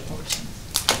the other portion.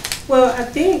 Well, I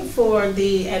think for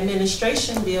the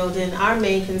administration building, our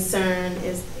main concern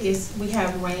is we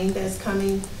have rain that's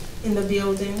coming in the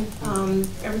building.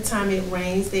 Every time it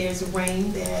rains, there's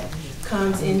rain that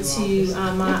comes into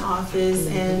my office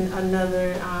and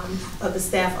another of the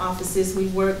staff offices. We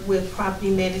work with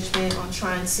property management on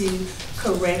trying to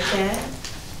correct that.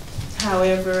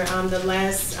 However, the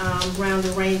last round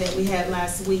of rain that we had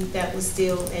last week, that was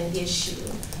still an issue.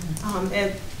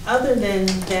 Other than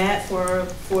that, for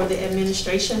the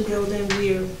administration building,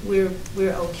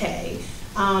 we're okay.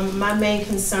 My main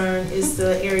concern is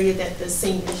the area that the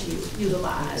seniors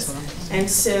utilize, and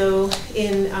so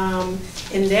in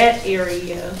that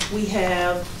area we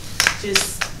have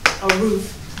just a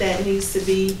roof that needs to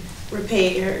be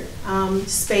repaired.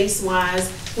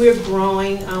 Space-wise, we're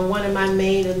growing. One of my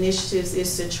main initiatives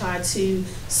is to try to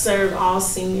serve all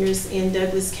seniors in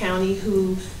Douglas County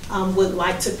who would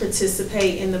like to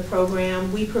participate in the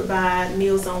program. We provide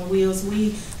Meals on Wheels.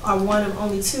 We are one of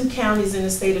only 2 counties in the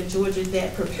state of Georgia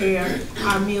that prepare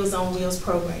our Meals on Wheels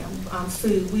program,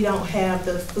 food. We don't have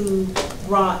the food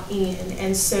brought in,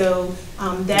 and so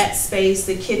that space,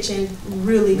 the kitchen,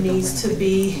 really needs to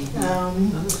be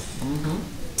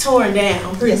torn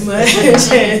down pretty much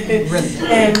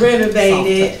and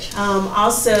renovated.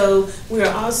 Also,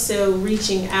 we're also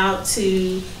reaching out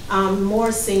to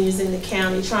more seniors in the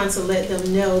county, trying to let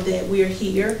them know that we're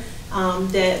here,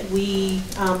 that we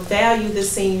value the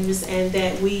seniors, and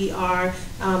that we are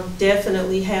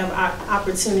definitely have our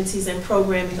opportunities and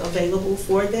programming available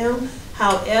for them.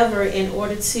 However, in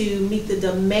order to meet the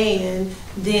demand,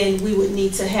 then we would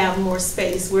need to have more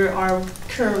space. We're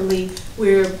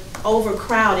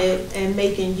overcrowded and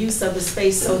making use of the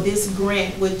space, so this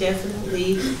grant would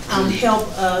definitely help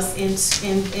us in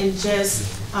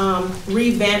just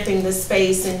revamping the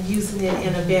space and using it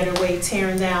in a better way,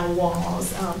 tearing down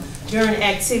walls. During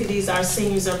activities, our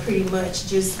seniors are pretty much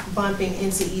just bumping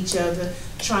into each other,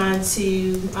 trying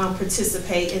to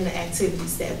participate in the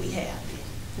activities that we have.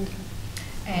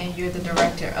 And you're the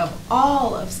director of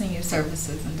all of senior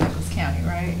services in Douglas County,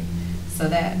 right? So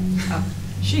that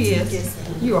she is. Yes,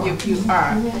 you are. You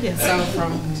are. Yes. So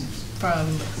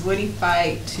from Woody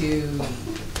Fight to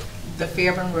the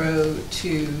Fairburn Road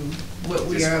to what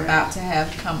we are about to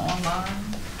have come online.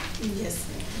 Yes.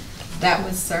 That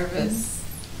would service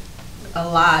a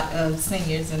lot of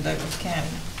seniors in Douglas County.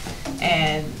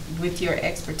 And with your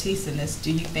expertise in this,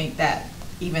 do you think that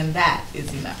even that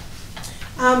is enough?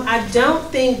 I don't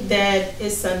think that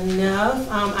it's enough.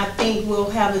 I think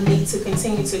we'll have a need to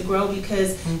continue to grow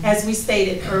because, as we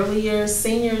stated earlier,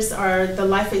 seniors are, the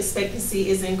life expectancy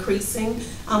is increasing.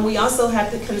 We also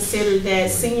have to consider that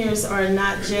seniors are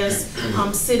not just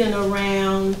sitting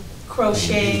around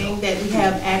crocheting, that we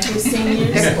have active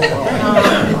seniors.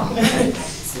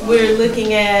 We're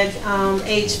looking at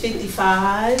age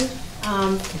 55.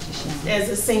 As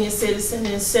a senior citizen,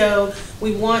 and so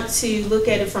we want to look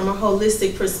at it from a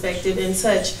holistic perspective and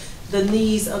touch the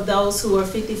needs of those who are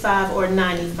 55 or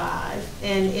 95.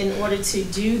 And in order to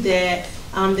do that,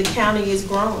 the county is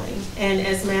growing, and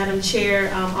as Madam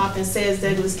Chair often says,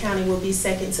 Douglas County will be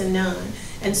second to none.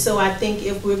 And so I think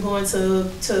if we're going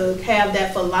to have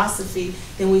that philosophy,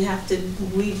 then we have to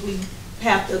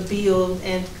build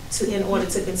and in order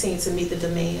to continue to meet the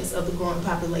demands of the growing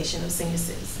population of senior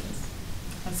citizens.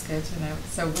 That's good to know.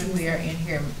 So when we are in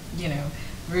here, you know,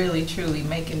 really truly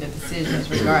making the decisions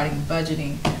regarding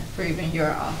budgeting for even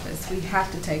your office, we have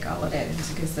to take all of that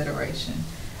into consideration.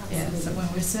 Yeah. So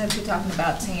when we're sitting up here talking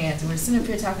about TANs, and we're sitting up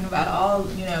here talking about all,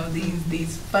 you know,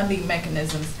 these funding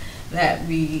mechanisms that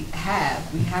we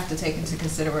have to take into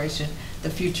consideration the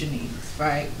future needs,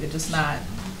 right? They're just not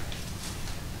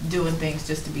doing things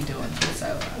just to be doing them,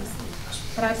 so.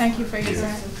 But I thank you for your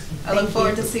time. I look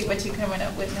forward to see what you're coming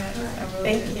up with next. I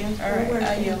really Thank do. you. All right,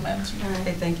 I yield, Madam Chair.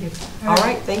 Okay, thank you. All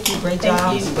right, thank you, great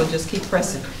job. We'll just keep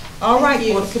pressing. All right,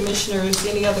 Board of Commissioners,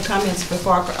 any other comments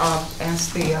before I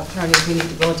ask the attorney if we need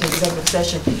to go into executive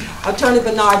session? Attorney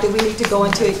Bernard, do we need to go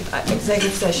into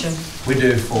executive session? We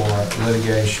do for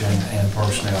litigation and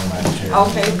personnel, Madam Chair.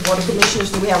 Okay, Board of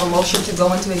Commissioners, do we have a motion to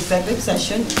go into executive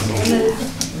session?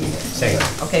 Second.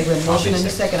 Okay, we have a motion and a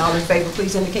second. All in favor,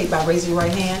 please indicate by raising your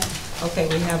right hand. Okay,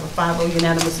 we have a 5-0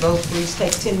 unanimous vote. Please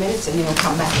take 10 minutes and then we'll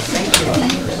come back. Thank you.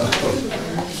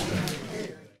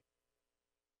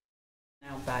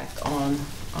 Now back on,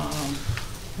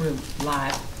 we're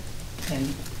live and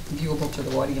viewable to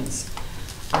the audience.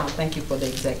 Thank you for the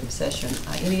executive session.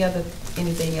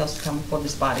 Anything else to come before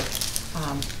this body?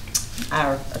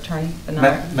 Our attorney,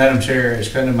 Bernard. Madam Chair, it's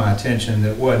come to my attention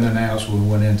that wasn't announced when we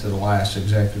went into the last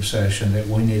executive session that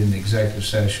we need an executive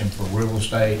session for real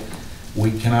estate.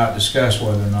 We cannot discuss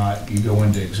whether or not you go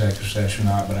into executive session or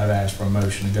not, but I'd ask for a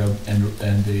motion to go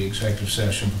into the executive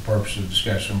session for purposes of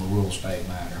discussion of a real estate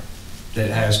matter that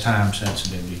has time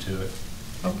sensitivity to it.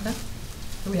 Okay.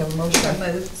 Do we have a motion?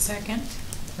 Second.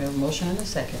 We have a motion and a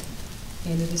second.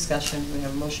 Any discussion? We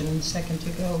have a motion and a second to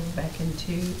go back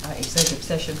into executive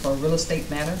session for a real estate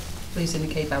matter. Please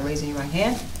indicate by raising your right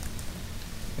hand.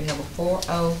 We have a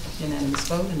 4-0 unanimous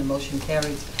vote and the motion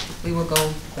carries. We will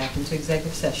go back into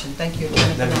executive session. Thank you,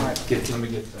 Attorney Bernard. Let me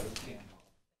get that.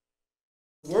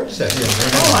 Work session.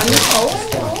 Oh, I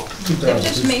know. It was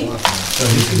just me.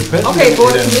 Okay,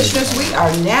 Board of Commissioners, we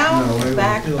are now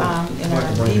back in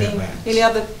our meeting.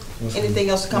 Anything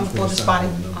else to come before this body?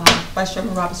 Vice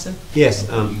Chairman Robinson? Yes,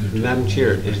 Madam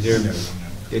Chair, is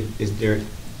there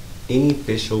any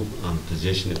official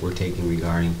position that we're taking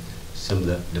regarding some of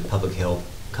the public health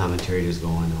commentary that's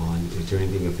going on? Is there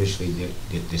anything officially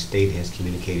that the state has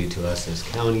communicated to us as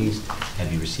counties?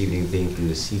 Have you received anything from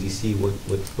the CDC?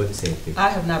 What's that? I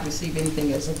have not received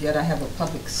anything as of yet. I have a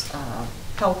public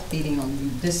health meeting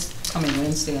on this coming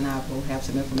Wednesday, and I will have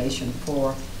some information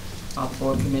for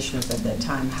Board of Commissioners at that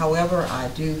time. However, I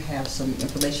do have some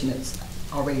information that's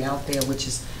already out there, which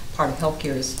is part of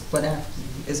healthcare,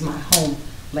 is my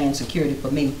homeland security for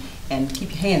me. And keep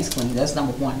your hands clean. That's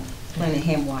number one. Plenty of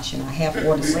hand washing. I have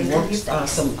ordered some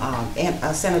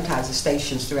sanitizer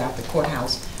stations throughout the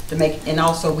courthouse to make, and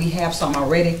also we have some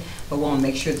already, but we want to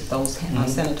make sure that those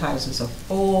sanitizers are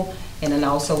full. And then I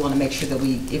also want to make sure that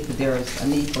if there is a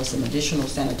need for some additional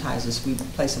sanitizers, we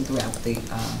place them throughout the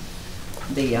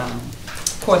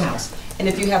courthouse. And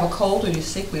if you have a cold or you're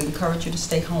sick, we encourage you to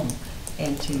stay home.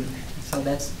 So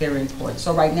that's very important.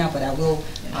 So right now, but I will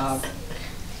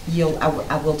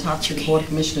I will talk to the Board of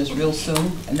Commissioners real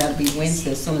soon, and that'll be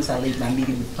Wednesday as soon as I leave my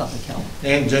meeting with Public Health.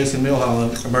 And Jason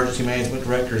Milholland, Emergency Management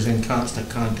Director, is in constant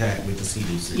contact with the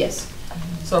CDC. Yes.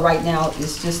 So right now,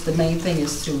 it's just the main thing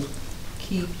is to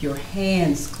keep your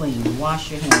hands clean, wash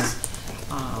your hands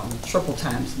triple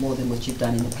times more than what you've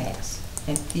done in the past.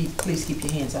 And please keep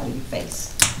your hands out of your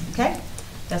face. Okay?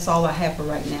 That's all I have for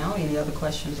right now. Any other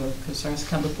questions or concerns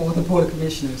come before the Board of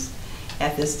Commissioners?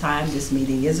 At this time, this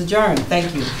meeting is adjourned.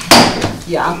 Thank you.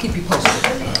 Yeah, I'll keep you posted.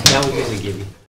 Now we're going to give you.